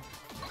Storm.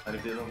 And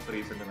if they don't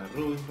freeze, I'm gonna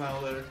Ruin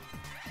Powder.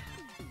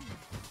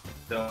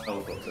 No,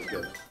 Coops is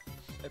good.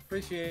 I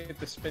appreciate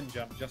the spin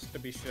jump, just to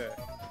be sure.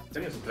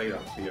 There is a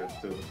trade-off here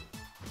too.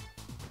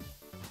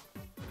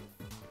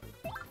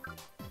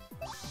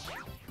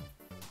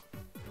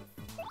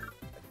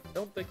 I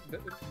don't think that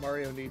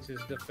Mario needs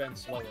his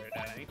defense lowered,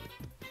 Danny.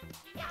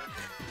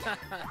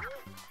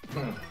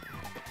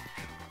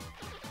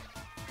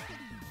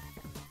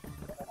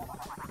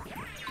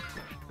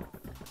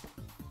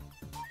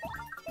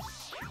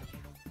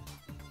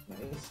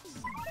 Nice.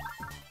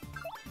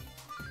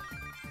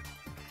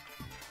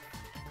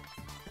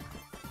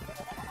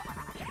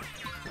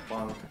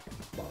 Bonk.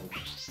 Bonk.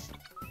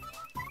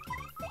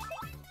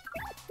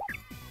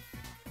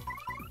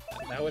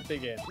 Now it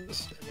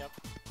begins. Yep.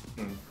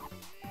 Hmm.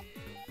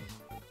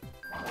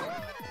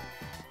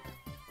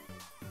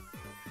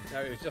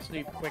 Now you just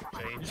need quick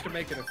change to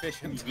make it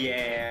efficient.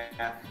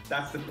 Yeah,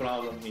 that's the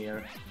problem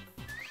here.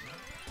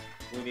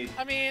 We need.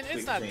 I mean, it's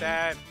quick not change.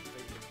 that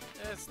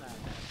big. It's not that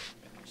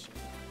big of an issue.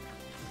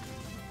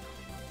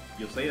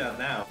 You say that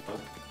now.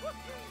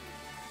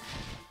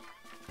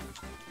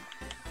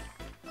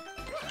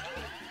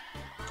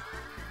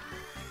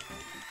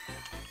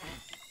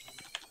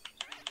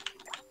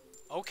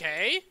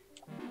 Okay.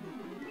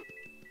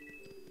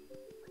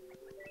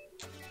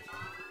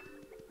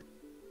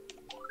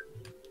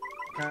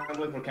 Can't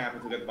wait for Kappy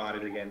to get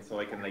bodied again so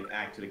I can like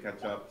actually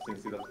catch up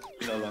since he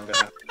no longer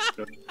has.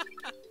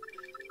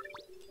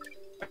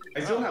 I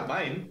still have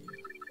mine.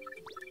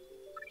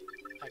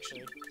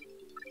 Actually.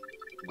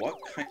 What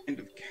kind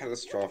of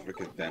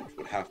catastrophic event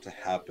would have to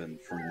happen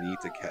for me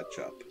to catch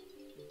up?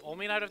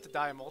 Olmi and I'd have to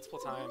die multiple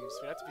times.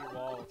 We'd have to be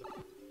walled.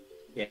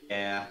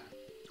 Yeah.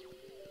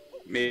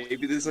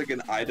 Maybe there's like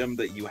an item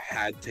that you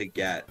had to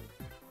get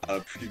on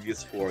a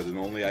previous floor that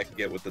only I can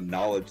get with the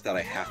knowledge that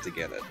I have to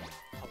get it.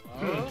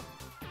 Hello?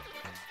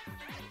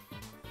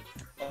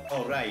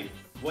 Oh right.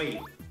 Wait.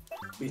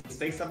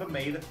 Mistakes have been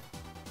made.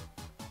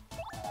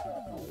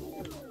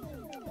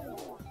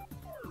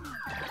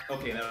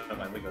 Okay, never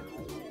mind. We good.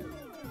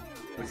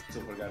 We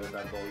still forgot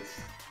about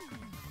boys.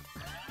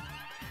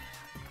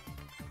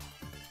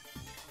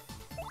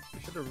 We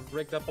should have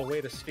rigged up a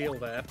way to steal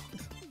that.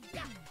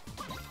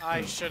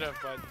 I should have,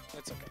 but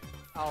it's okay.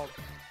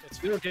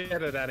 It's You'll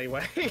get it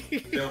anyway.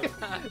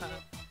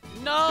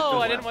 No,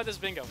 I didn't want this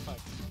bingo. Fuck.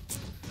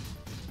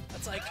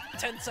 That's like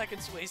 10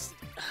 seconds wasted.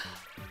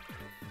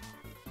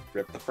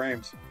 Rip the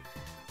frames.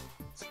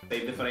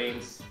 Save the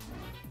frames.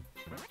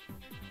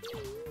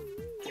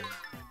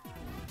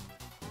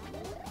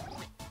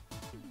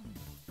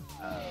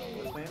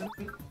 What's my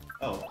enemy?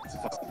 Oh, it's a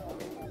fossil.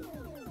 Okay.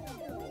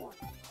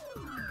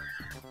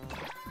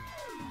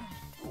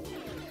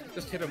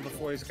 Just hit him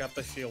before he's got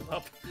the shield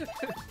up.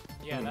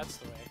 Yeah, that's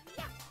the way.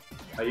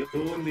 Are you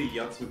doing the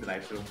yachts with the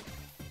knife show?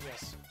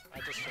 Yes, I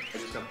just I finished.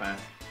 just got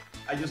fast.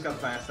 I just got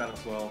fast out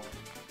as well.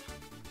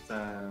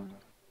 So,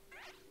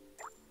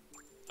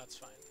 That's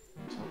fine.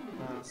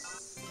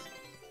 plus.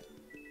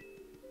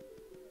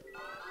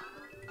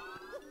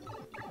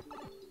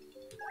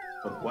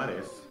 But what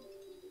if?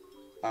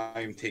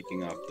 I'm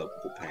taking off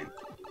double pain.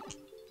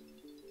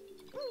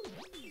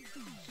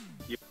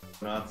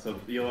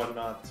 you are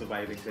not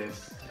surviving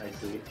this. I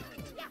see.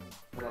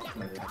 Not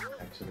my luck,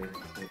 actually.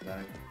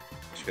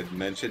 Should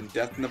mention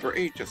death number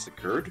 8 just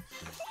occurred.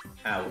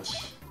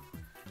 Ouch.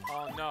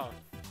 Oh no.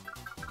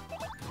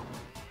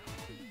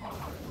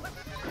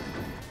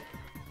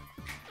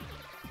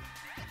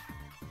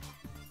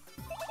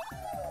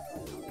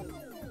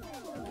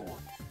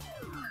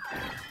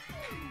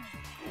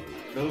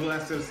 No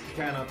blasters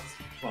cannot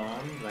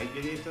spawn, right,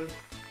 Jdaster?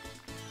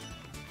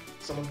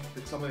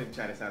 Someone in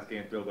chat is asking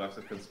if Bill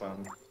Blasters can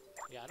spawn.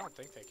 Yeah, I don't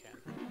think they can.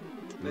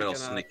 Metal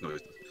snake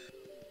noise.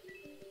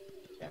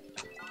 Yeah.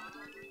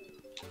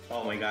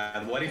 Oh my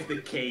god, what if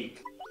the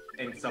cake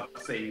ends up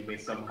saving me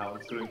somehow,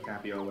 screwing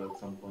Kappy over at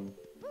some point?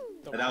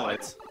 The Now what?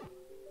 it's...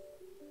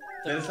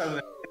 Then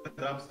someone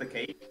drops the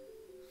cake.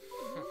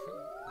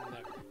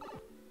 Never.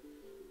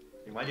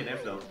 Imagine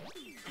if though.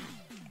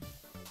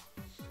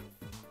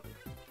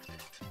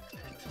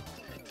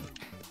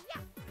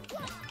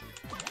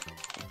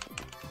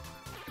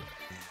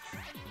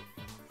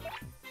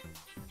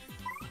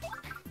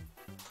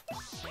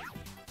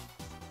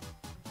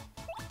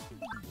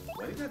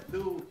 Why did that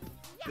do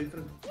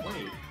different?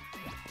 Wait.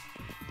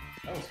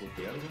 That was with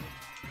the other one.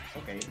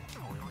 Okay.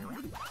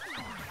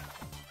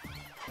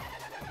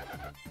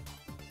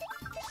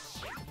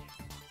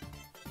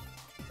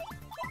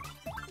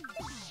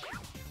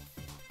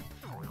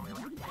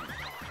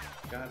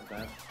 Got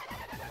that.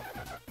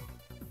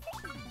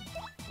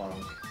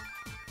 Bonk.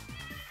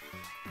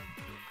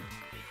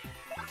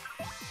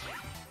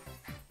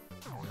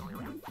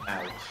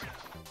 Ouch.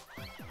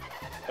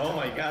 Oh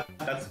my god,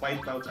 that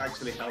spike pouch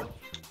actually helped.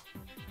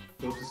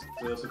 Go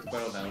to super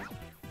barrel now.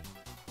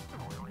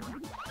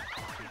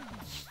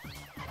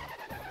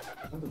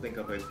 Come to think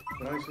of it,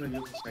 probably should have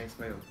used the shine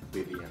spell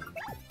Vivian.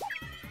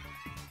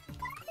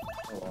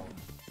 Oh well.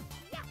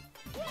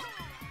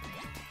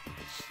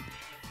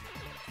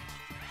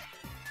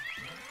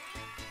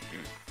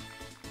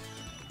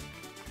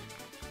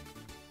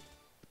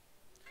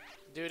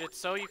 Dude, it's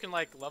so you can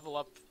like level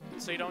up,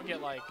 so you don't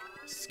get like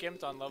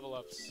skimped on level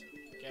ups,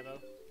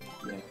 Gabo.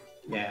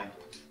 Yeah.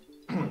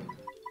 Whatever.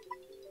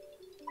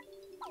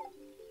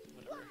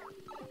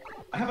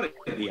 I have an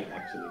idea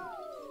actually.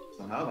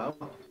 So how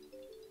about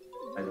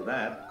I do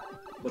that,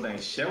 put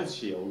a shell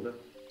shield.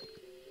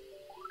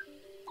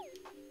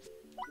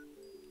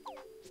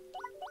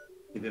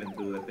 He didn't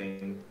do the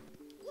thing.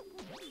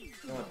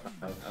 You know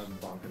what? I'm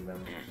bonking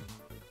them.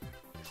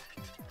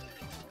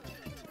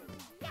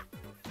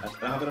 I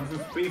don't have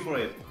enough free for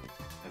it.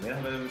 I may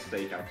have made a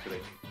mistake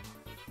actually.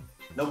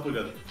 Nope, we're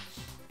good.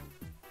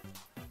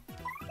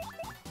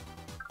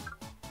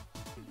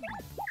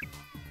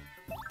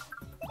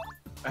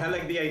 I had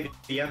like the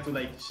idea to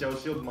like shell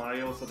shield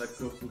Mario so that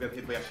Koof would get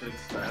hit by a shooting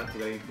star to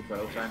get into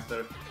battle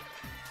faster,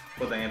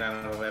 but then I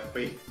ran out of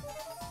FP.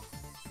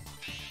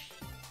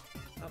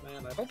 Oh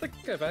man, I don't think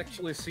I've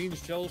actually seen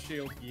Shell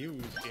Shield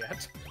used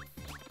yet.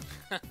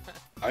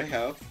 I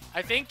have.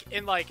 I think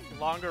in like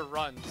longer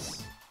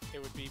runs,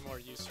 it would be more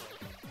useful.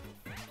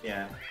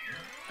 Yeah,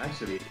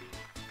 actually,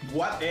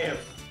 what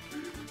if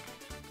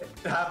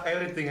have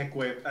everything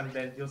equipped and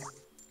then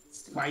just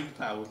spike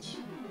pouch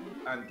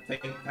and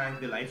tank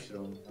the life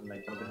room and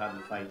like not have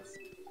the fights?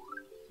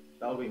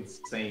 That would be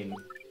insane.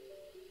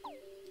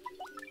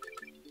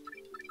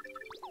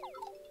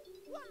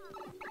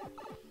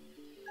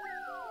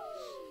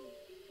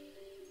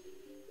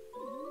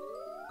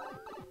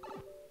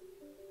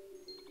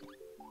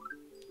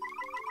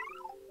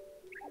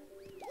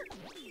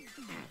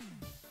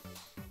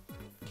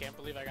 Can't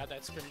believe I got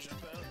that spin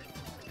jump out.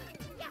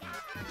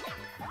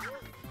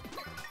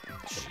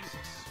 Jesus.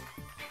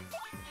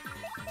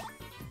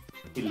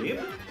 He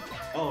lived?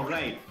 Oh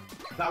right,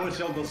 Power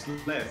Shell goes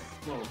less.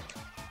 Whoa.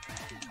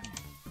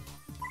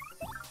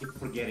 Keep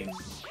forgetting,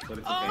 but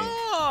it's okay.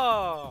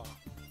 Oh!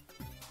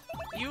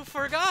 You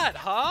forgot,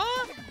 huh?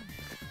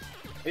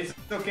 It's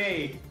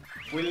okay,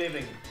 we're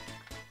living.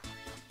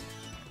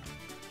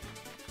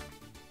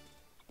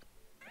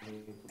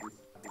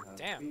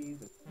 Damn.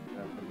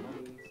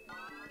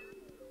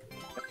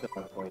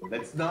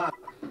 Let's not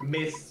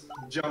miss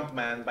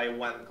Jumpman by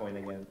 1 coin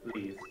again,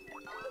 please.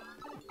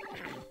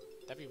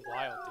 That'd be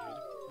wild,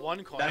 dude.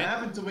 1 coin. That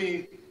happened to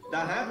me.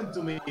 That happened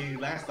to me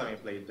last time I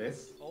played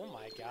this. Oh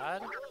my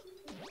god.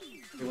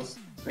 It was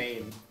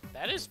pain.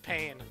 That is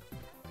pain.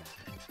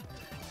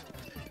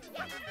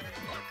 Am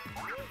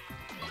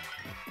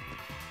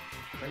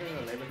I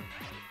gonna 11?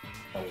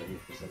 Oh, yeah, he's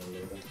just gonna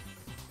 11.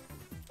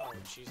 Oh,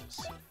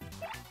 Jesus.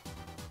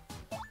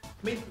 I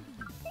mean,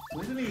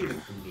 what do they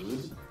even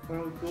need for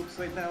our groups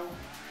right now?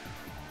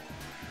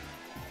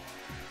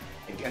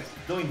 I guess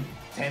doing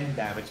 10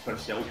 damage per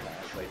shell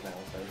class right now.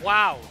 So.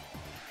 Wow.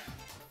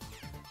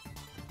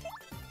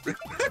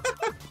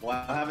 What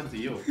happened to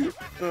you?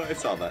 I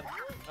saw that.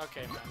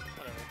 Okay, man.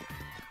 Whatever.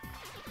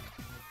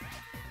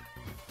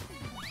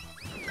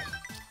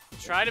 You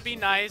try to be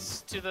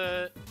nice to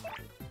the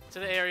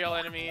aerial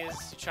enemies.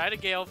 You try to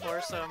Gale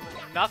Force them.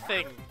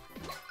 Nothing.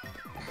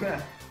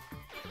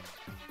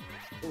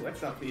 Oh,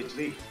 that's not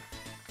PhD.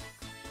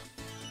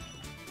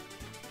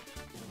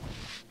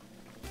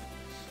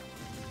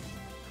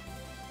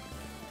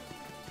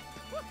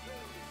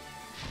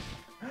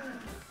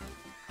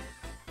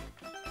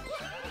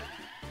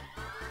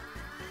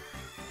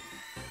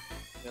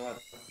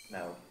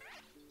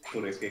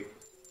 too risky.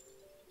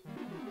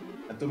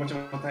 And too much of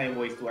a time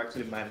waste to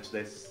actually manage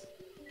this.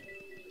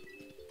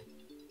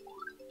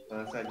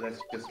 So let's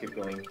just keep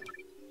going.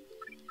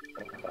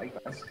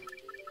 Bypass.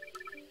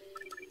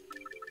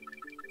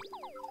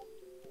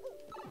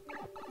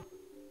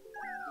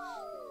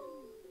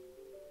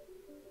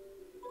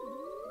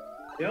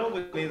 You know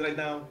what we need right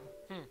now?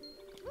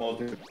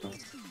 Multiple.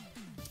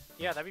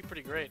 Yeah, that'd be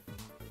pretty great.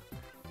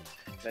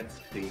 Let's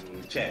see.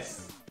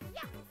 Chess.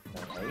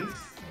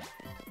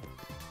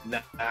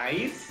 Nice.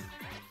 Nice.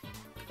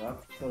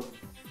 Not so...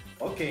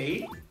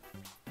 Okay.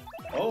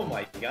 Oh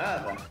my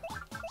god.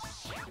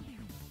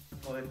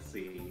 Oh, let's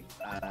see.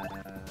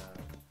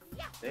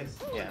 This,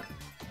 yeah.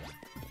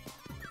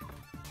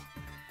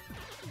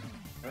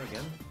 Or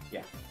again?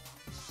 Yeah.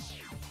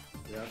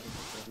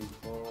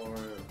 2024.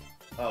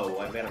 Oh,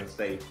 I made a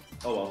mistake.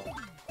 Oh well.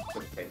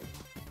 Okay.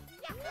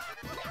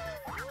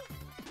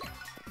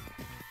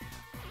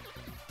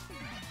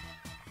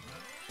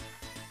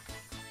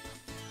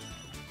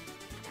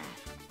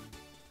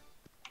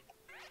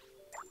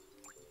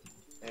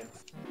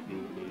 Let's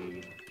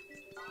see.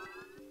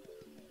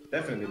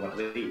 Definitely one of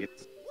these.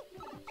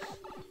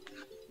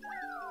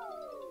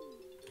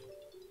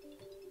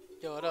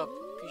 Yo, what up,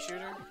 pea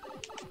shooter?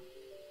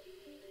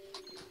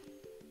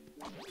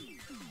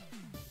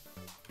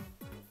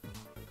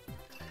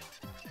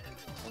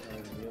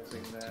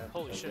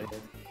 Holy shit.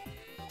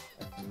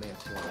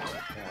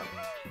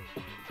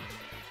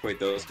 Wait,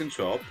 those can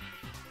show up?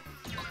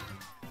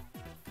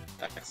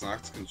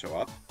 X-Nox can show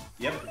up?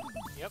 Yep.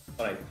 Yep.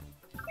 Alright.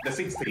 The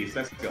 60s,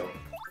 let's go.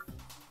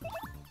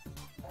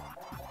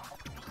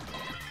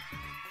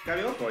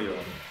 Carry on for you.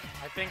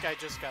 I think I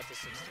just got the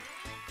 60.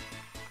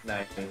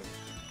 Nice.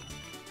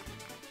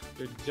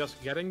 You're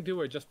just getting to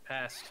or just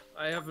past?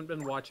 I haven't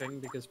been watching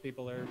because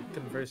people are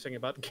conversing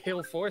about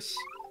Gale Force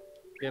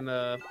in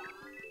my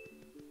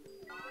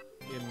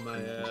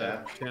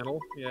channel.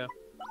 Yeah.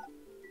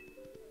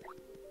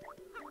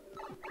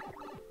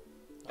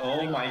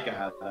 Oh my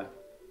god.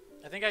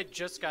 I think I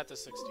just got the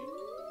 60.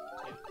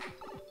 Yeah.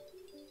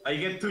 I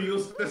get to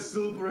use the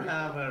super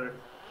hammer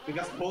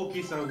because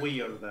pokies are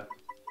weird.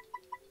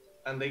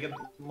 And they get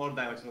more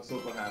damage from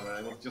super hammer.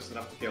 It was just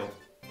enough to kill.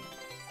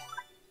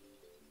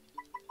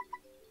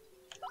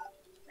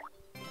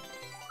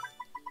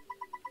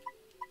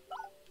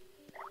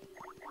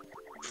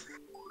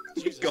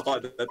 Jesus.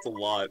 God, that's a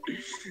lot.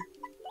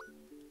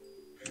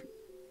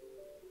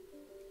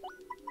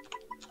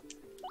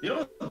 You know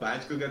what the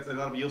badge could get a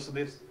lot of use of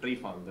this?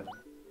 Refund.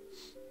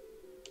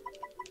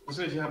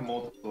 Especially if you have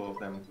multiple of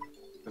them.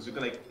 Because you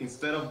can like,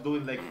 instead of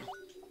doing like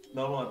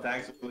normal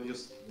attacks, you can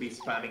just be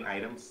spamming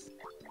items.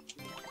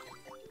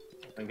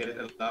 And get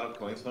a lot of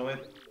coins from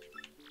it.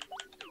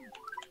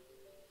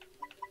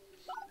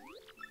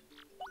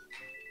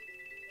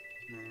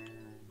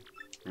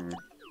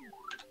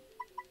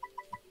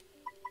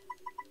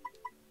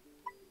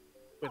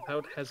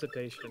 Without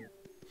hesitation.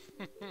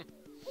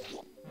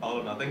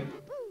 All or nothing.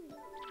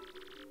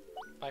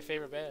 My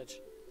favorite badge.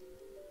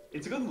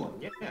 It's a good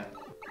one, yeah.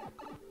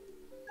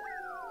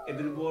 It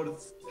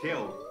rewards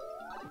skill.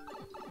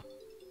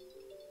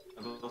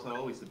 And those are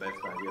always the best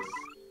badges.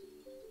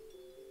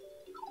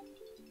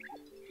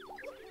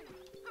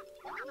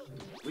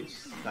 Which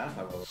staff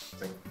am I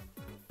using?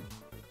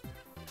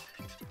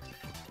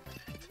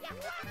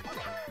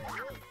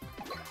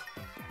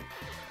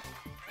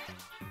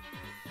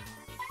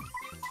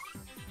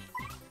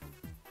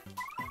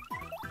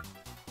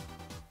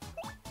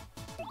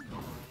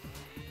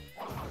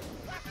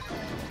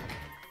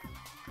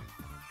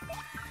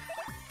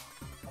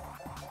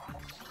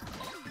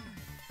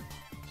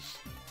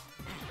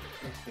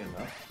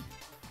 Enough.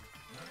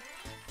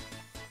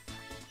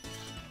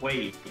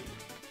 Wait.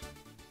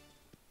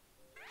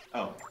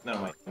 Oh, never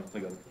mind. We're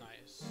good.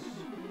 Nice.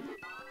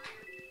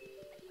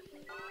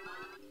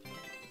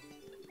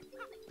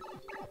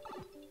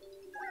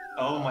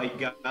 Oh my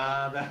god.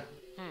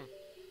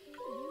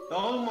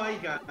 Oh my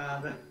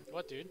god.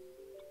 What, dude?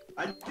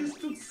 I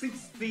just took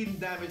 16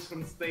 damage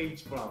from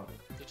stage from.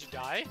 Did you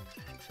die?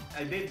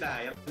 I did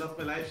die. I lost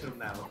my life shield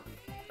now.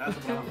 That's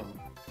the problem.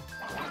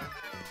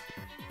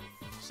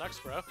 Sucks,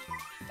 bro.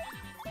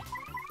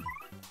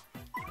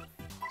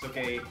 It's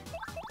okay.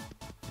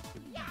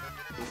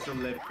 We're still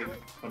living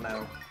for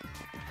now.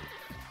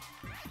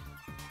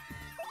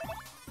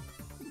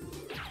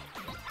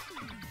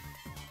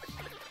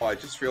 Oh, I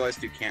just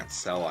realized you can't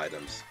sell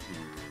items.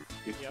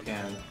 You Yep.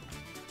 can.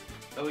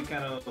 So we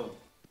kind of.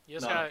 You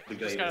just Not the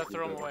gotta greatest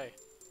throw them either. away.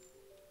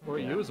 Or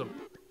Yeah. use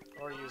them.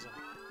 Or use them.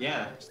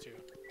 Yeah. There's two.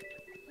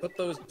 Put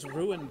those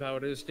ruin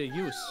powders to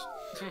use.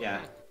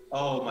 Yeah.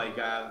 Oh my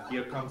god,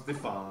 here comes the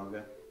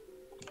fog.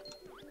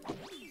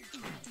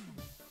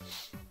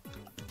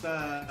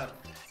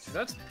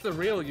 That's the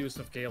real use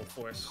of Gale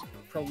Force.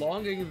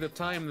 Prolonging the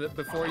time that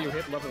before you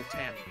hit level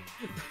 10.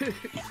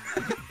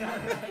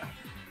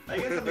 I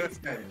guess it makes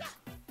sense.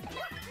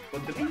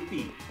 But the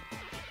BP.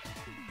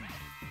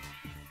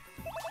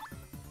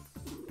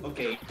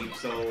 Okay,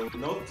 so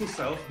note to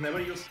self,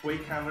 never use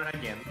Quake Hammer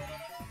again.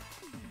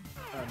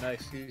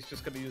 nice. He's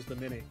just gonna use the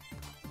mini.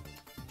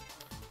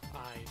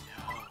 I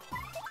know.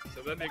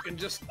 So then you can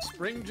just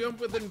spring jump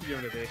with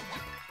impunity.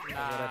 Or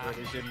whatever it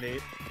is you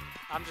need.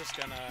 I'm just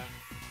gonna...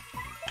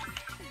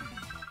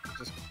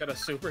 Just gotta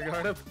super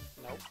guard him.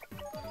 Nope.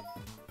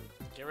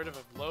 Get rid of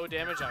a low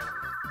damage item.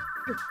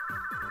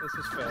 This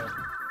is fair.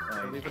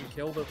 I'll even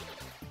kill the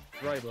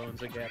dry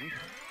bones again.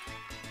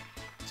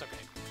 It's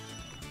okay.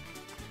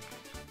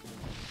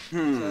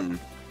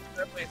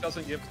 Certainly it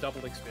doesn't give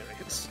double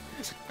experience.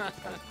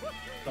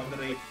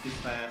 Dominate this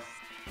fast.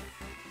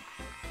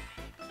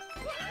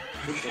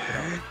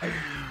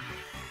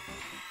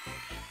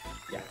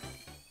 Yeah.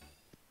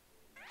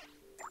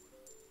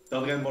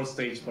 Don't get more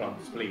stage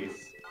prompts,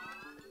 please.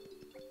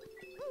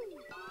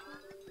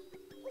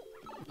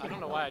 I don't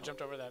know why I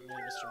jumped over that Mr.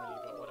 Mini,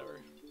 but whatever.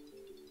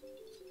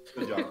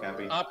 Good job,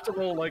 Kappy.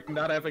 Optimal, like,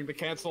 not having to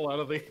cancel out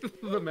of the,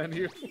 the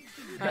menu.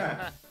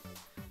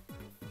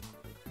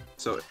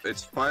 So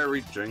it's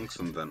Fiery Jinx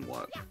and then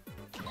what?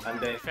 And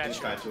then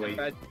Infatuate.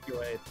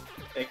 Infatuate.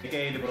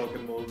 AKA the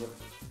broken move.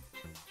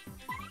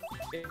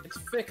 It's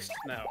fixed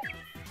now.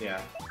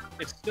 Yeah.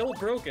 It's still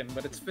broken,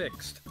 but it's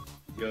fixed.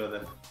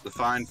 Good.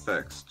 Define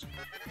fixed.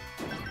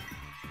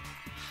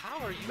 How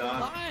are you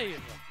Not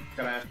alive?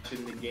 Crash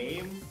in the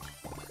game.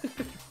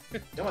 You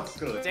know what?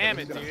 Screw it. Damn I'm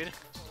it, just gonna dude.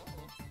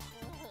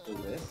 Do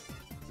this.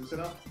 Is this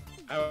enough?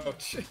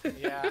 Ouch.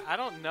 Yeah, I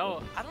don't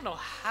know. I don't know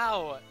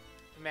how.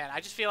 Man, I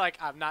just feel like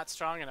I'm not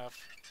strong enough.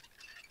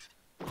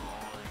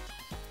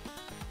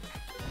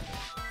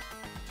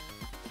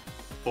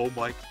 Oh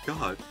my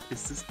god,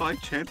 is this by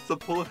chance the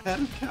pull ahead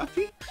of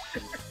Kappy?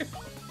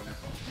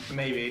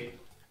 Maybe.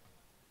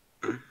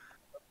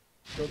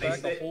 Go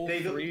back a whole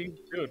they do- 3.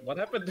 Dude, what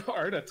happened to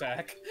Art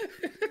Attack?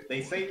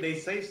 They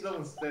say slow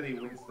and steady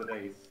wins the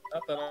race.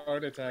 Not that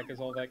Art Attack is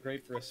all that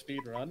great for a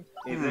speed run.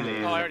 It really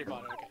is. Oh, I already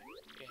bought it. Okay.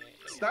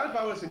 Yeah. Star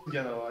powers in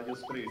general are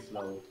just pretty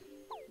slow. No, I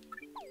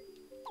hate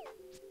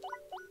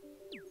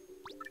you.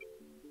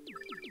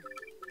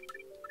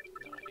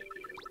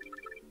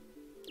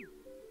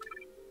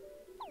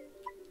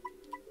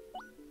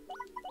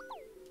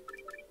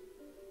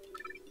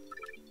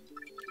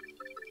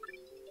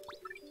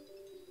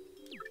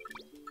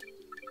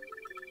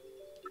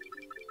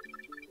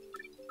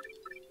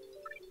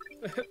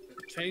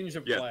 Change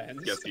of Yes,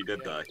 plans. yes, he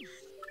did die.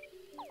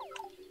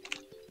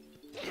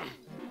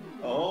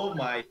 Oh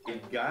my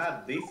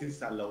god, this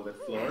is a loaded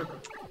floor.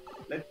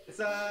 Let's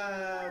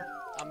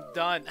I'm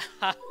done.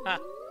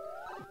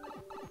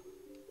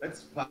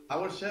 let's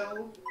power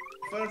shell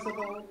first of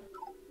all.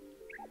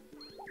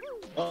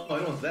 Oh,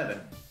 everyone's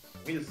dead.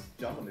 Let me just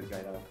jump on this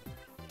guy now.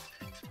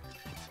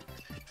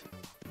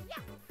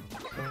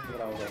 Look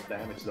at all that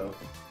damage though.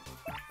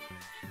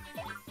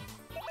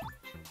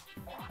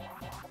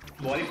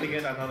 What if they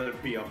get another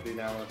P of the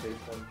now at this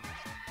point?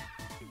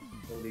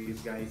 All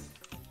these guys.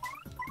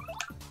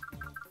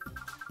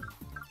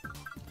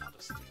 I'll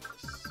just do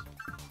this.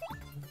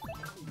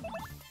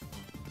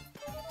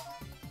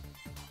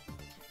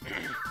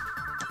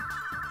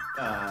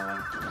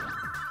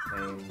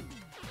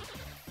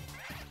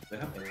 They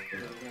have I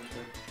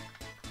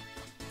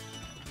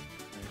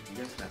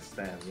guess that's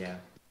them, yeah.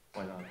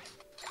 Why not?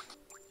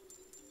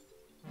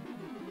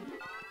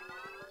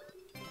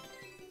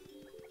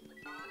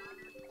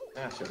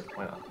 Ah, sure,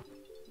 why not?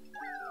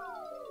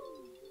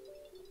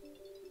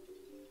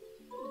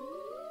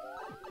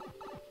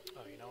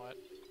 Oh, you know what?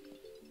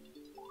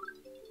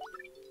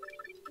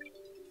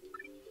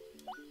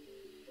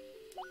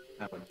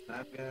 How about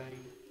that guy?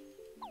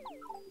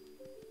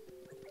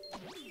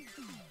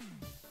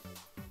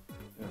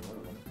 Yeah, another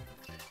one.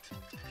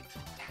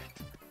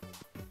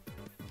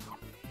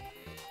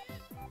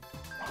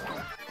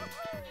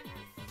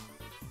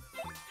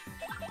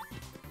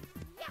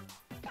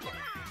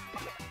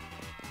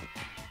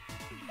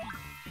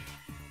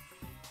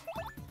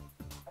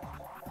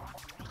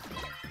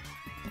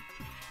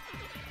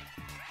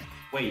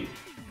 Wait,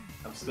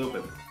 I'm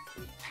stupid.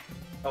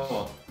 Oh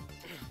well.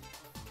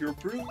 You're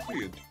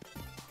brilliant.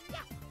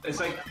 It's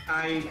like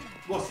I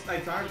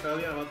talked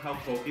earlier about how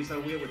pokies are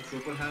weird with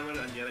Super Hammer,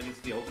 and yet I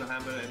used the Ultra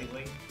Hammer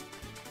anyway.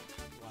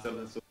 Wow. So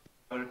the Super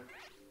Hammer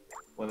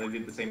when they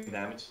did the same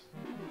damage.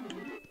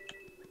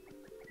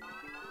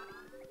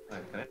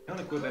 Alright, can I not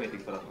equip anything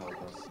for that power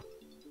toss?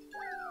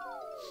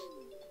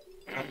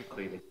 Not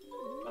really.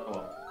 Oh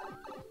well.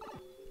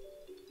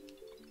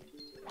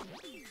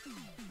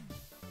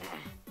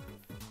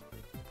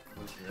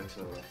 That's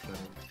all right,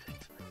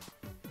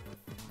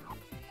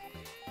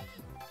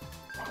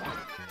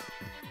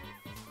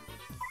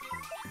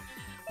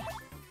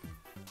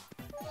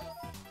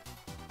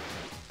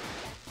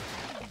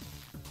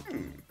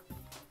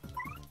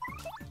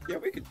 Yeah,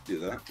 we could do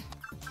that.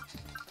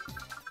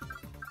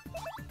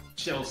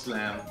 Shell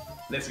Slam.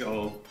 Let's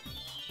go.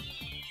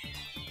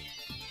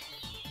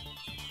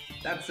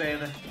 That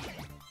said,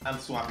 I'm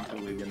swapping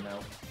to William now.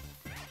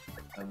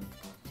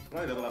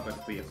 Probably level up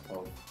at 3 as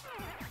well.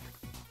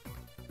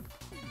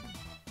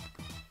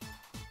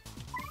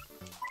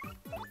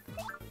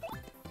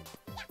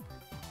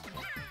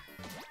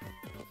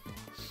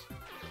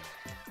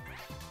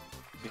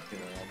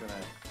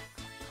 gonna...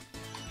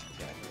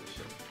 Yeah, maybe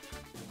sure.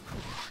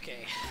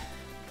 Okay.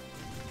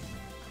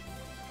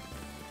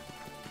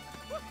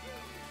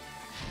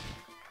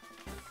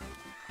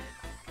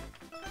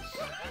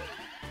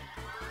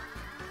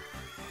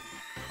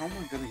 How am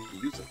I gonna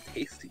use a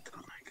tasty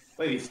tonic?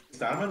 Wait, is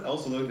Starman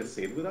also doing the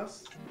same with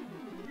us?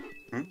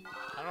 I don't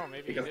know,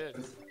 maybe Because he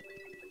did.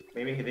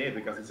 maybe he did,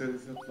 because it says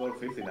it's at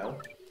 450 now.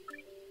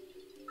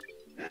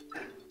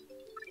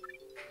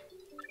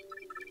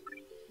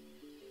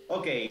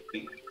 Okay,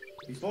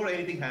 before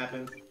anything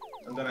happens,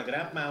 I'm gonna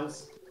grab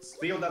mouse,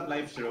 steal that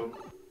live shroom,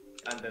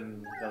 and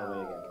then run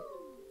away again.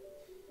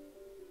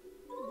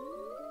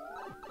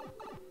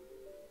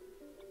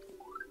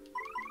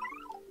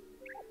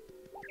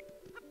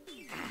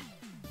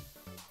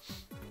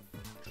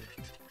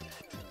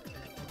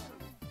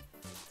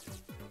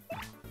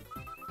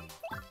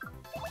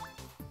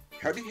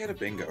 How do you hit a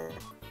bingo?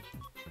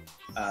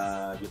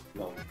 You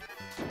don't.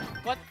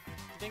 What?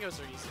 Bingos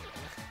are easy.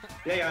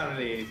 Yeah,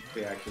 really,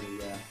 they actually,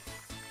 yeah.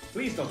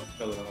 Please don't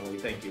go run away,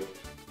 thank you.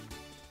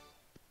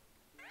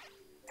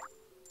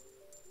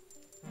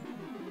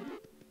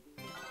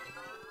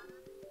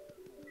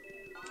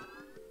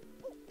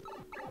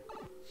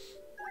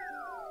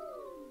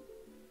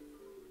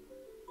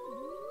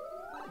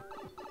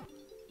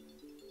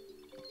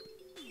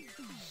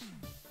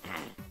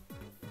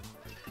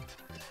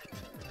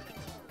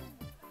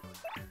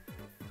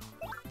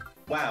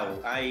 Wow,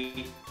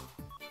 I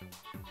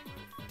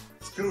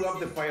screw up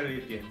the fire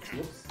agents.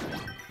 Whoops.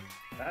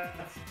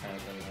 That's kind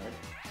of hard.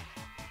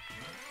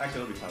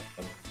 Actually, it'll be fun.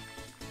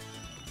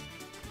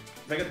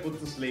 If I get put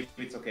to sleep,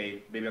 it's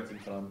okay. Maybe I'm in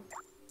front.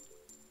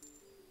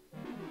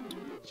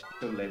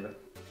 Too late. Oh,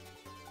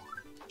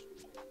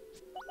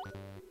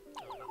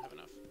 I don't have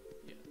enough.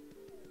 Yeah.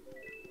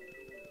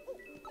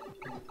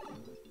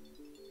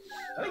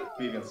 I think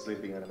Vivian's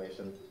sleeping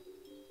animation.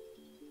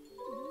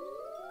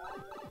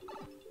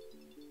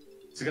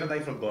 Is he gonna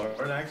die from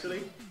burn,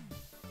 actually?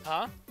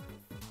 Huh?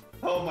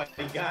 Oh my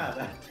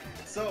god!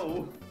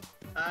 So,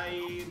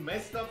 I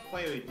messed up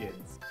fire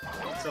agents.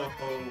 So,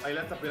 I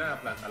left a piranha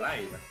plant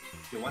alive.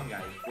 The one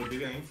guy with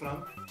Vivian in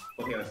front,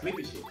 but he had a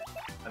sleepy ship,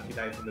 and he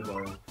died from the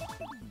burn.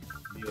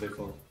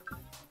 Beautiful.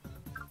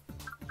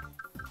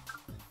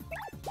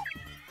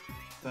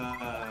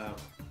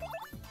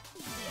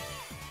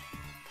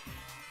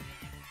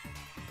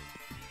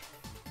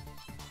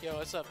 Yo,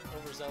 what's up,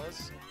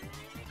 Overzealous?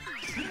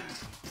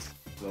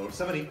 Floor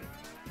 70.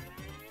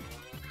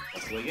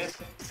 That's what we get.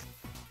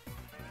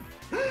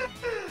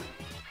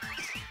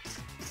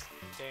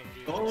 Dang,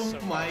 dude. Oh that's so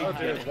my Oh,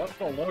 high. dude, what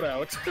the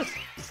loadout?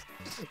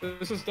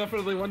 This is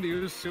definitely one to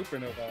use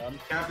Supernova on.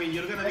 Kappy,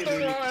 you're gonna be Oh,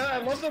 really... I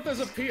love that there's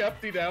a P up,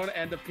 D down,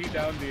 and a P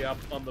down, D up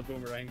on the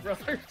Boomerang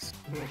Brothers.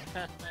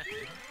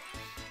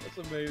 That's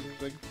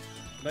amazing.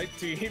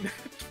 19,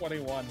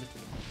 21.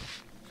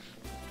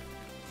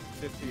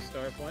 50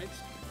 star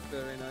points.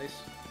 Very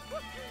nice.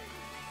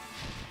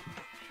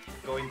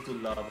 Going to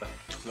love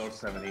floor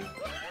 70.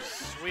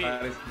 Sweet.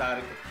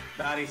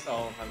 That is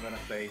all I'm gonna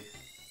say.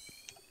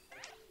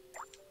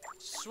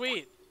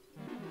 Sweet.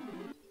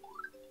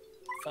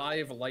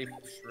 5 life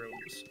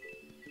shrooms.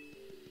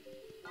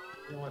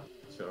 You know what?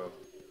 Sure.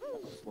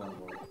 Just one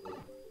more.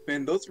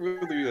 Man, those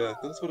really,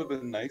 those would have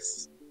been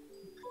nice.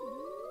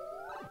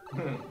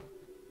 Not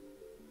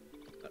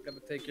gonna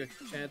take your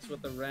chance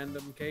with a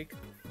random cake.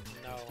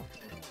 No.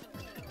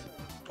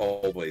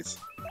 Always.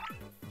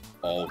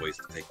 Always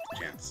take the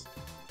chance.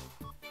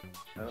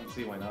 I don't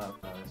see why not,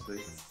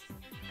 honestly.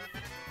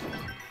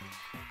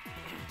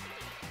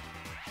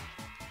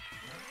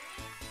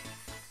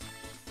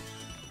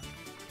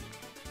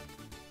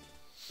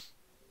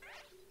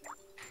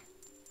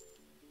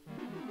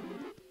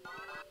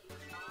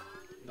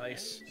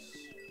 Nice.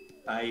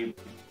 I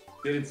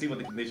didn't see what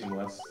the condition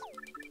was.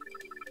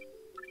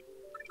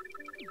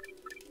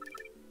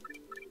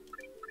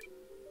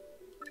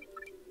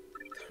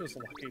 Those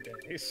lucky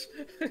days.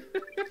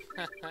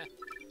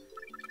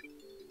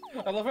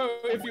 I love how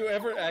if you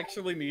ever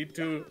actually need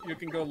to, you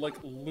can go like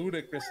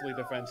ludicrously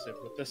defensive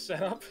with this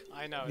setup.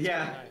 I know, it's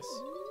Yeah.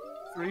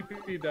 really nice. 3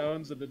 PP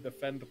downs and a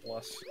defend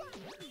plus.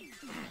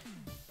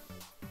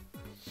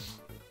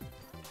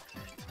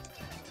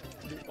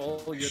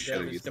 All your Should've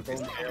damage used to the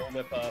bone tail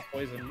with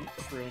poison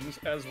shrooms,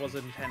 as was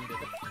intended.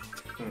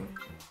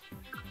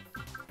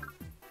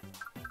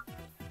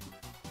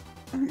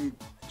 I'm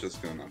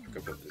just gonna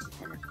pick up this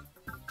comic.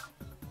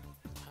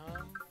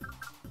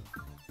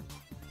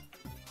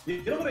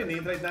 You know what I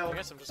need right now? I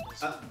guess I'm just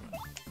gonna...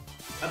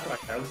 A track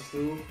house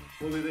too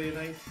would be really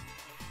nice.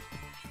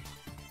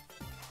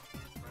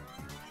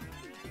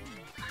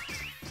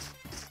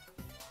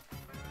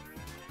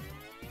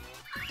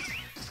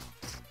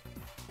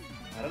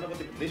 I don't know what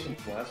the condition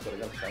was, but I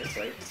got chance,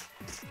 right?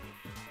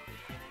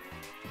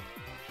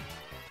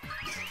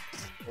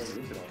 What do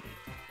we use it on?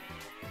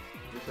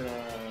 Use it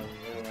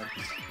on...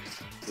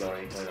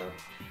 Glory, why not?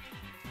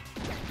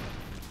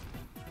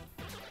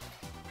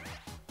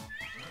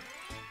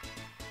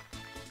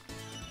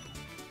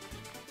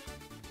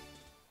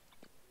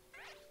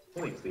 Who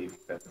needs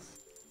defense?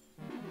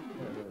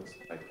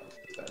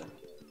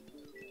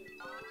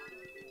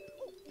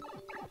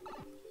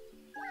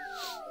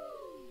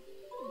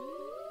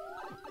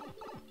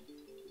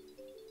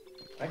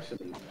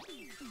 Actually.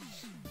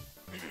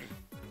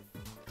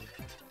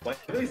 Why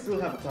do they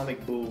still have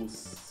atomic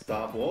boost?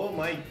 Stop. Oh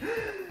my.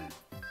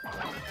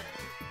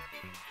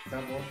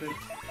 Stop wanted.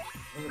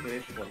 I don't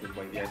think it's wanted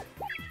quite yet.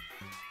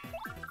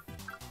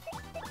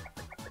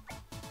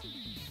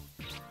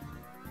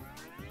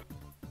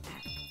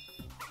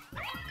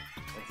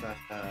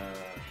 Let's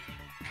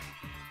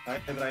I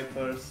can drive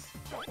first.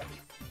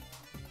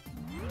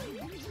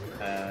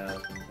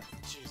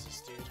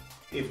 Jesus, dude.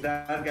 If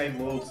that guy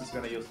moves, he's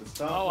gonna use the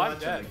stop. Oh, I'm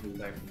dead.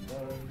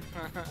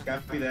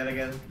 Kappy dead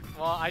again.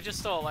 Well, I just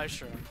stole a life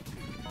shroom.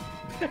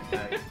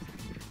 Nice.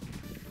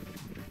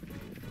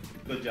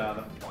 Good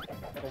job.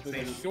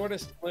 Probably the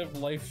shortest lived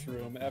life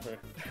shroom ever.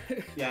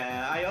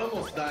 Yeah, I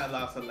almost died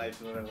last on life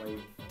shroom anyway.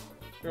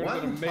 It would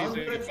have been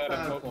amazing 100 if that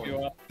had star woke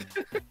you up.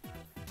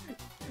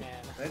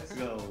 Man. Let's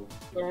go.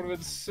 That would have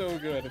been so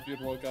good if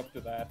you'd woke up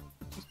to that.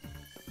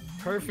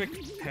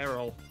 Perfect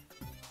peril.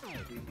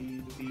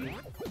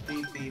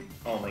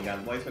 Oh my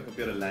god, why is my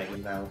computer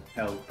lagging now?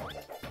 Help.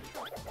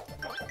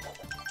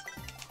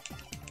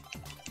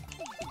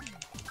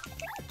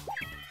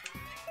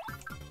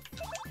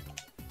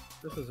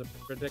 This is a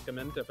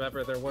predicament if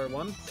ever there were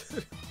one.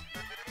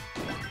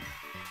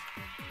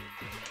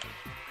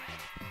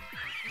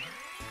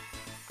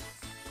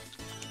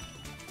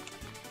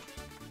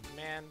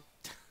 Man.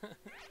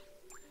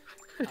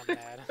 I'm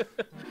mad.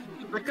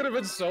 That could have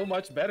been so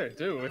much better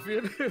too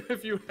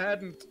if you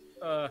hadn't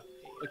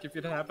like if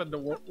you'd happened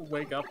to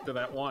wake up to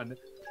that one.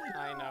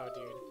 I know,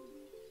 dude.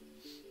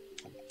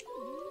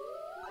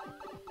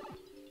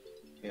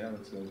 Yeah,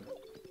 that's good.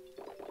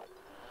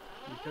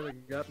 You could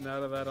have gotten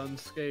out of that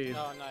unscathed.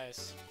 Oh,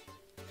 nice.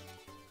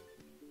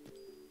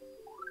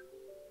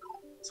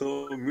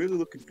 So I'm really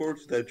looking forward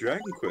to that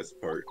Dragon Quest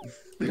part.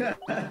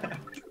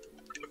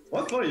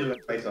 What floor are you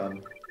guys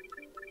on?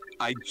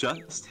 I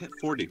just hit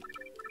 40.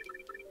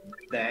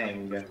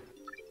 Dang.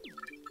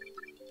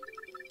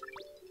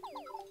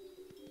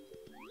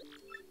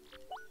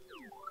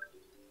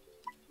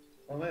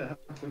 Oh wait, I have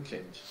a quick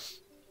change.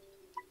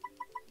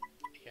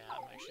 Yeah,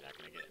 I'm actually not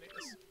gonna get any of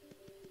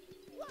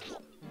this.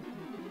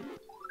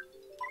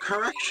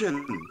 Correction!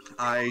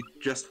 I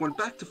just went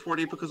back to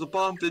 40 because a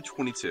bomb did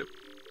 22.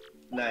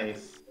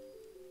 Nice.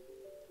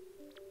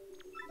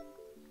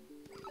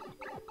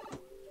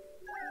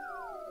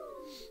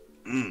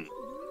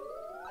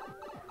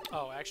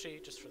 Oh, actually,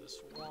 just for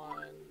this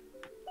one.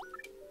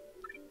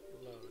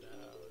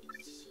 Loadout.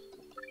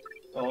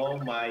 Oh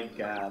my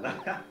god.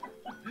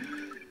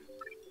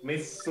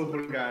 Miss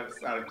super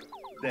guards are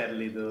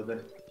deadly,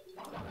 dude.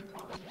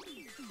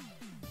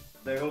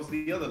 There goes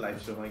the other live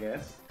stream, I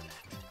guess.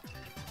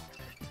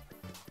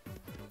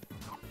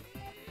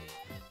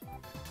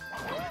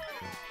 Oh,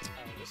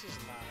 this is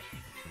not.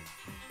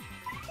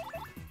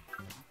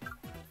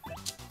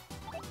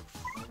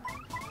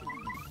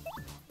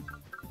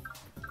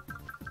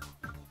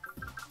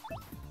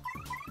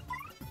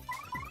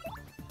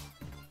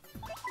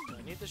 Do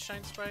I need this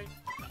shine sprite?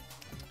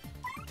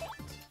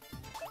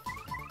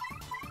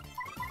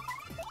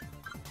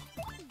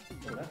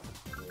 Oh, that's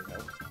really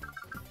helps.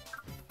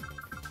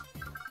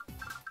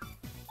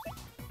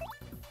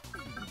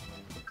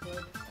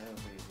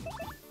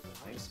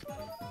 Nice.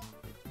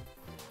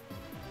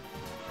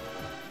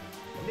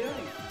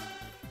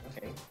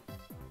 Okay.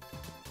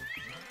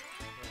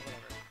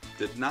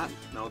 Did not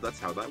know that's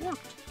how that worked.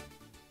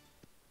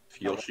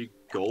 If Yoshi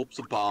gulps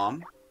a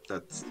bomb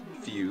that's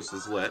fused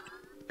is lit,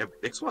 it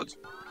explodes.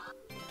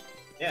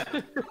 Yeah.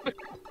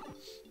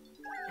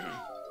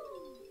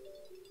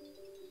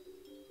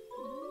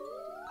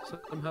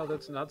 Somehow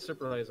that's not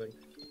surprising.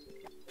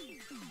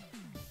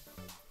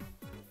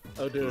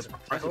 Oh, dude.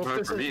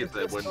 Surprising for me is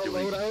that it wouldn't do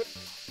anything.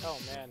 Loadout. Oh,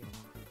 man.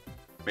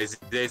 Amazing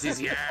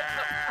Daisies,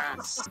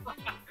 yes!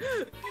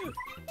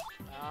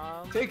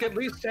 Take at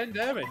least 10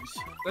 damage.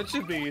 That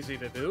should be easy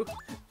to do.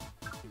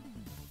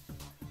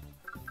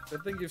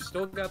 Good thing you've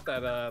still got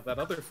that that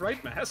other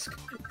fright mask.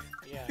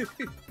 Yeah.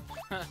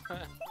 I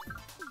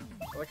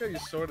like how you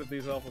sorted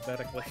these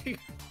alphabetically.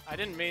 I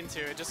didn't mean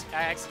to,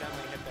 I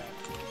accidentally hit that.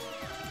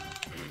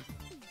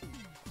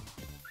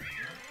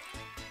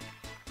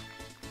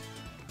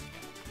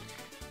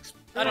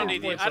 I don't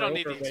need the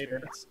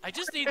experience. I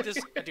just need this,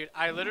 dude.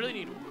 I literally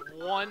need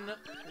one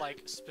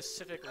like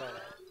specific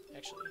loadout.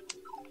 Actually,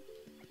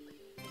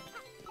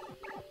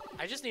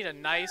 I just need a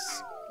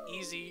nice,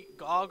 easy,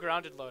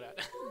 all-grounded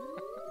loadout.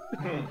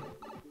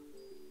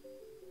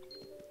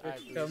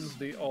 Here comes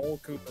the all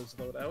Koopas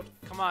loadout.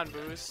 Come on,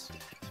 Booze.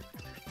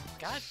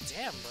 God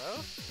damn,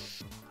 bro.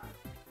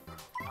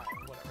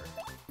 Alright, whatever.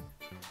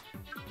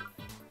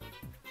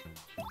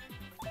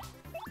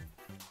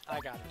 I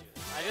gotta do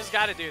this. I just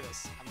gotta do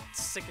this. I'm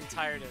sick and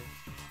tired of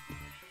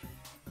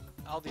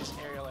all these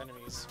aerial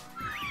enemies.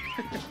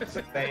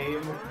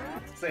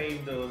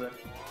 Same, dude.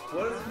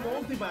 Where's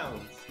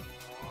multi-bounce?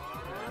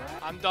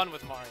 I'm done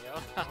with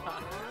Mario.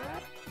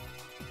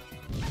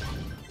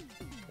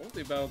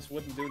 Multi-bounce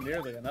wouldn't do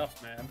nearly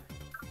enough, man.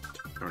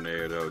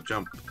 Tornado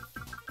jump.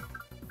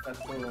 That's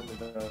the one with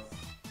the...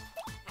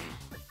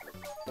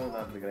 Still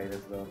not the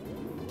greatest though.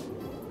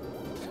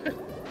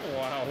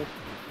 Wow.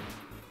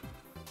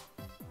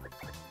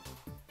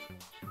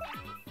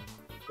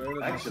 Where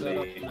did I set Actually,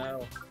 up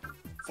now?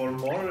 for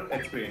more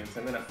experience,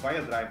 I'm gonna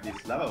fire drive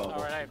this lava bubble.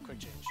 Alright, I have quick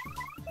change.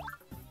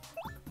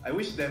 I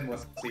wish Dan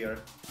was here.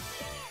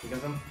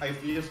 Because I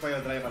just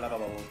fire drive a lava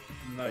bubble.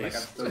 Like, I'm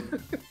Nice. still,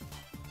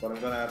 but I'm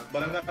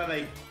gonna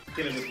like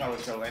kill it with power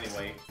shell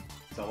anyway.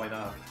 So why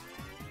not?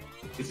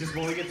 It's just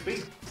moving at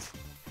speed.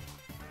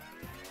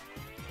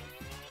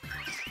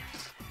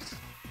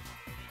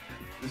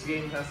 This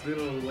game has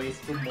little ways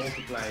to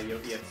multiply your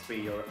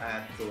EXP or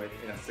add to it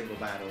in a single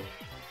battle.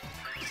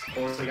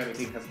 Origami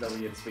King has no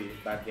EXP,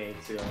 bad game,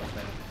 so you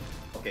understand.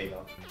 Okay,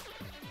 no.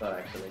 Not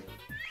actually.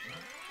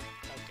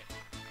 Okay.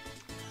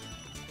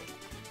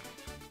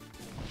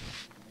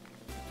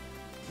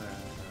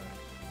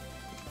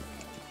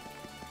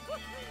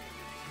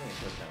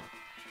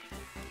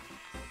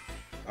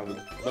 I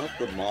would love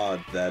the mod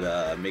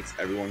that makes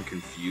everyone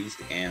confused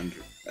and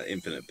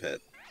Infinite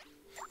Pit.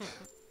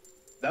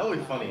 That would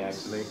be funny,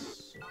 actually.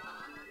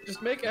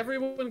 Just make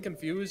everyone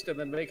confused and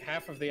then make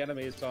half of the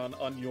enemies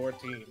on your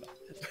team.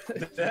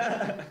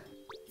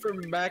 For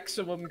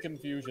maximum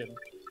confusion.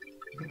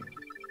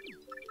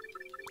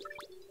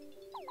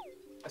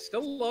 I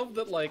still love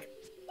that, like,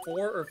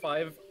 4 or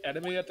 5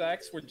 enemy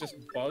attacks were just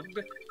bugged.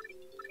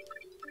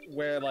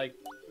 Where, like,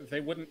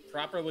 they wouldn't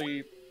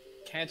properly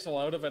cancel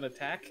out of an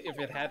attack if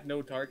it had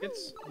no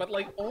targets. But,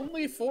 like,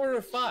 only 4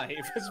 or 5,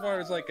 as far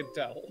as I could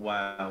tell.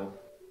 Wow.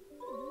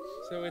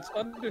 So it's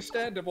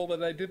understandable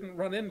that I didn't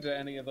run into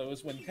any of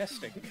those when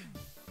testing.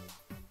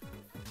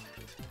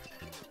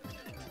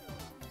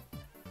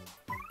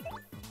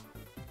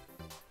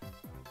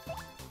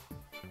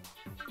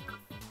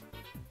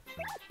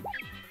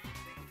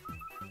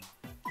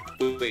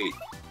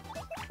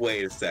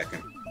 Wait a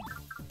second.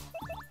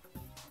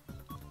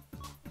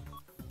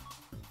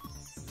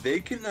 They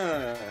can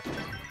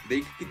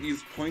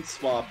use point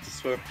swap to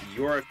swap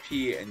your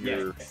FP and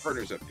your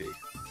partner's FP.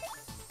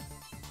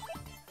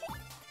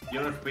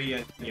 Your FP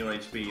and your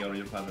HP or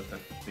your partner's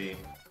FP.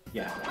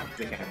 Yeah,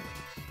 they can.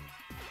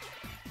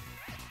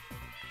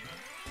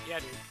 Yeah,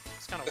 dude.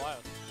 It's kind of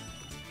wild.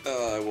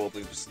 Well,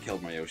 they just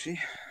killed my Yoshi.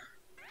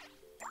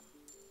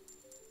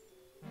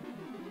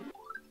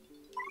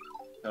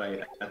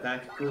 Alright,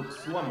 attack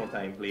Coops one more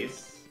time,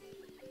 please.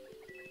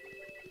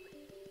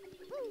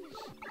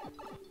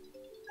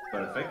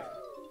 Perfect.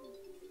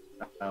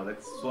 Now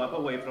let's swap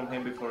away from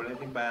him before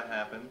anything bad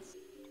happens.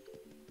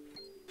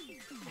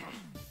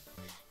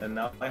 And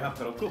now I have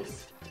throw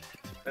Coops.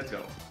 Let's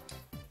go.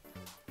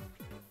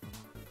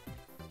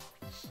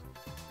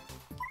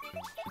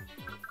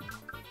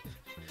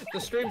 The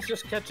stream's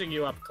just catching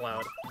you up,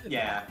 Cloud.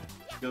 Yeah,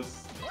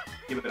 just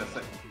give it a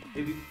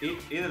second.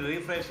 Either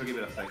refresh or give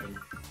it a second.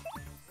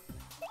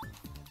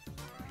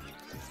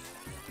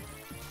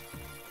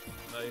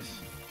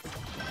 Nice.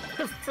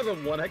 For the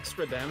 1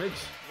 extra damage.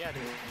 Yeah,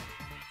 dude.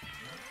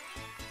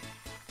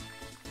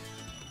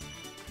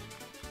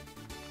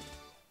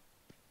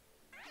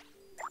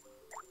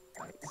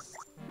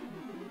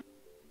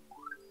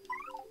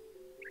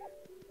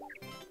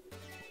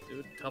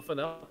 Dude, toughen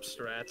up,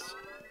 strats.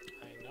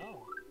 I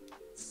know.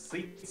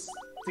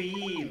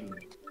 16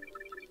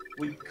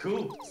 with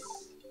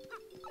Coops.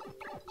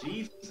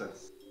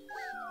 Jesus.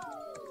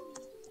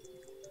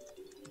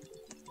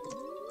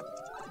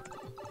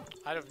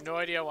 I have no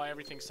idea why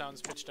everything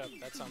sounds pitched up.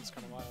 That sounds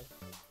kind of wild.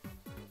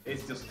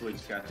 It's just Twitch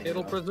catching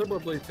It'll it up.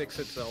 presumably fix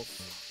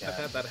itself. Yeah. I've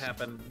had that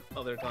happen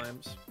other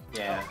times.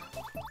 Yeah.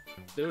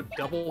 Dude,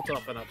 double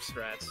toughen up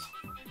strats.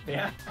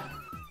 Yeah.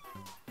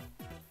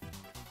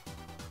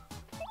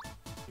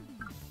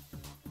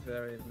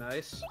 Very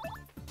nice.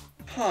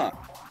 Huh.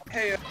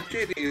 Hey,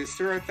 JD,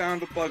 sir, I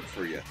found a bug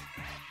for you.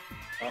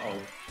 Uh-oh.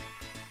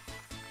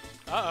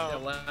 Uh-oh.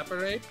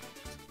 Elaborate?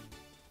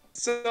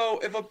 So,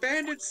 if a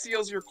bandit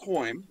steals your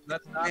coin,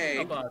 That's not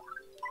Hey. a bug.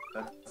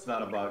 That's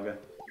not a bug.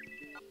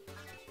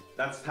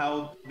 That's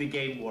how the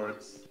game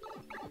works.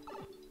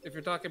 If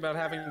you're talking about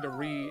having to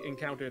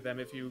re-encounter them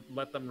if you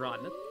let them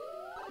run.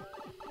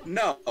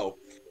 no.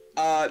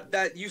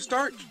 That you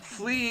start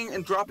fleeing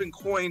and dropping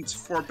coins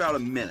for about a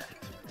minute.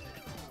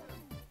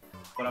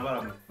 For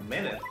about a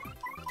minute?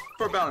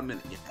 For about a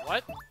minute, yeah.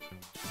 What?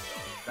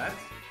 That's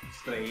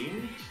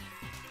strange.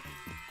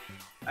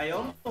 I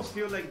almost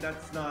feel like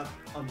that's not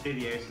on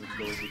variations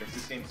though, because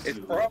this game's It's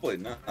slow. probably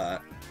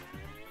not.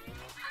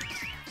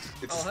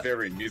 It's I'll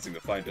very amusing to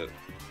find it.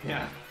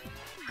 Yeah.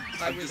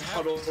 I'm just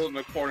huddled in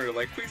the corner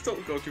like, please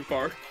don't go too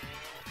far.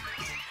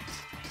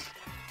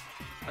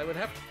 I would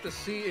have to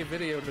see a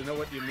video to know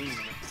what you mean.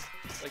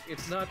 Like,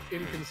 it's not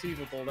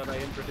inconceivable that I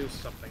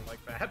introduced something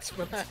like that,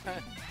 but...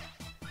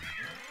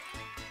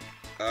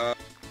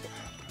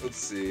 Let's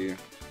see.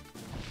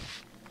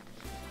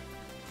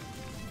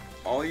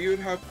 All you'd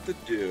have to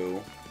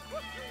do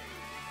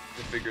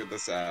to figure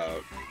this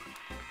out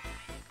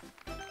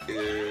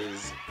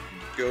is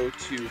go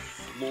to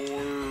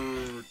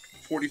floor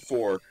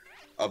 44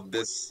 of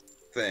this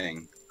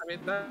thing. I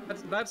mean,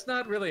 that's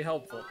not really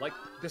helpful. Like,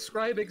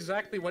 describe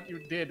exactly what you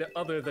did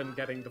other than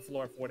getting to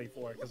floor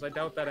 44, because I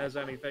doubt that has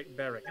anything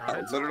bearing on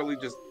it. Literally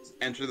just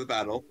enter the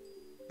battle.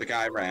 The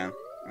guy ran.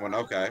 I went,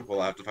 okay,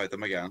 we'll have to fight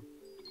them again.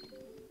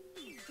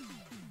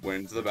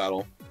 Went into the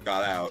battle,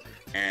 got out,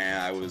 and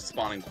I was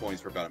spawning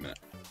coins for about a minute.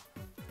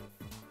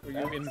 Were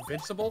you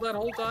invincible that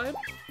whole time?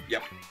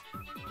 Yep.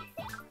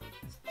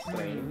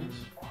 Strange.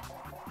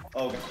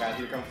 Oh god,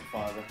 here comes the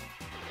father.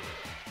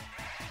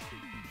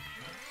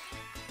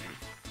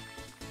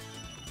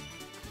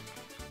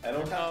 I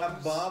don't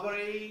have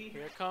Bobbery.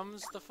 Here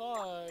comes the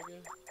fog.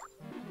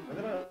 I'm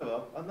gonna level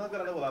up. I'm not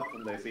gonna level up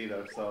from this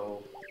either,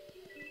 so...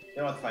 You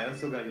know what, fine, I'm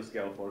still gonna use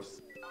Gale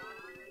Force.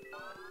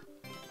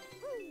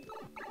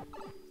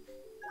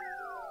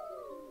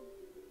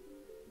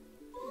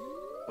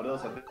 For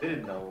those that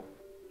didn't know,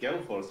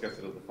 Gale Force gets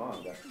rid of the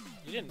fog.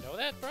 You didn't know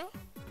that, bro?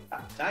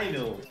 I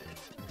know.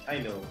 I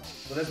know.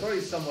 But there's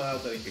probably someone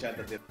out there in chat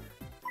that did.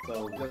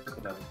 So, just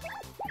for them.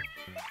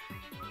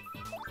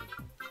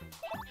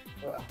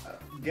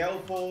 Gale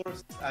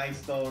Force,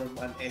 Ice Storm,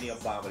 and any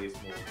of Bobbery's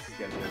moves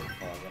get rid of the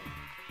fog.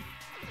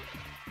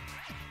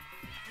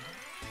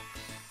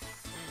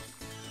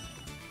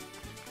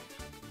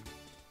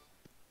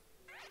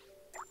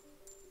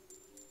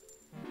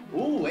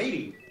 Ooh,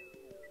 80!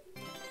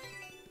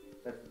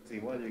 Let's see,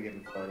 what are you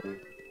getting for it?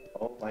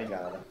 Oh my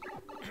god.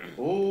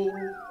 Ooh!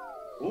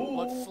 Ooh!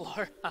 What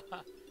floor?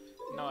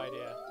 No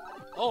idea.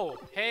 Oh,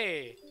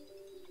 hey!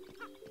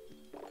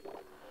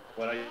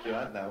 What are you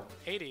at now?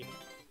 80.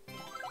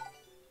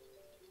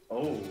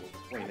 Oh,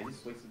 wait, I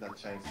just wasted that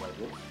chance like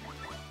this.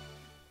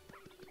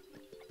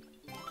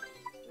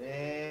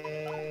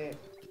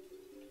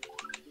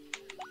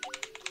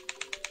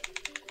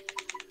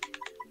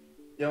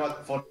 You know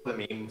what, for the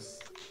memes.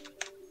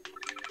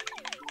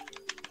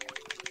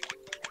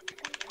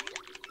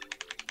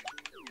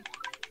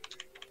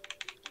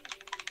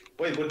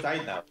 Wait, we're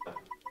tied now.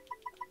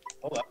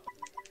 Hold up.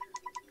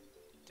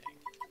 Dang.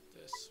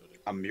 This would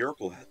A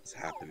miracle has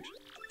happened.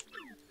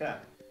 Yeah.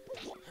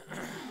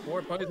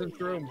 More poison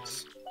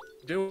shrooms.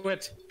 Do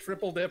it.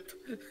 Triple dip.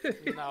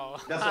 No.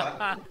 That's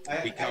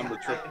what Become the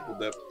triple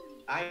dip.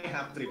 I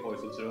have 3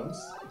 poison rooms.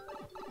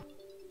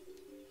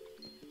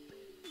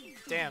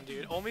 Damn,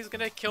 dude. Omi's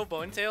gonna kill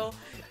Bonetail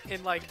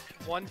in like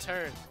 1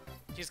 turn.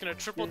 He's gonna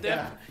triple dip.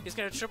 Yeah. He's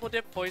gonna triple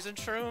dip Poison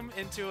Shroom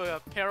into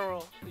a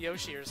Peril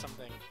Yoshi or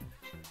something.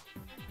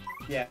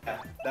 Yeah,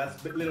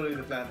 that's literally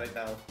the plan right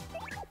now.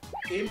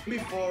 Even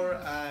before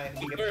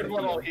he gets Third the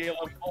one will heal.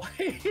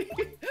 heal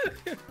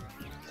him.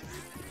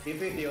 If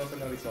he heals, I'm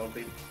gonna be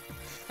salty.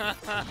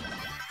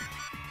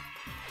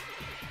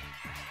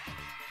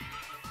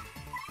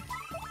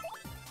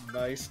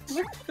 Nice.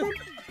 Let's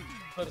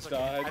It's okay.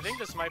 dodge. I think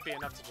this might be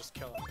enough to just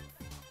kill him.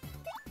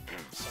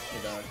 So,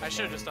 I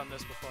should have just done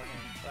this beforehand,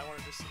 but I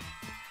wanted to see.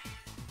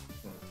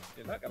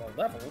 You're not gonna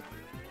level.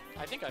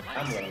 I think I might.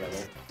 I'm gonna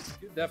level.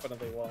 You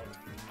definitely won't.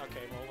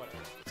 Okay, well,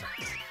 whatever.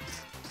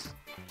 It's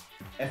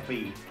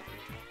FP.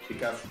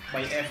 Because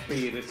my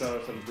FP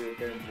resource is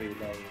currently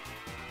low.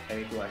 I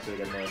need to actually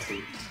get more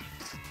FP.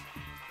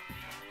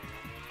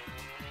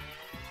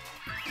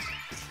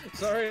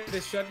 Sorry to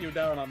shut you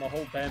down on the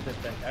whole bandit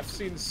thing. I've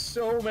seen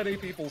so many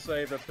people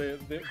say that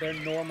their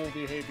normal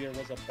behavior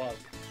was a bug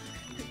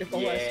in the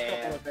last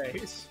couple of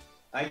days.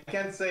 I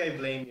can't say I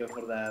blame you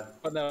for that.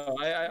 But no,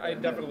 I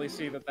definitely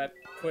see that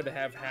could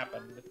have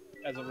happened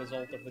as a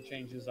result of the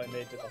changes I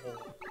made to the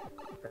whole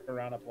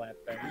piranha plant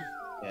thing.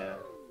 Yeah.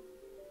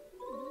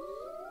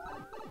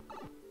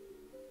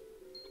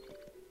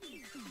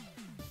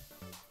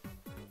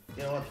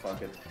 You know what,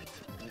 fuck it.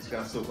 I'm just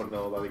gonna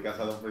supernova because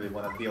I don't really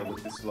want to deal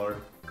with this floor.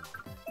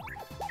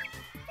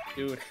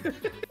 Dude.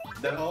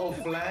 They're all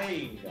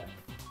flying!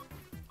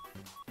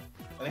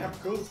 And I have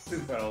cool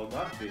Super,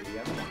 not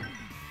Vivian.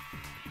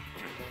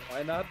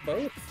 Why not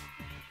both?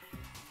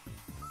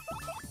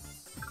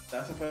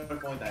 That's a fair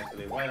point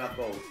actually, why not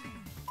both?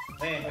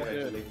 Eh, Oh,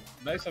 eventually. dude.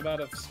 Nice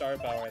amount of star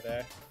power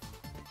there.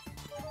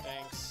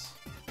 Thanks.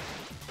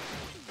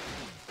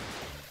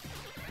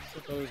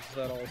 Suppose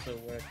that also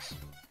works.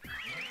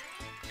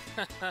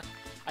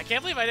 I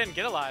can't believe I didn't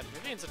get a lot.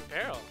 Vivian's in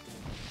peril.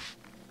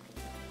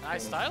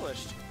 Nice,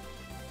 stylish.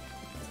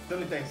 It's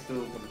only thanks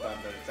to for the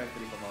partner, it's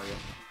actually for Mario.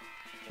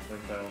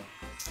 That's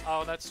like,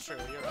 Oh, that's true.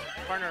 You're right.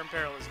 Partner in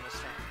peril isn't as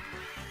strong.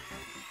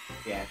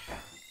 yeah.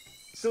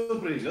 Still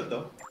pretty good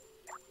though.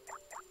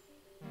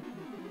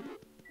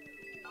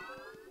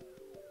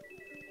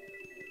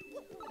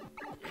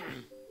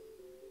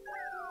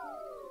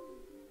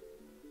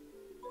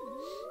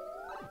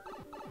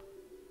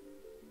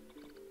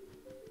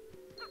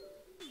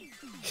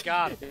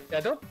 Got him.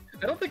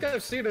 I don't think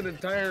I've seen an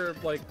entire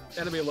like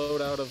enemy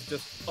loadout of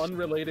just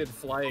unrelated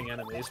flying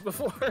enemies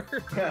before.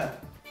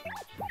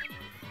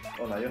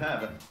 Oh, now you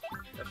have it.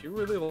 If you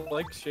really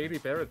like shady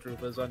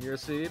paratroopers on your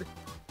seed.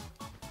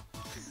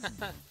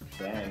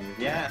 Dang.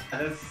 Yeah,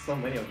 there's so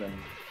many of them.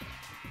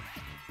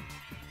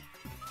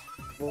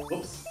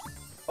 Whoops.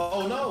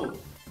 Oh no!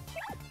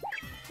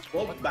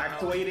 Well, back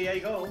to 80 I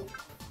go.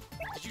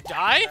 Did you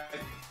die?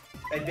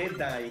 I did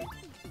die.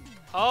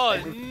 Oh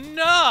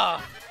no!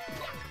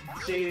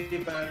 Shady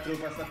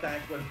paratroopers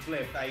attack when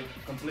flipped. I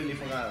completely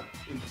forgot.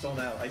 I saw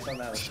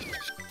now.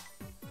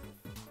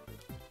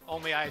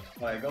 Only I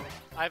Alright, go.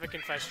 have a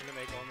confession to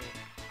make, Only.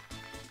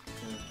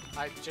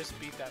 I just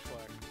beat that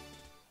floor.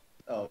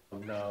 Oh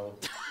no.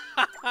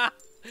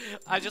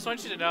 I just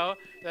want you to know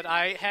that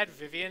I had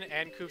Vivian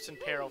and Koops in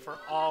peril for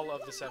all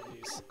of the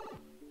 70s.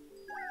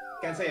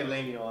 Can't say I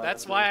blame you on.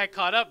 That's why I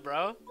caught up,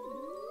 bro.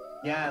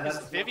 Yeah, Because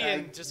that's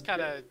Vivian just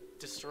kind of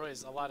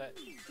destroys a lot of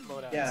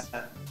loadouts. Yeah.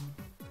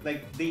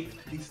 Like the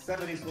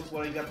 70s was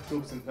where I got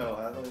troops in peril.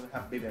 I don't even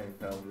have Vivian in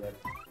peril yet.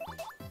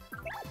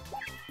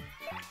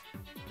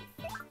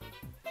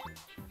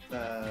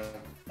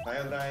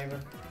 Fire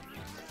drive.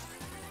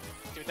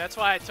 Dude, that's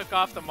why I took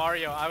off the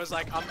Mario. I was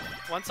like,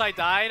 once I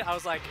died, I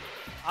was like,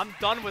 I'm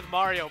done with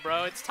Mario,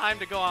 bro. It's time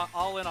to go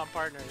all in on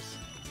partners.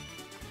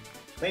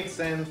 Makes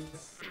sense.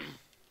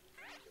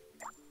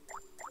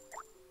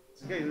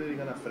 This guy is really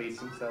gonna freeze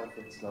himself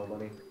with Snow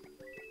Bunny.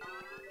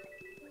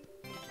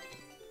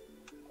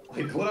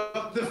 He put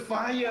up the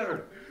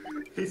fire!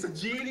 He's a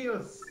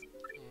genius!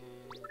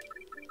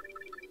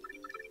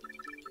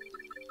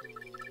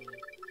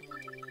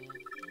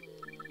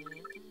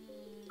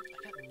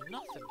 I got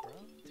nothing, bro.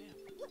 Damn.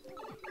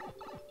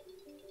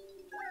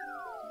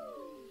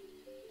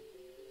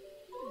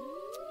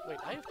 Wait,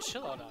 I have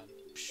chill out on.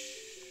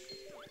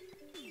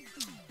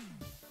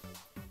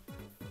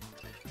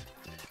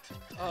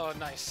 Oh,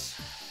 nice.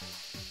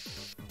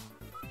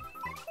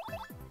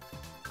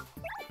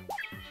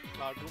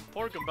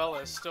 Poor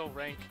Gumbella is still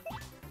rank.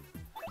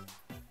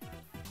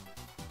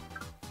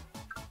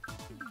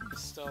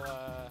 Still,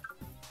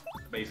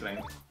 Base rank.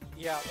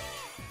 yeah.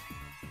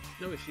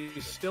 No,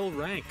 she's still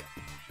rank.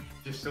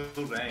 Just so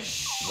rank.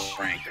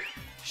 Frank.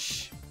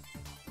 Shh.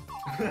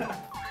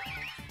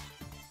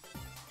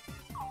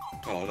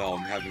 Oh no,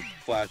 I'm having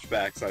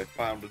flashbacks. I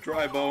found a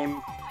dry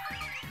bone.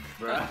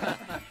 Bruh.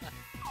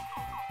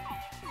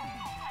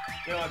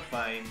 You know what,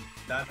 fine.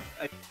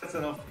 That's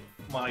enough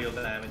Mario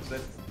damage.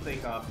 Let's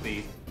take off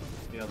the,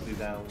 the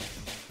down.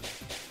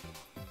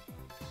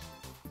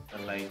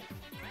 And like,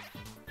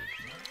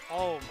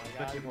 Oh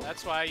my god.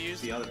 That's why I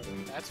use the other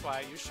thing. That's why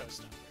I use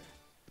Showstopper.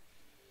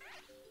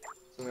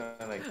 So,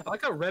 like, I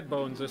like how Red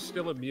Bones are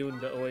still immune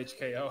to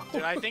OHKO.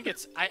 Dude,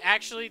 I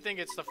actually think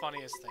it's the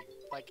funniest thing.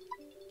 Like,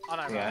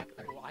 unironic. Yeah.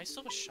 Oh, I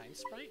still have a Shine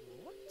Sprite?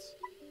 What?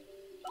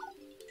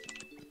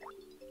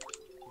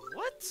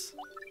 What?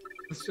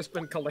 It's just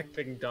been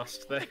collecting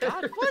dust there.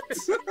 God, what?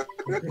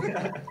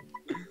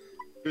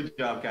 good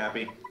job,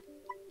 Kappy.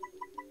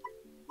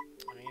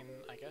 I mean,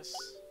 I guess.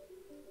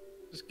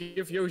 Just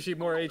give Yoshi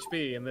more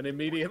HP and then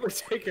immediately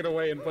take it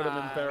away and put him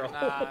in peril.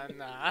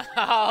 Nah.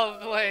 I'll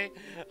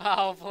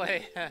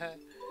play.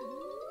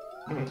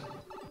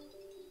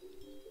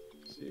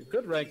 So you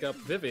could rank up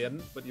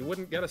Vivian, but you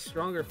wouldn't get a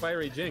stronger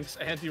Fiery Jinx,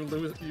 and you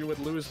would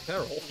lose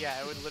peril. Yeah,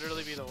 it would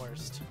literally be the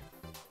worst.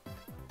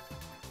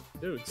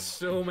 Dude,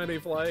 so many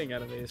flying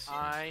enemies.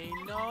 I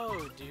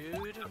know,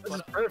 dude. This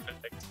is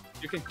perfect.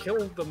 You can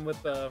kill them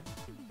with the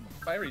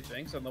Fiery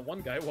Jinx, and the one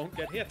guy won't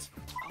get hit.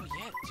 Oh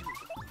yeah, dude.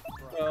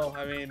 Bro. Well,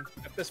 I mean,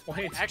 at this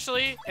point...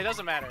 Actually, it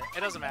doesn't matter.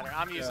 It doesn't matter.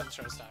 I'm using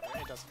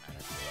Showstopper. It doesn't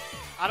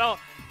matter.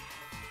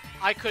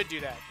 I could do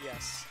that,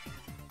 yes.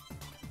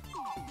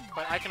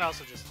 But I can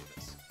also just do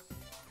this.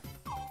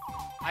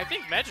 I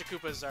think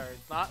Magikoopas are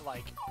not,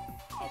 like,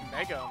 a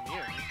mega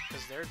immune,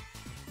 because they're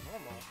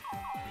normal.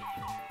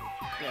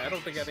 Yeah, I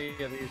don't think any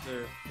of these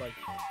are, like,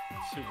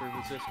 super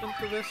resistant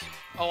to this.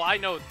 Oh, I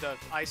know the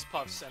Ice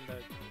Puffs and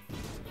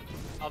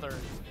the other,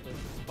 the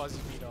Buzzy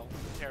Beetle,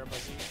 Terra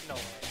Buzzy. No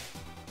way.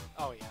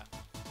 Oh, yeah.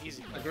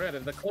 Easy. Now,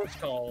 granted, the close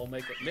call will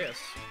make it miss.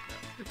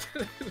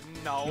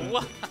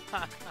 No.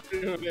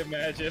 Dude,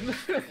 imagine.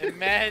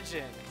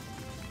 Imagine.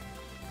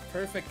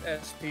 Perfect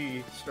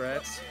SP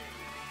strats.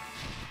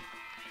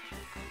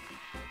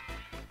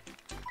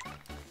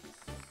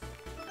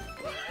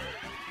 Okay,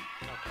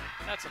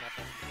 that's enough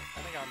FP. I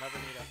think I'll never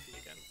need FP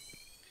again.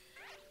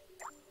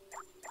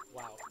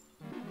 Wow.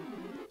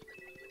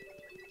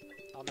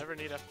 I'll never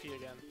need FP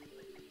again.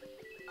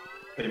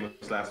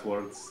 Famous last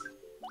words.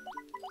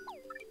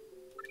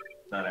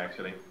 Not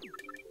actually.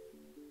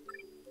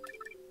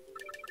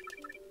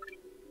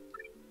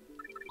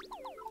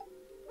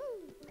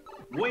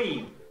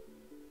 Wait!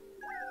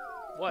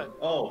 What?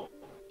 Oh,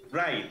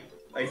 right.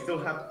 I still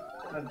have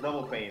a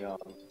double pain on.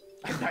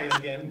 I died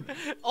again.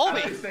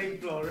 Olmi! At the same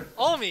floor.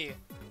 Olmi!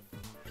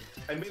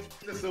 I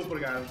missed the super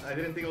gun. I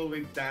didn't think it would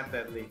be that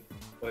deadly,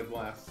 but it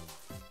was.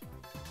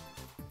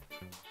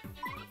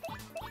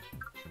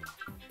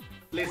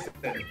 Listen,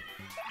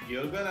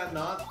 you're gonna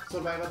not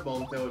survive at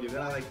Bonteo. You're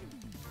gonna like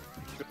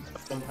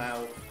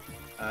somehow.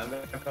 I'm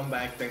gonna come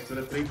back thanks to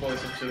the 3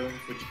 poison shrooms,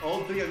 which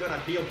all 3 are gonna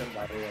heal them,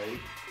 by the way.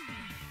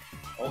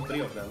 All 3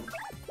 of them.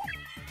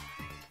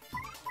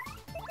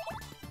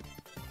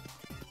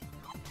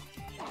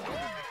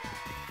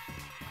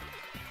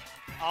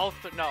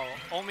 No,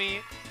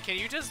 Olmi, can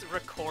you just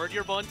record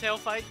your Bonetail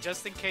fight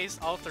just in case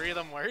all 3 of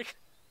them work?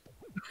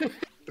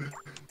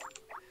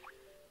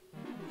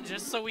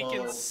 so we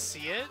can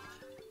see it?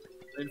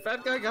 In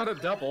Fat Guy got a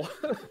double.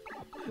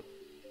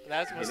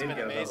 That must have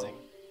been amazing.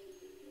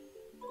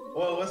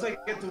 Well, once I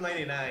get to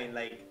 99,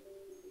 like,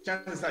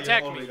 chances are you're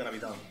Attack already me. gonna be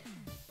done.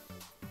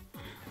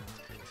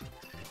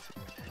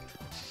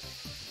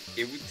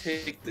 It would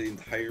take the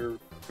entire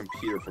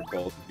computer for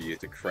both of you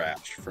to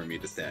crash for me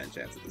to stand a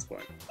chance at this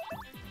point.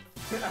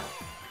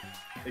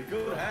 It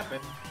could happen.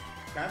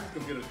 Kappy's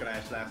computer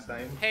crashed last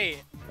time.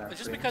 Hey, That's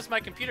just it. because my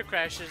computer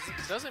crashes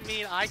doesn't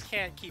mean I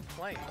can't keep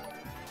playing.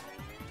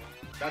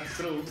 That's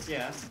true,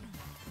 yeah.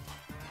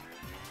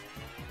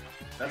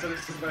 That's a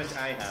disadvantage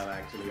I have,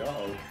 actually.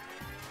 Uh-oh.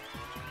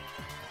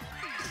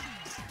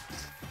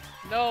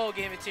 No,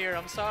 Game of Tier,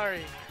 I'm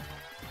sorry.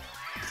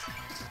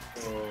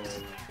 Oh,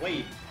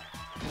 wait.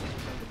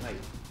 Right.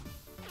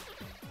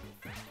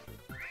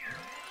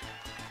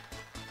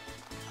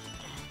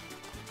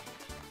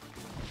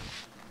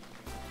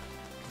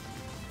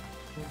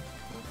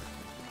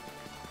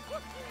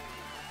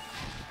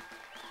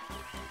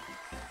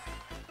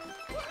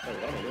 Oh,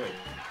 what am I doing?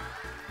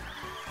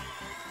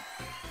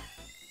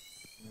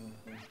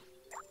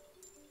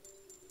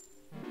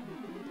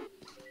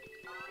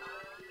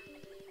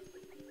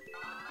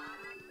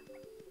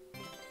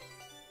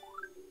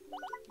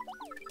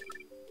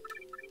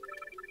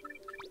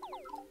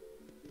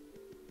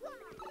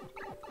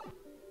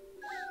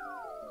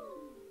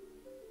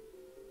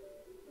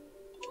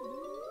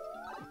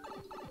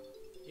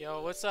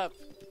 Yo, what's up?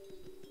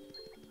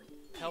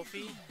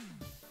 Healthy?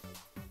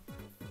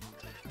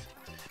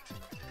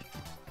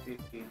 Beep,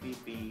 beep,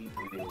 beep, beep,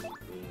 beep, beep.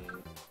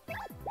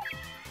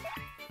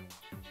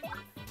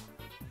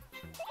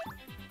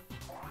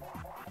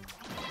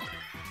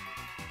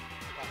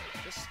 Wow,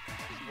 just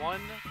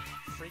one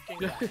freaking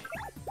guy.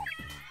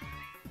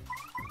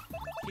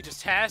 He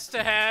just has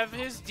to have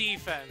his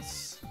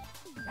defense.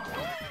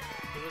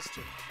 It was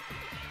two.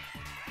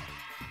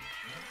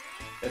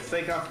 Let's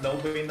take off no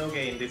pain, no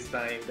gain this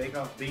time. Take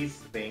off these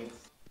things.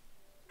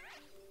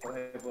 Put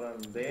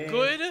on there.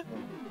 Good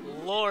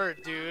lord,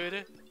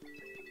 dude.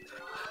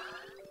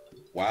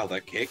 Wow,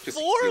 that cake just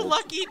 4 killed.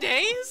 lucky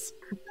days?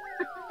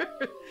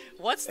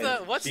 What's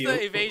the shield.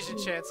 evasion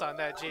chance on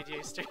that,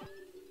 Jdaster?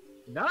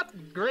 Not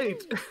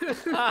great.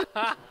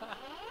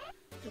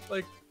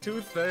 Like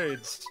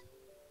 2/3.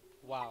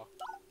 Wow.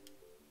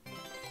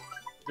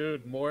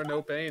 Dude, more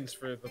no pains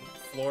for the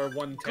floor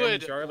 110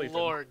 Good Charlie.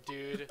 lord,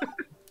 dude.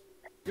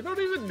 You don't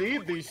even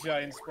need these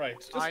shine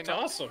sprites. Just I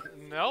know. toss them.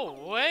 No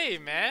way,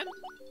 man.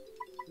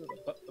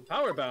 The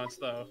power bounce,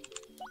 though.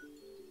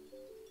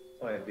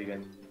 Oh, if you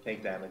can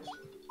take damage.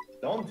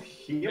 Don't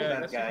heal Yeah,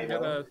 I that guess you guy, can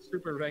get though. a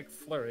super rank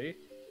flurry.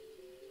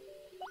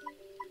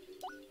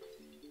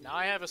 Now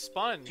I have a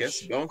sponge.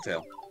 Kiss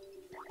Bonetail.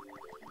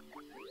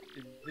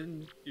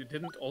 You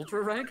didn't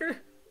ultra ranker?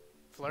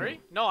 Flurry?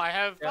 No, I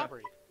have Yeah.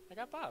 Bobbery. I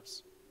got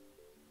Bobs.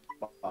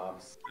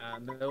 Bobs.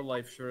 No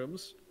life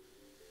shrooms.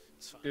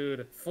 It's fine.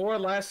 Dude, 4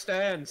 last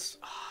stands.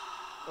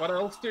 What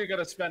else do you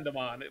gotta spend them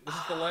on? This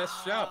is the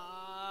last shot.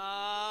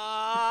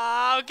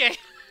 Okay.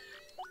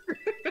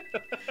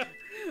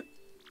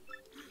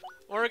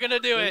 We're gonna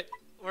do it.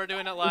 We're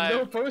doing it There's live.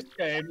 no post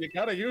game. You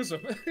gotta use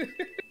them.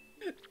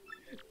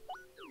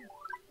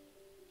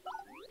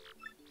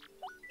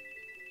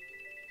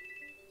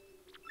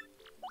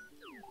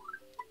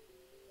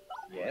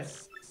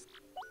 Yes.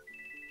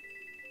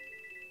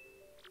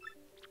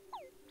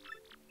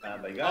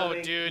 And I got Oh,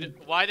 it.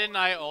 dude, why didn't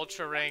I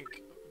ultra rank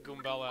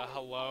Goombella?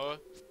 Hello?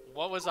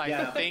 What was I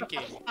Yeah.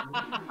 thinking?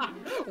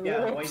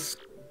 Yeah, Whoops.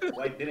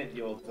 why didn't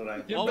you also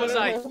rank? You What was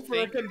better I hope for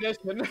a thinking?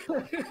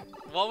 condition.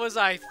 What was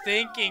I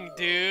thinking,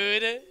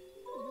 dude?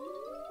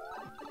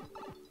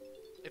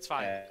 It's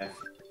fine.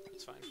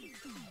 It's fine.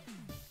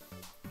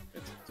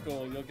 It's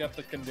cool. You'll get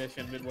the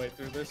condition midway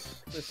through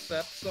this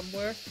set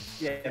somewhere.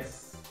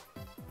 Yes.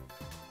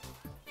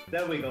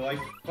 There we go. I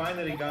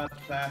finally got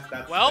past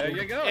that. Well, There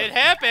you go. it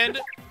happened.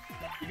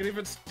 You can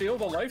even steal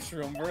the life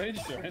shroom for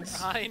insurance.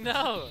 I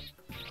know.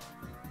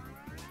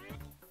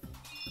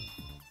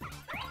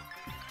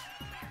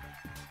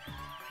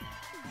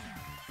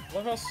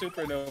 Love how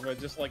Supernova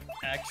just like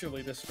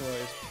actually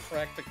destroys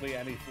practically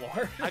any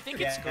floor. I think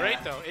it's Yeah.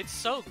 great though. It's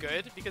so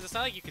good because it's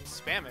not like you can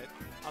spam it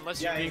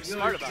unless you're Yeah, being it's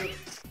smart literally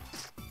about it. just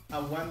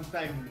a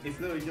one-time. It's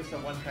literally just a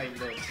one-time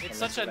dose. It's unless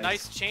such a you, like-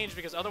 nice change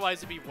because otherwise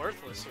it'd be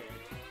worthless here.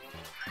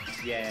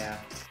 Yeah.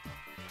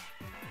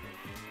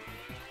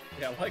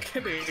 Yeah, like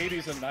in the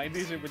 80s and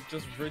 90s, it would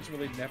just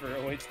virtually never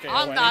OHKO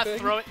I'm not anything.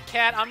 throwing,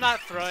 Cat. I'm not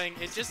throwing.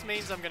 It just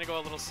means I'm gonna go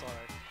a little slower.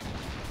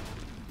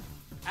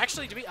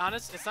 Actually, to be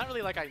honest, it's not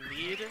really like I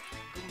need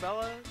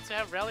Goombella to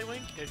have Rally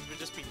Wink. It would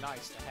just be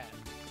nice to have.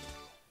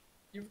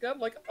 You've got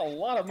like a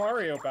lot of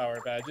Mario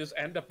power badges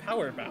and a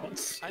power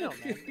bounce. I know,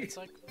 man. It's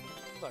like,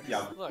 look,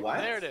 Yeah, look, what?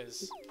 there it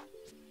is.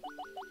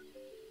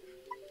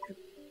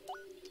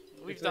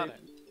 We've It's done a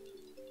it.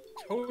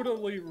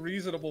 Totally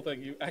reasonable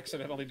thing. You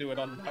accidentally do it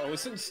on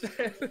mouse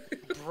instead.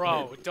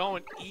 Bro,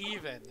 don't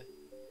even.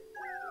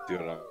 Do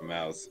it on a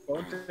mouse.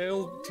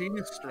 Bonetail T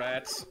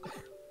strats.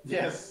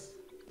 Yes.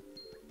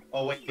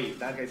 Oh wait,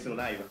 that guy's still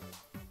alive.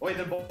 Wait,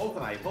 they're both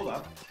alive. Hold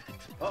up.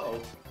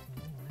 Uh-oh.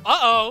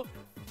 Uh-oh!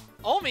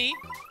 Olmi!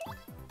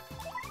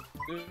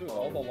 Dude,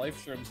 all the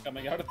life shrooms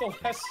coming out at the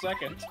last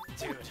second.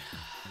 Dude.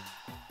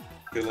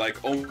 They're like,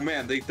 oh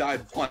man, they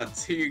died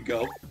once. Here you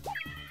go.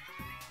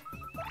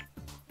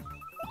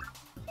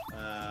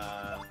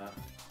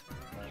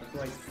 What do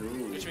I do?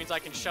 Which means I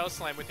can shell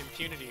slam with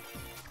impunity.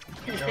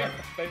 Yeah,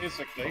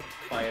 basically.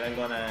 Fine, I'm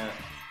gonna...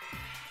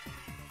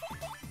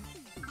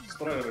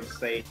 Spoiler alert,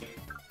 stay.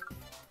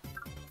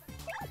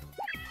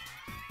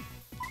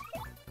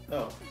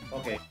 Oh,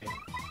 okay.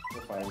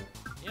 We're fine.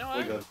 You know We're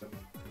what? good.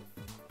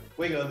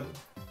 We're good.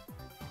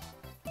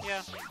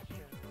 Yeah.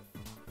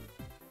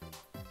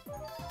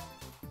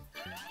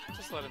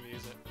 Just let him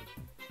use it.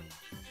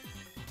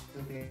 I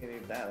don't think I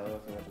need that, I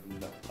also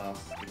want to pass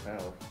the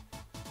hell.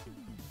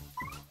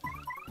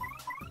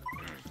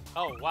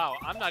 Oh, wow.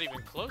 I'm not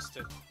even close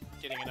to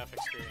getting enough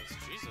experience.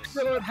 Jesus.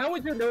 So, how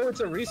would you know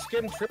it's a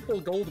reskin triple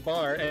gold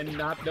bar and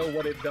not know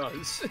what it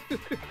does?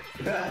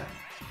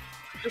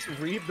 Just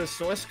read the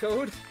source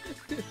code?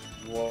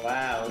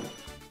 Wow.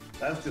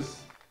 That's just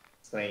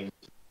strange.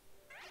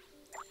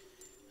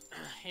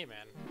 Hey,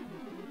 man.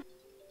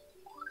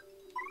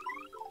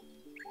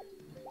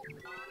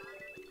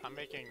 I'm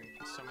making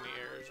so many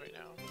errors right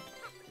now.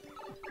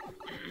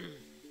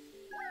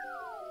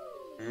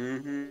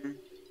 Mm-hmm.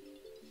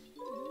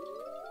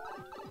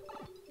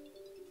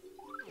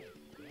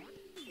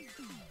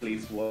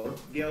 Please work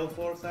Gale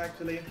Force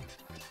actually.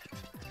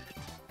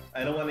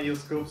 I don't want to use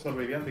scoops for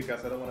Vivian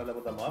because I don't want to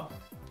level them up.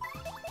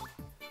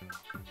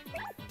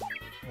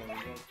 Oh, we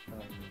got,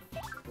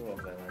 two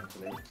of them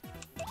actually.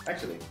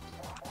 Actually,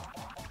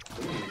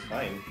 this is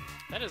fine.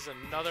 That is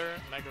another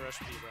Mega Rush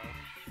P, bro.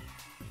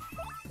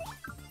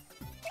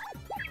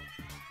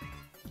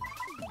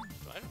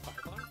 Do I have a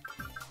Firefly?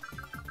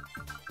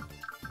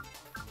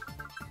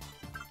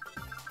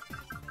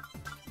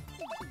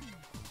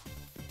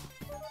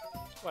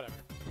 Whatever.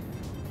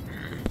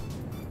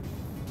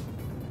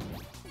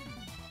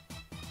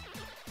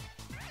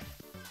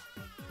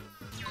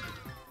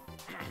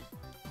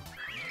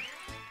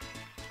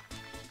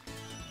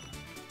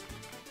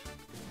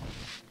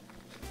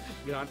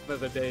 Gone for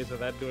the days of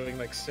that doing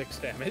like 6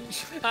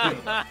 damage.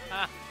 Yeah,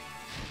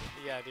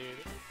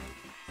 dude.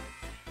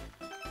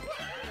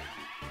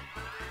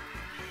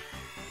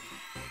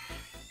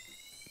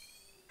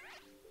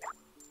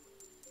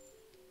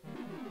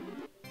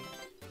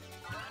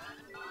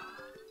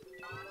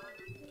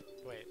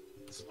 Wait,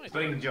 this might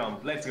Spring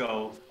jump, let's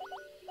go.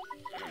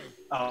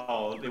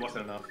 Oh, it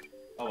wasn't enough.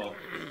 Oh well.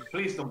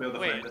 Please don't build a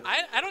Wait, friend.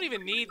 I don't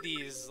even need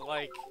these,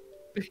 like...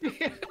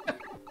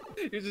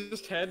 You're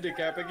just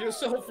handicapping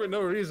yourself for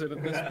no reason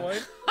at this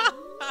point.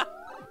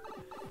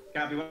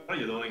 Kappy, what are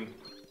you doing?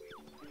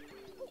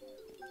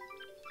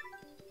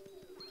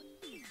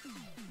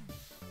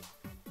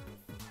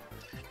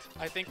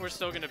 I think we're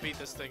still gonna beat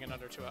this thing in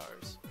under 2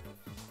 hours.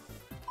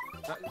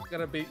 Not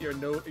gonna beat your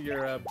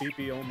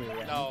BP only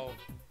run. No,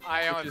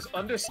 I Which is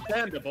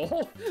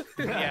understandable.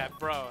 yeah,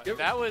 bro,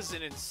 that was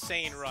an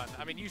insane run.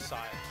 I mean, you saw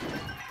it.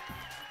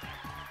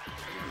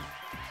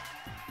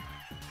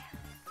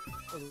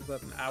 Was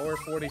that an hour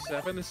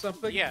 47 or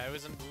something? Yeah, it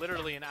was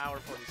literally an hour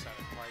 47.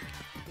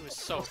 Like, it was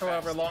so That's fast.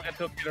 however long it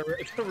took you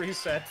to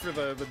reset for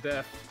the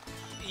death.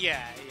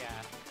 Yeah,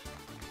 yeah.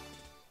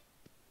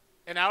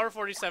 An hour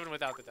 47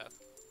 without the death.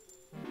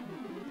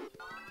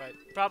 But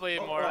probably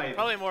Oh, more, right.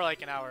 probably more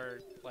like an hour,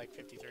 like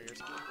 53 or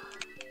something.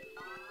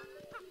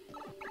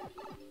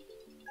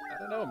 I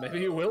don't know,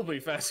 maybe it will be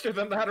faster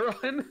than that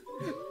run.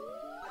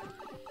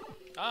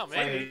 Oh,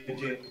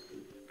 maybe.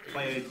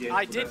 Fire jet.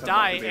 I did That's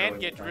die not the and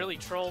way get to really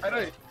trolled. I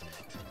know.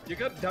 You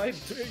got died.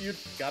 You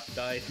got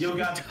died. You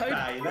got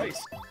died.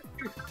 Twice.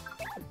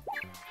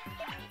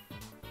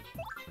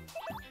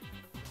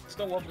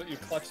 Still love that you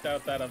clutched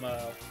out that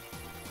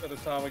that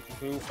atomic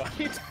boo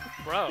fight.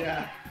 Bro.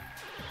 Yeah.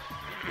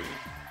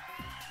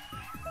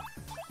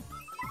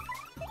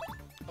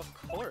 Of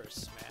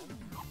course, man.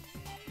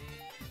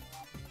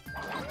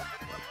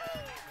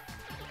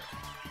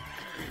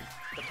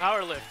 The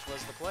power lift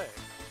was the play.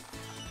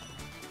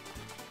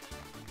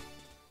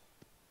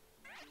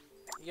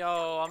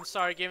 Yo, I'm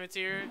sorry, Game It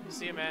Tier.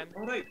 See you, man.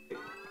 Alright.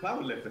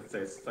 Power lift it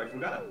says. I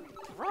forgot.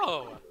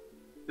 Bro.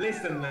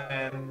 Listen,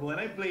 man. When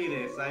I play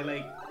this, I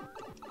like.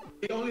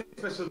 The only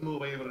special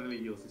move I ever really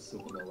use is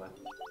Supernova.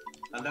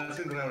 And that's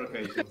in rare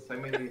occasions. I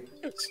mean.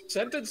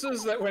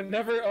 Sentences that were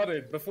never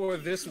uttered before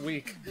this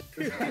week.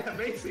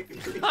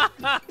 Basically.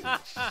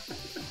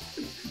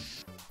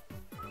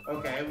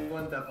 Okay, I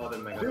want that other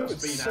Mega Dude,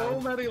 Rush P so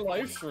now. many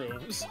life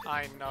shrooms.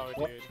 I know,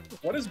 dude.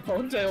 What is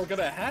Bonetail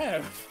gonna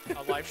have?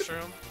 A life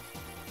shroom?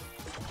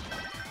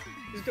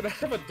 He's gonna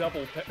have a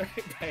double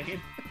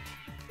pain.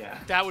 Yeah.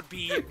 That would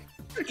be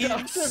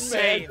Just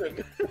insane.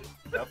 imagine.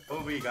 That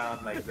movie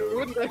got like It the.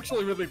 wouldn't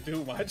actually really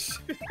do much.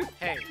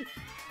 Hey.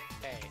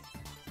 Hey.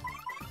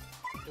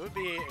 It would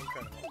be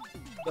incredible.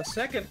 The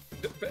second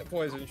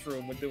poison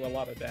shroom would do a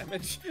lot of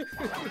damage.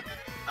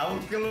 I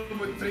will kill him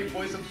with 3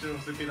 poison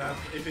shrooms if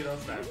he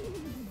does that.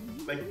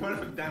 Like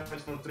perfect damage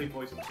for 3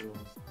 poison shrooms.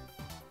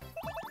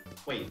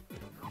 Wait.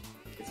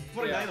 It's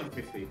 49 or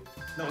 50.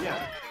 No,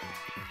 yeah.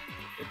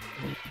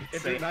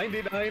 It'd Same. be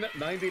 99,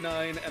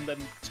 99, and then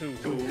 2.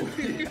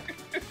 2.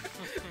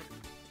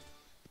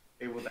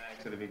 It would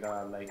actually be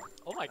gone, like...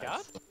 Oh my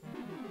god.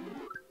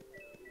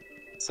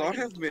 So I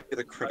have made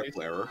a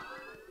critical error.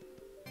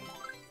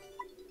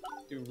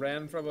 You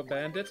ran from a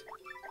bandit?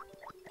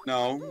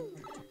 No.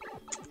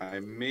 I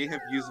may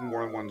have used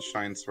more than one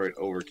Shine Sprite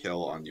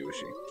overkill on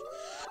Yoshi.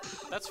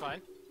 That's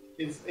fine.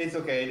 It's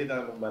okay, I did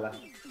that Umbala.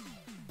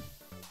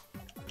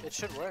 It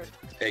should work.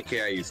 AK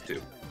I used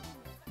to.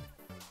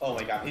 Oh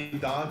my god, he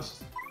dodged.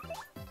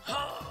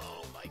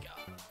 Oh my god.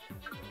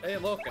 Hey,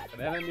 look,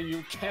 an enemy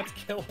you can't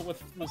kill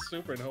with the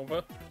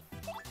supernova.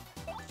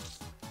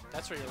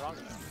 That's where you're wrong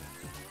about.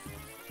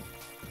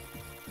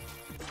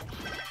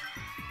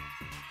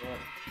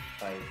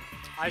 Like,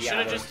 I the should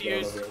have other just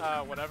used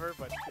floor. whatever,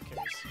 but who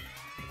cares?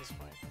 At this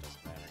point, it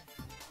doesn't matter.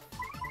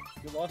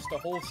 You lost a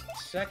whole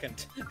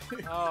second.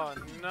 Oh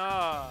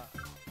no.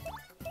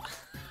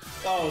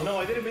 Oh no,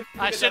 I didn't mean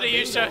to I get should have that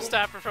used bingo.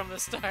 Showstopper from the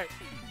start.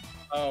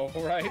 Oh,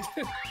 right.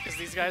 Because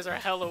these guys are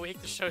hella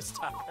weak to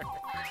Showstopper.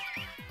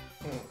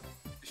 You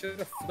should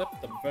have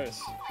flipped them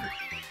first.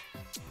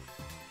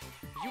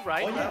 You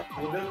right? Oh yeah,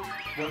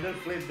 when they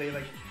flip, they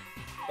like...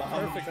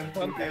 Perfect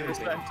 100% for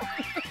everything.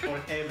 100%.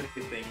 For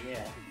everything,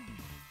 yeah.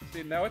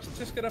 See, now it's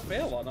just gonna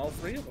fail on all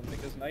 3 of them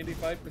because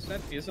 95%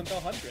 isn't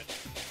 100.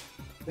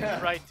 You're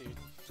right, dude.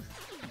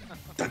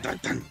 Dun, dun,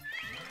 dun.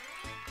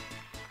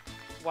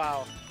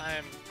 Wow, I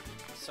am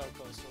so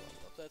close to level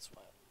up. That's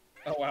wild.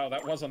 Oh wow,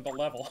 that wasn't the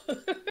level. Ooh,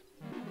 I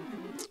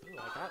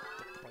got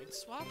the point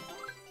swap?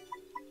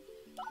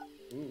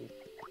 Ooh.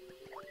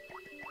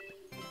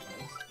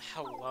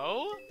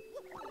 Hello?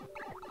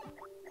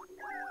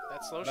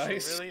 That slow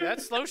Nice. shroom really, that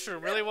slow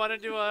shroom really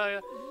wanted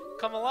to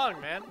come along,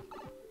 man.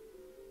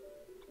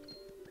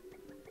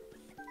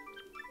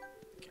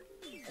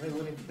 I'm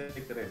willing to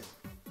take the risk.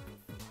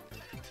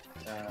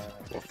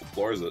 What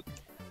floor is it?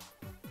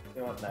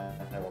 You know what? Nah,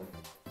 I won't.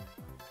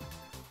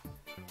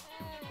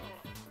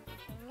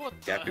 What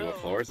the Kappy, hell? what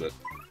floor is it?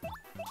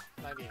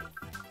 98.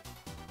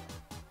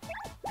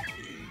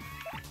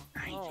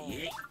 98. Oh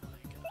my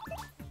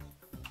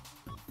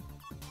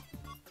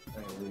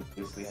god.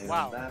 Obviously, I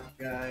Wow. am that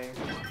guy.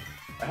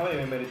 I haven't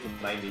even made it to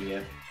 90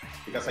 yet.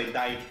 Because I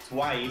died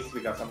twice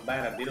because I'm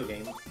bad at video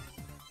games.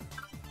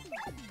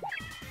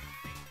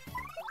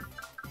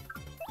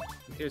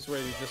 Here's where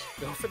you just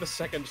go for the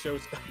second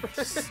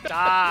showstopper.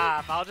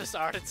 Stop! I'll just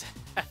art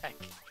attack.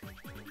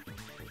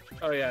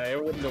 Oh yeah,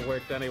 it wouldn't have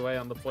worked anyway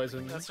on the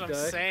poison That's what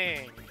guy. I'm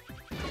saying.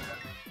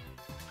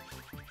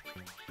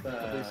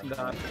 At least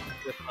not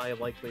with high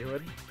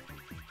likelihood.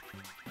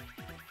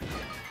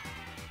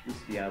 Use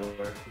the hour.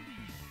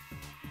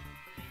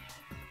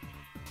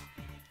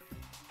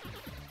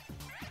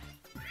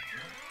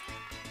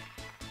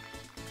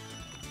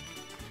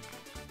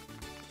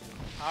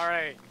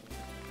 Alright.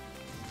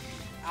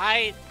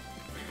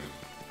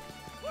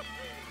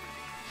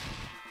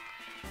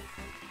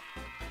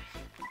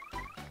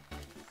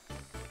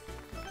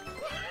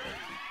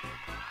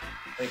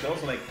 Like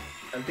also like,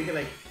 I'm thinking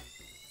like,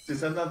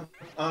 since I'm not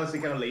honestly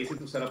kind of lazy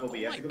to set up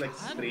OBS, I could like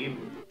God.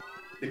 stream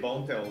the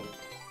Bone Tail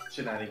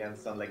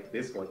shenanigans on like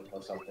Discord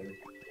or something.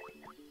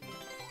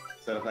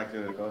 Instead of actually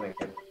recording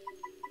it.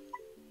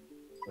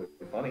 Would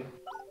be funny.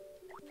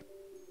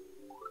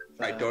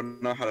 I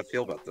don't know how to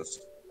feel about this.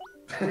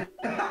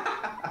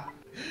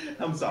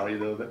 I'm sorry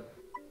dude.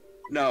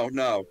 No,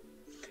 no.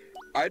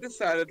 I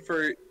decided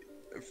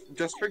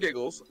just for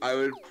giggles, I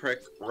would pick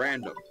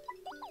random.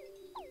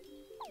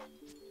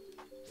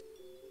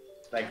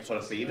 Like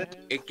proceed.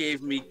 It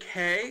gave me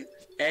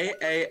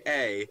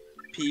KAAAPPY.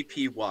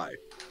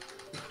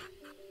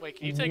 Wait,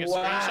 can you take a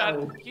Wow.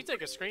 screenshot? Can you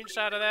take a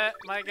screenshot of that,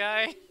 my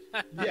guy?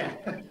 Yeah.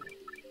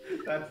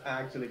 That's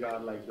actually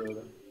godlike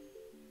dude.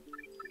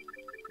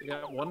 You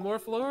got one more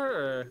floor,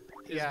 or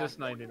is Yeah. this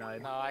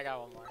 99? No, I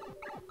got one more.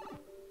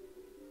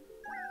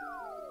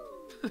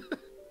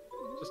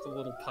 Just a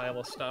little pile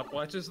of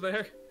stopwatches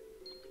there.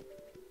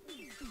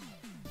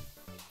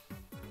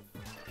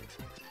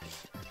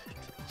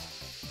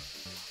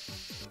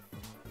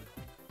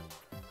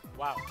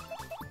 Wow.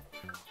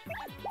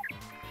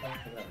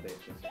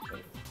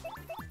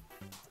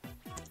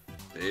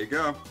 There you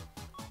go.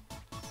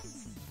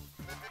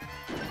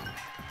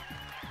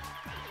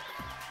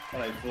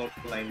 Alright, floor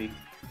 90.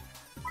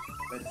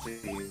 Let's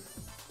see.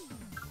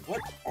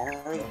 What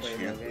are the Okay,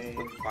 chances? okay.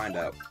 Let's find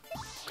out.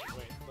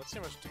 Wait, let's see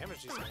how much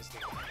damage these guys do.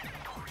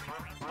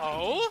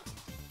 Oh?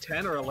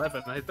 10 or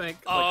 11, I think.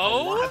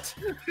 Oh? Like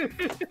a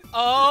lot.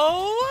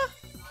 Oh?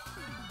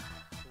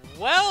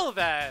 Well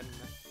then.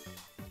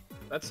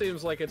 That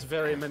seems like it's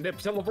very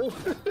manipulable.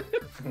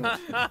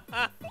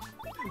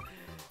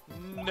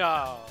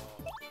 No.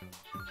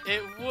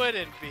 It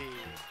wouldn't be.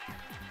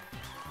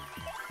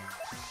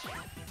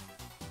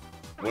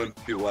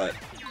 Wouldn't be what?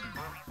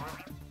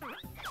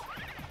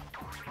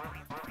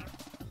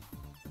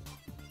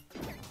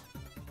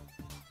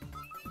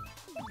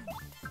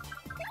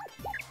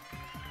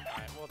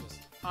 Alright, we'll just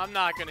I'm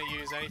not gonna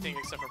use anything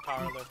except for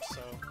power lift,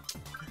 so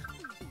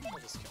I'll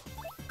just kill him.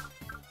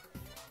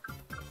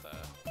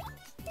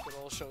 With good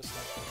old show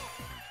stuff.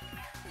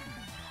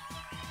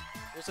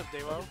 What's up,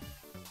 Devo?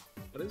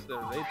 What is the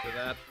rate for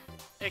that?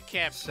 It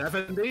can't.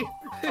 70?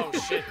 Oh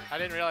shit! I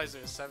didn't realize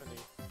it was 70.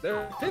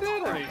 They're pit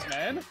enemies,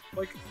 man.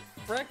 Like,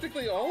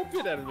 practically all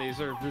pit enemies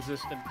are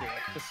resistant to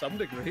it, to some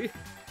degree.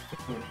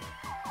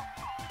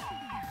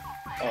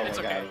 Oh It's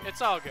my okay. god.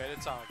 It's all good.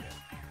 It's all good.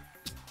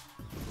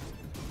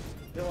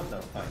 You know what?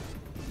 No, fine.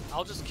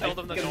 I'll just kill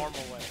them the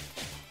normal way.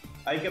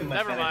 I can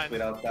Never manage mind.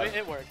 without that.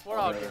 It worked. We're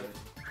all good.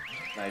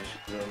 Nice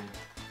room.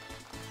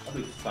 I'll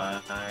be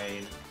fine.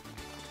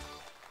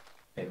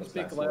 Okay, Just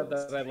be glad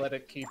that I let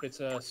it keep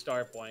its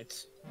star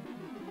points.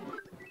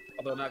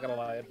 Although, not gonna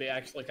lie, it'd be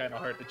actually kind of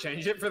hard to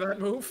change it for that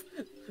move.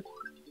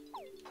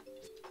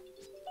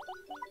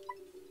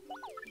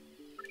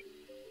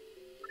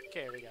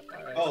 Okay, we got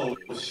that. Right. Oh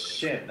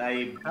shit!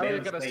 I. How are you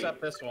made a gonna mistake.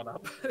 set this one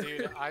up?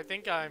 Dude, I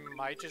think I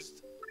might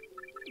just...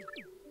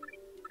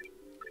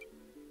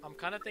 I'm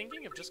kind of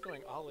thinking of just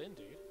going all in,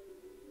 dude.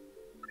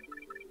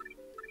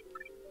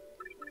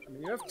 I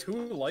mean, you have 2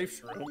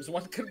 life rooms.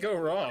 What could go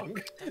wrong?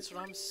 That's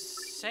what I'm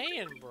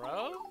saying,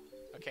 bro.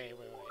 Okay,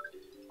 wait.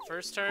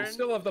 First turn. You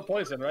still have the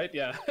poison, right?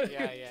 Yeah.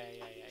 Yeah.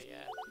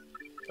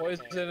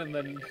 Poison Okay. and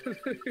then...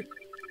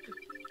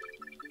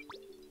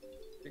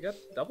 You got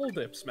double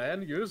dips,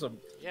 man. Use them.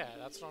 Yeah,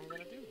 that's what I'm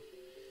gonna do.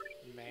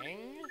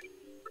 Mang?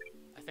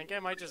 I think I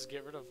might just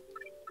get rid of...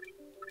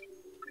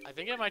 I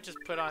think I might just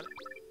put on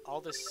all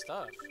this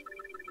stuff.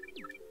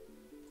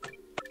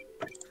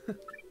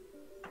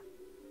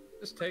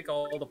 Just take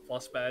all the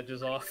plus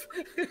badges off.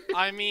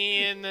 I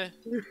mean...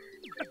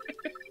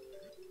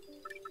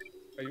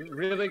 Are you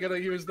really gonna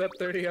use that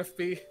 30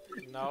 FP?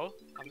 No,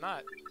 I'm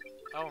not.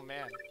 Oh,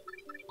 man.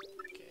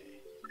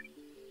 Okay.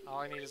 All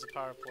I need is a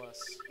power plus.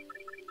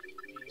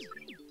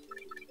 Easy.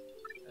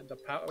 And a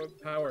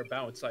power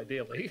bounce,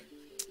 ideally.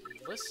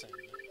 Listen.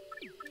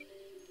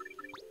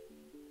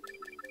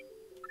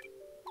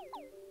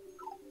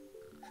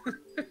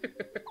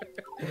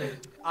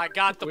 I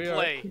got the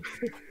play.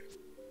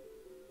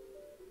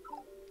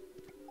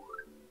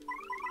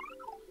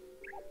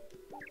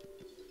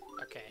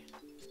 Okay.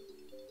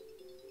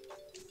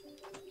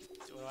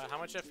 How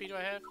much FP do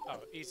I have? Oh,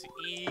 easy.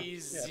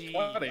 Easy.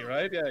 Yeah, 20,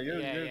 right? Yeah, you're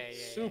Yeah,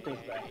 super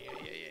fast.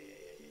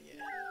 Yeah.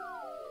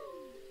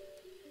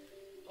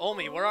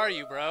 Olmi, where are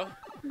you, bro?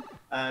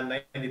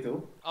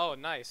 92. Oh,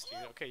 nice,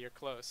 dude. Okay, you're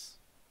close.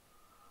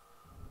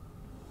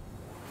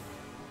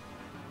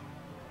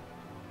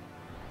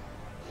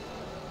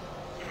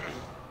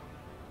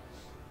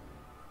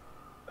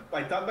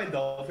 I thought my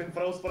dolphin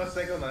froze for a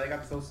second and I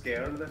got so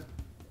scared.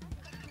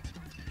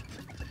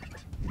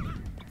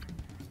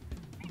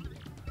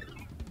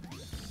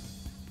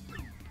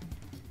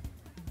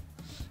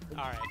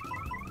 Alright.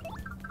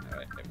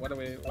 Alright, what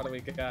do we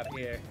got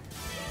here?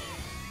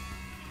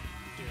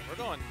 Dude, we're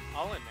going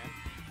all in, man.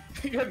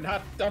 You're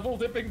not double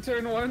dipping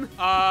turn 1?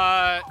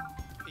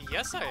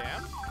 Yes I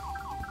am.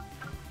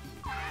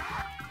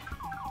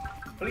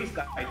 Please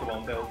die to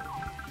one though.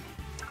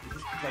 This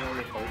is my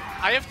only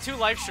hope. I have 2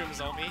 life shrooms,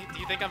 Olmi. Do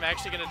you think I'm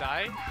actually gonna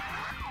die?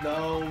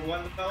 No,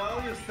 when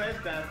you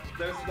said that,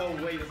 there's no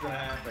way it's gonna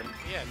happen.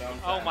 Yeah. No, I'm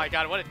Oh sad. my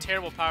god, what a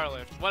terrible power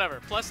lift.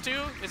 Whatever.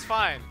 +2 is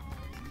fine.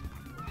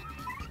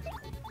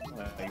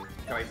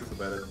 Crisis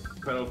about it.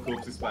 Feral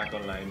Coops is back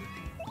online.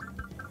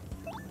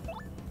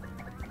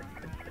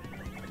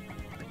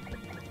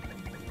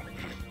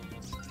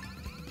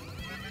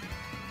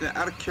 Yeah,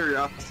 out of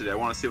curiosity, I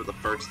want to see what the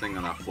first thing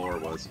on that floor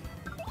was.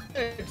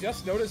 I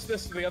just noticed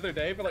this the other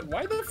day, but like,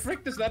 why the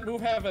frick does that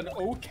move have an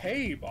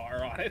OK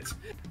bar on it?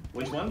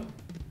 Which one?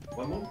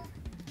 What move?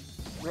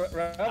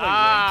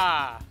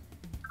 Ah!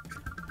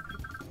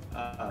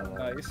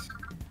 Nice.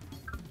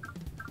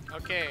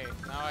 Okay,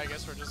 now I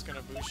guess we're just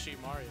gonna Bushi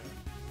Mario.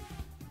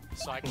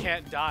 So I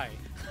can't die.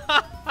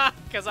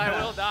 Because I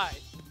will die.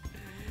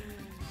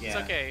 Yeah. It's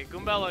okay,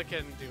 Goombella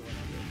can do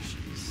whatever.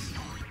 She's...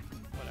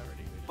 whatever,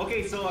 dude.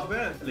 Okay, so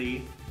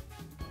apparently,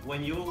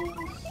 when you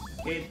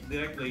hit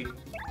directly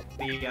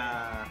the,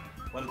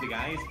 one of the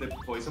guys, the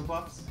poison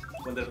puffs,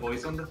 when they're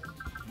poisoned,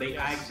 they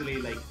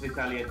actually, like,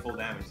 retaliate full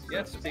damage.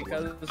 Yes,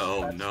 because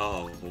Oh that's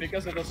no.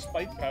 because of the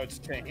spike pouch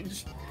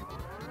change.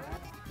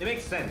 It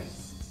makes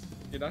sense.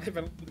 You're not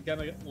even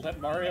gonna let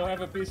Mario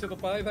have a piece of the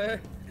pie there?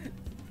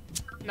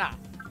 Nah.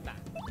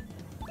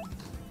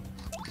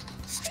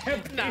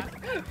 Stampede. Nah.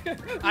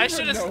 For I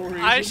should have no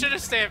reason. I should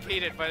have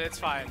stampeded, but it's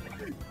fine.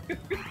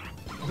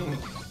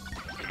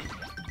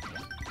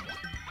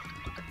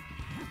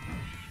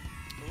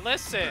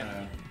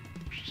 Listen.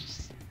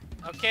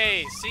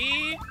 Okay,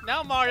 see?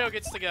 Now Mario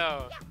gets to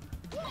go.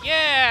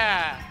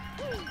 Yeah!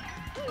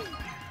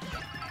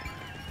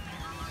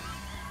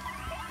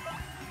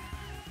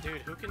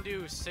 Dude, who can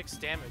do 6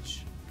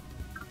 damage?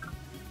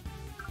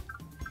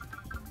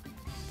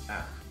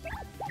 Ah.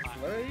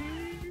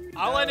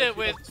 I'll end it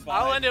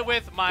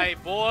with my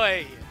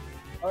boy.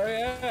 Oh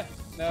yeah.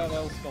 No,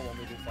 they'll still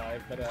only do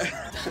 5, but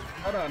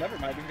oh no, never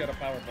mind, we can get a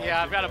power ball.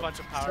 Yeah, I've got a bunch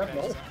of power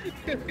Several.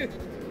 heads.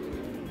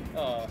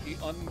 He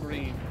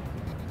ungreen.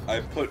 I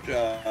put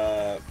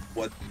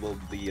what will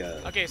the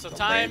Okay, so the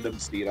time. random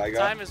speed I got.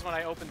 Time is when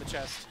I open the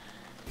chest.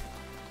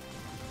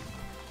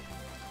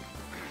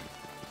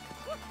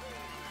 Oh,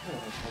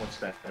 how much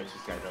damage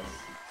this guy does.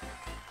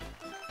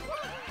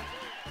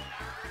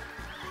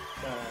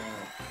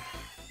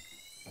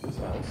 Who's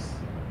mouse?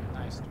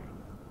 Nice.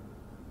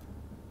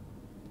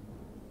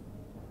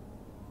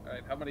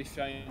 Alright, how many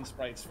shine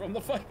sprites from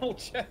the final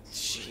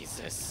chest?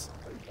 Jesus.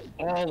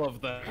 All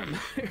of them.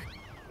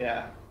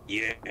 Yeah.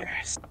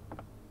 Yes.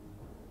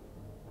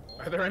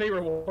 Are there any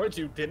rewards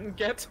you didn't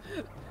get?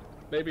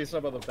 Maybe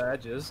some of the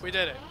badges. We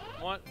did it.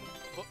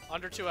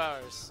 Under 2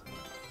 hours.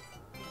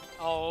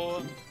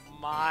 Oh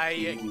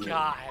my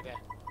god.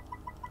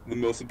 The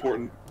most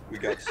important, we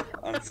got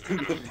on the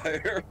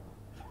fire.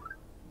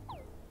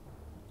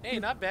 Hey,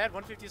 not bad.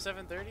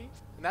 157.30.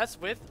 And that's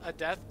with a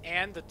death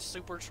and the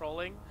super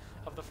trolling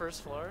of the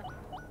first floor.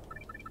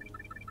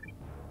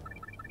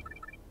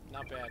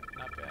 Not bad.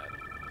 Not bad.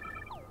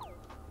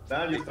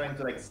 Now I'm just trying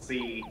to like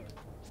see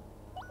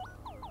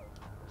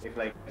if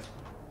like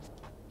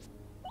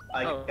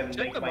I can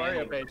check make the my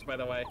Mario ending. page, by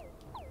the way.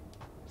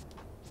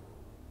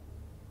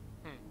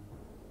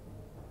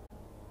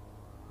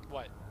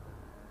 What?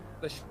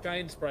 The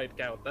shine sprite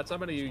count. That's how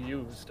many you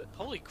used.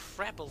 Holy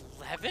crap,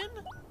 11?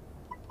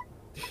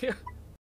 Yeah.